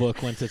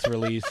Steelbook once it's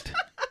released.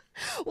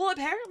 Well,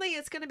 apparently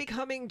it's going to be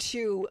coming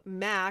to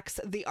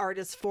Max, the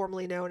artist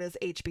formerly known as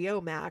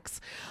HBO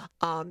Max,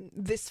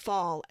 this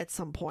fall at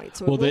some point.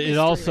 So it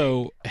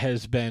also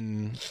has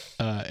been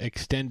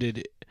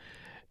extended.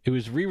 It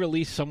was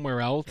re-released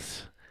somewhere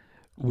else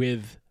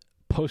with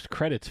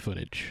post-credits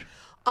footage.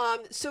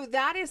 So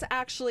that is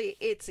actually,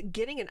 it's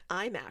getting an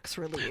IMAX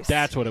release.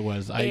 That's what it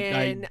was. Late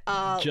I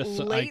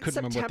couldn't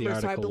remember what the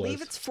article so I believe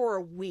was. it's for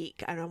a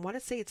week, and I want to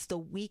say it's the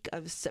week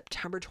of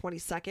September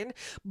 22nd,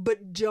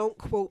 but don't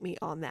quote me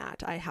on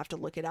that. I have to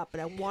look it up,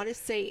 but I want to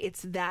say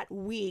it's that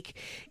week.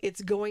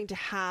 It's going to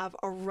have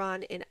a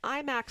run in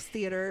IMAX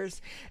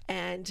theaters,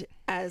 and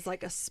as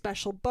a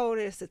special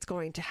bonus, it's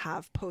going to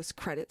have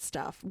post-credit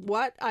stuff.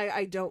 What?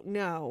 I don't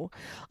know.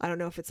 I don't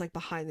know if it's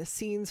behind the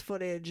scenes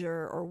footage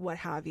or what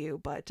have you,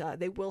 but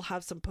they will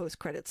have some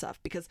post-credit stuff,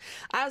 because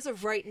as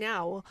of right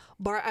now,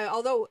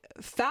 although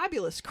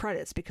fabulous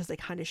credits, because they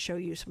kind of show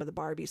you some of the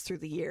Barbies through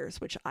the years,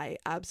 which I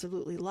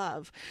absolutely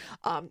love,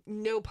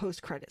 no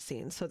post-credit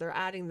scenes. So they're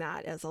adding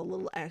that as a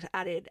little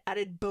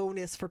added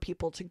bonus for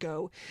people to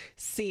go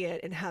see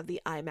it and have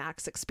the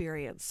IMAX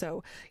experience.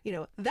 So,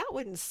 that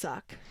wouldn't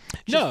suck.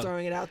 Just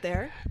throwing it out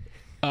there.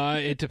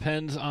 It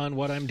depends on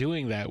what I'm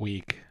doing that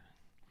week.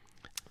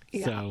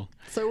 Yeah.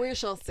 So we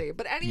shall see.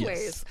 But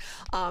anyways,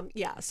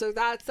 yes. So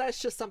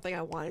that's just something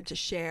I wanted to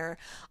share.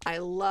 I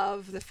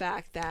love the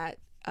fact that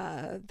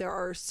there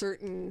are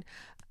certain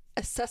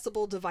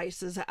accessible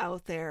devices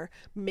out there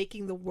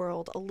making the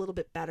world a little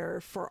bit better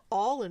for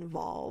all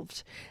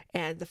involved,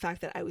 and the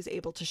fact that I was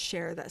able to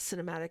share that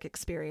cinematic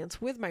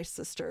experience with my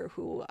sister,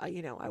 who I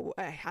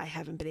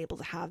haven't been able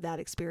to have that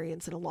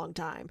experience in a long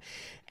time,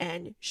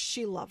 and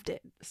she loved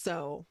it.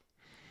 So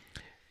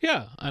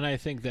yeah, and I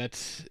think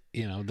that's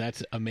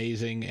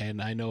amazing,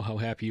 and I know how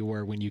happy you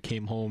were when you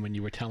came home and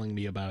you were telling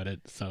me about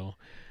it. So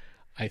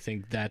I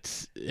think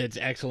it's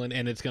excellent,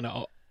 and it's going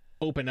to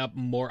open up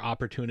more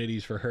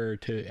opportunities for her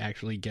to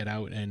actually get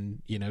out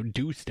and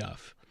do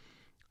stuff.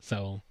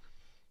 So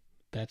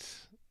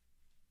that's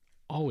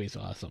always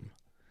awesome,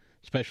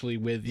 especially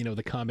with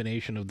the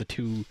combination of the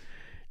two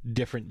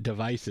different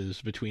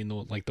devices between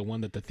the one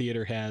that the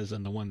theater has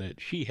and the one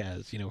that she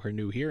has, her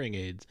new hearing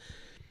aids.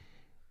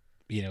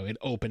 It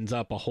opens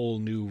up a whole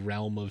new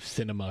realm of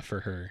cinema for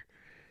her.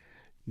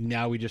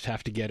 Now we just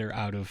have to get her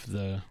out of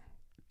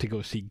to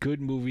go see good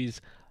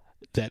movies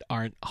that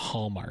aren't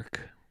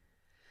Hallmark.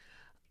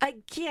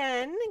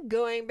 Again,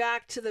 going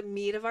back to the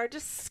meat of our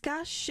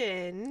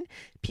discussion,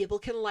 people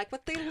can like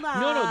what they like.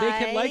 No, they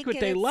can like what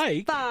and they it's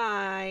like.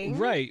 Fine.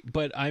 Right,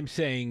 but I'm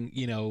saying,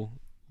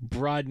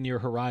 broaden your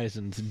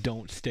horizons.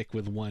 Don't stick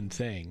with one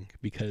thing,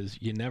 because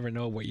you never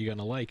know what you're going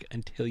to like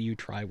until you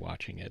try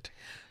watching it.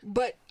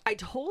 But I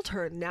told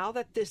her, now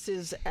that this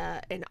is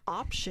an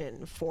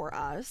option for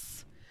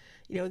us,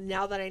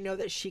 now that I know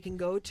that she can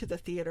go to the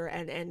theater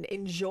and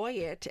enjoy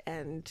it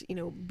and,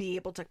 be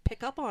able to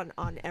pick up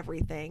on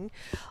everything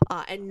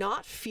and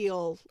not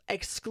feel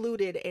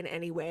excluded in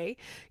any way,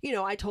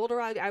 I told her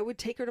I would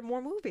take her to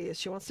more movies.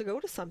 She wants to go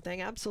to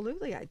something.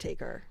 Absolutely, I'd take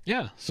her.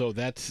 Yeah, so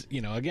that's,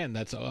 again,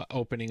 that's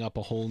opening up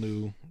a whole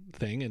new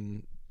thing,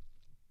 and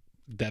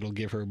that'll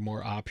give her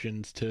more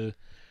options to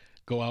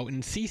go out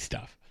and see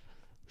stuff.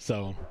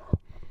 So,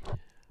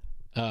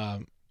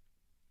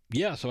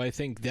 yeah, so I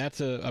think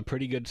that's a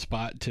pretty good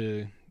spot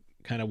to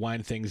kind of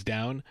wind things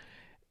down.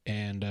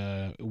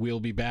 And we'll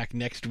be back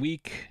next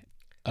week,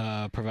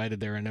 provided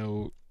there are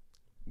no,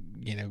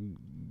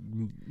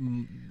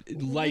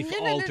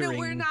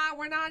 life-altering... No,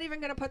 we're not even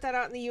going to put that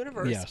out in the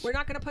universe. Yes. We're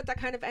not going to put that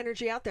kind of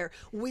energy out there.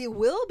 We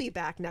will be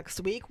back next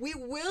week. We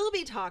will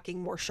be talking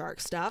more shark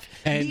stuff.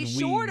 And be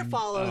sure to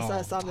follow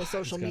us on the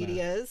social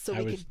medias. So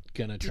I we was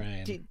going to try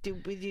and...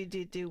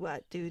 Do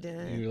what?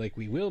 You're like,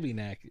 we will be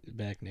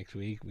back next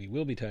week. We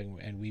will be talking,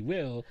 and we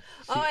will...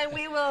 and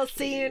we will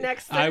see you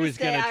next Thursday. I was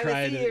going to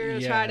try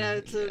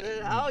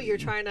you're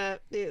trying to...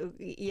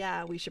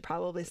 Yeah, we should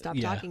probably stop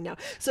talking now.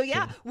 So,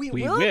 we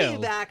will be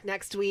back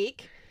next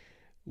week.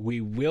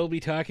 We will be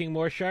talking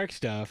more shark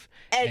stuff.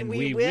 And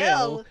we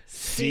will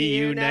see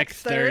you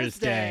next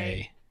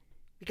Thursday.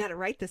 We got it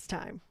right this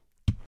time.